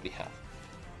possibly have.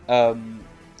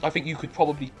 I think you could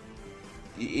probably...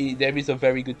 There is a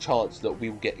very good chance that we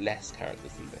will get less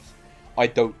characters than this. I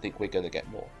don't think we're going to get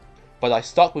more. But I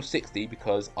stuck with 60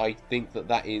 because I think that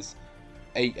that is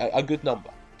a good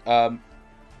number.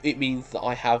 It means that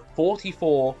I have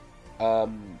 44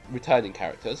 returning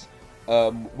characters,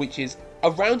 which is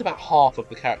around about half of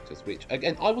the characters, which,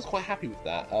 again, I was quite happy with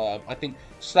that. I think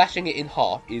slashing it in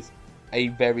half is a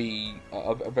very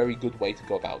good way to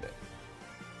go about it.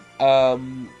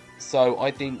 So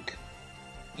I think,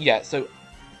 yeah, so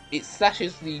it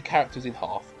slashes the characters in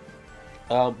half,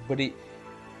 but it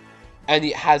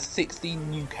has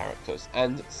 16 new characters,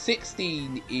 and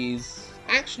 16 is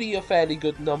actually a fairly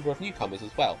good number of newcomers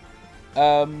as well.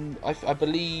 I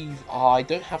believe, I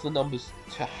don't have the numbers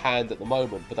to hand at the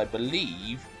moment, but I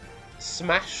believe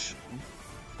Smash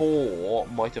 4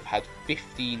 might have had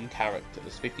 15 new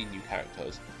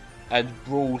characters, and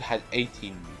Brawl had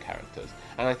 18 new characters,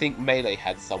 and I think Melee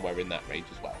had somewhere in that range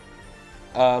as well.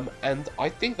 And I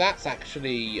think that's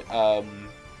actually,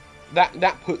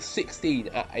 that puts 16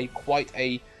 at quite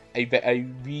a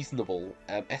reasonable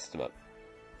estimate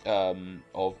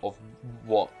of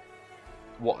what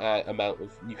amount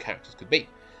of new characters could be.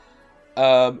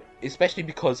 Especially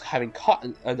because having cut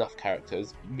enough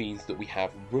characters means that we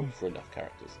have room for enough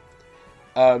characters.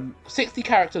 60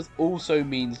 characters also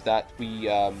means that we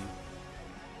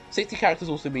 60 characters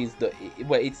also means that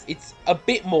it's a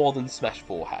bit more than Smash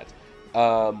 4 had,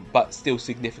 but still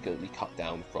significantly cut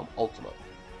down from Ultimate.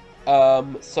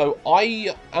 So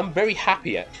I am very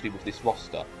happy actually with this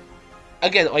roster.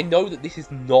 Again, I know that this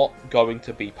is not going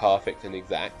to be perfect and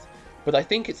exact, but I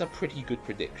think it's a pretty good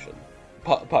prediction.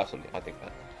 Personally, I think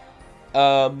that.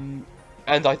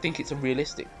 And I think it's a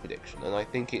realistic prediction, and I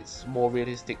think it's more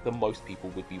realistic than most people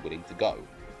would be willing to go,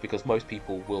 because most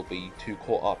people will be too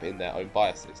caught up in their own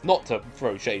biases. Not to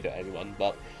throw shade at anyone,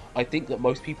 but I think that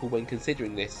most people, when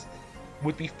considering this,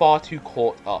 would be far too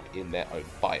caught up in their own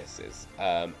biases,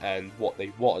 and what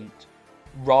they want,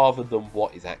 rather than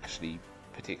what is actually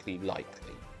particularly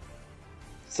likely.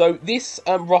 So this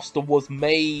roster was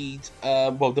made,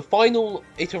 well, the final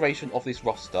iteration of this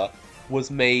roster was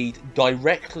made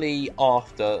directly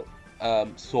after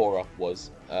Sora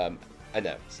was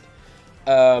announced.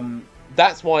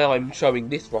 That's why I'm showing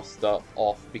this roster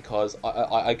off, because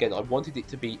again, I wanted it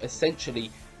to be essentially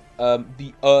a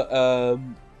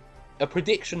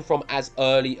prediction from as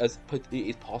early as it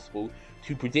is possible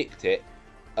to predict it,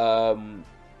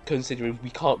 considering we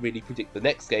can't really predict the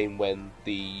next game when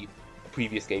the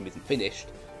previous game isn't finished.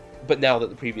 But now that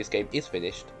the previous game is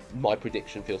finished, my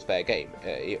prediction feels fair game.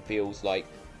 It feels like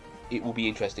it will be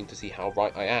interesting to see how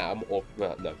right I am, or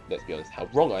no, let's be honest, how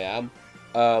wrong I am,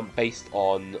 based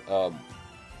on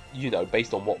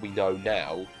based on what we know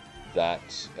now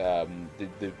that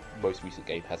the most recent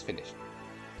game has finished.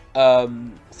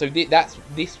 So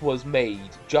this was made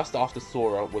just after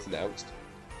Sora was announced.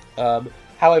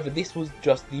 However, this was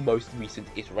just the most recent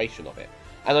iteration of it.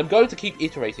 And I'm going to keep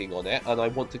iterating on it, and I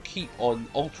want to keep on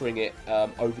altering it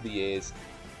over the years,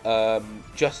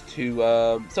 just to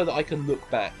so that I can look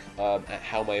back at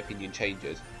how my opinion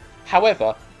changes.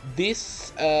 However,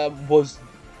 this was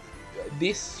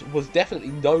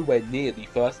definitely nowhere near the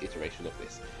first iteration of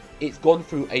this. It's gone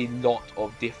through a lot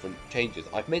of different changes.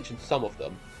 I've mentioned some of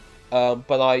them,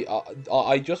 but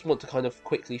I just want to kind of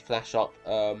quickly flash up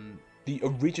the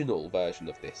original version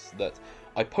of this. That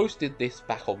I posted this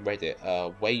back on Reddit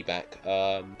way back.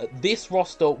 This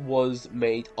roster was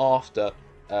made after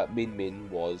Min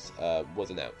was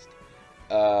announced.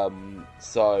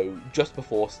 So just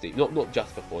before Steve, not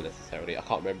just before necessarily. I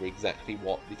can't remember exactly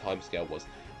what the timescale was,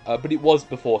 but it was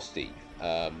before Steve.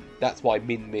 That's why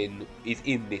Min is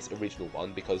in this original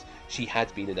one, because she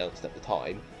had been announced at the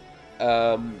time.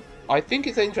 I think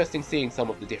it's interesting seeing some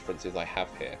of the differences I have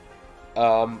here.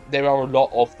 There are a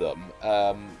lot of them.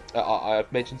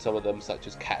 I've mentioned some of them, such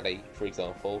as Callie, for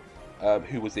example,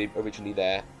 who was originally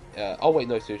there. Oh wait,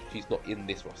 no, so she's not in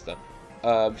this roster.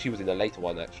 She was in a later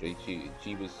one, actually.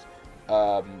 She was,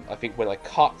 I think, when I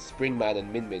cut Springman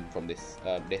and Min from this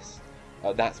list.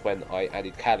 That's when I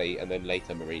added Callie, and then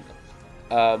later Marina.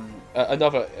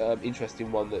 Another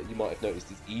interesting one that you might have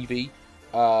noticed is Eevee.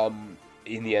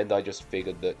 In the end, I just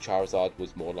figured that Charizard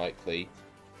was more likely.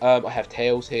 I have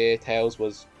Tails here. Tails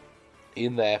was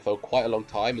in there for quite a long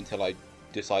time until I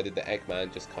decided that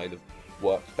Eggman just kind of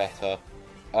worked better.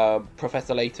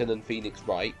 Professor Layton and Phoenix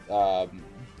Wright.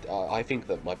 I think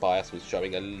that my bias was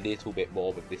showing a little bit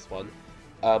more with this one,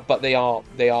 but they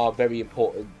are very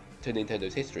important to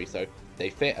Nintendo's history, so they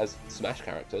fit as Smash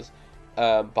characters.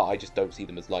 But I just don't see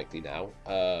them as likely now.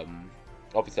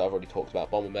 Obviously, I've already talked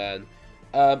about Bomberman,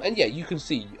 and yeah, you can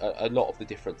see a lot of the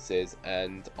differences.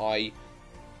 And I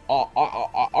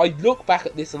look back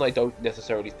at this and I don't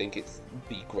necessarily think it's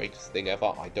the greatest thing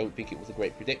ever. I don't think it was a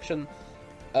great prediction.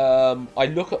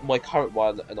 I look at my current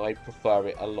one and I prefer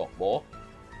it a lot more.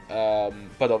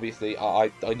 But obviously, I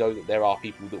know that there are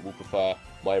people that will prefer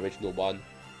my original one.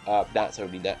 That's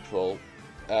only natural.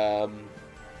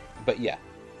 But yeah,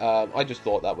 I just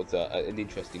thought that was an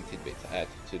interesting tidbit to add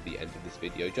to the end of this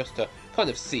video, just to kind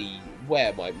of see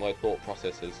where my thought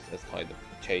process has kind of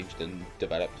changed and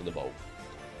developed and evolved.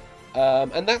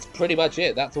 And that's pretty much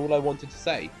it. That's all I wanted to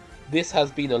say. This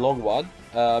has been a long one.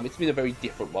 It's been a very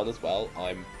different one as well.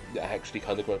 I'm actually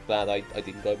kind of glad I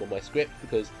didn't go by my script,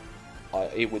 because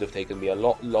it would have taken me a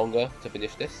lot longer to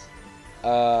finish this.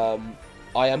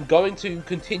 I am going to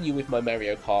continue with my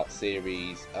Mario Kart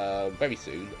series very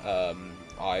soon.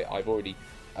 I've already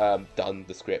done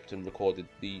the script and recorded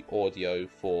the audio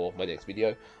for my next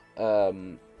video.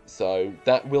 So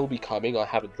that will be coming. I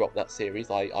haven't dropped that series.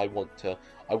 I want to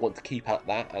keep at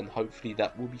that, and hopefully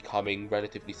that will be coming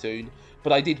relatively soon.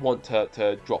 But I did want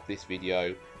to drop this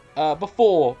video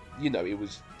before, it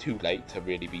was too late to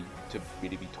really be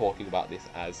talking about this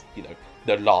as,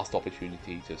 the last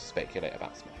opportunity to speculate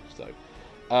about Smash. So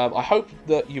I hope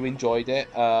that you enjoyed it.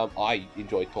 I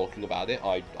enjoyed talking about it.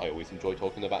 I always enjoy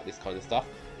talking about this kind of stuff.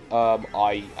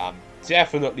 I am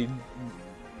definitely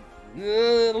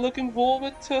looking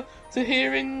forward to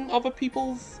hearing other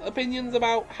people's opinions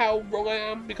about how wrong I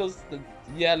am, because,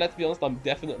 yeah, let's be honest, I'm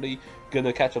definitely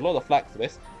gonna catch a lot of flack for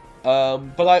this.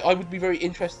 But I would be very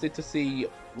interested to see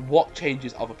what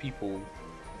changes other people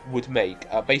would make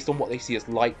based on what they see as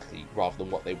likely rather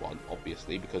than what they want,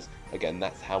 obviously, because again,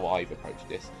 that's how I've approached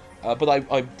this. But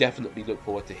I definitely look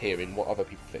forward to hearing what other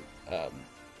people think,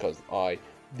 because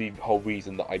the whole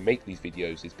reason that I make these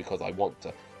videos is because I want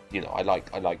to, I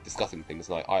like discussing things,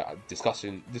 and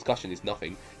discussion is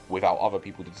nothing without other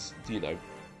people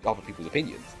other people's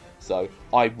opinions. So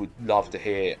I would love to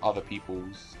hear other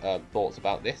people's thoughts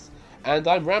about this. And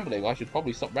I'm rambling. I should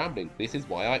probably stop rambling. This is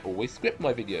why I always script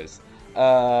my videos.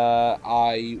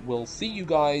 I will see you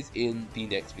guys in the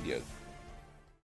next video.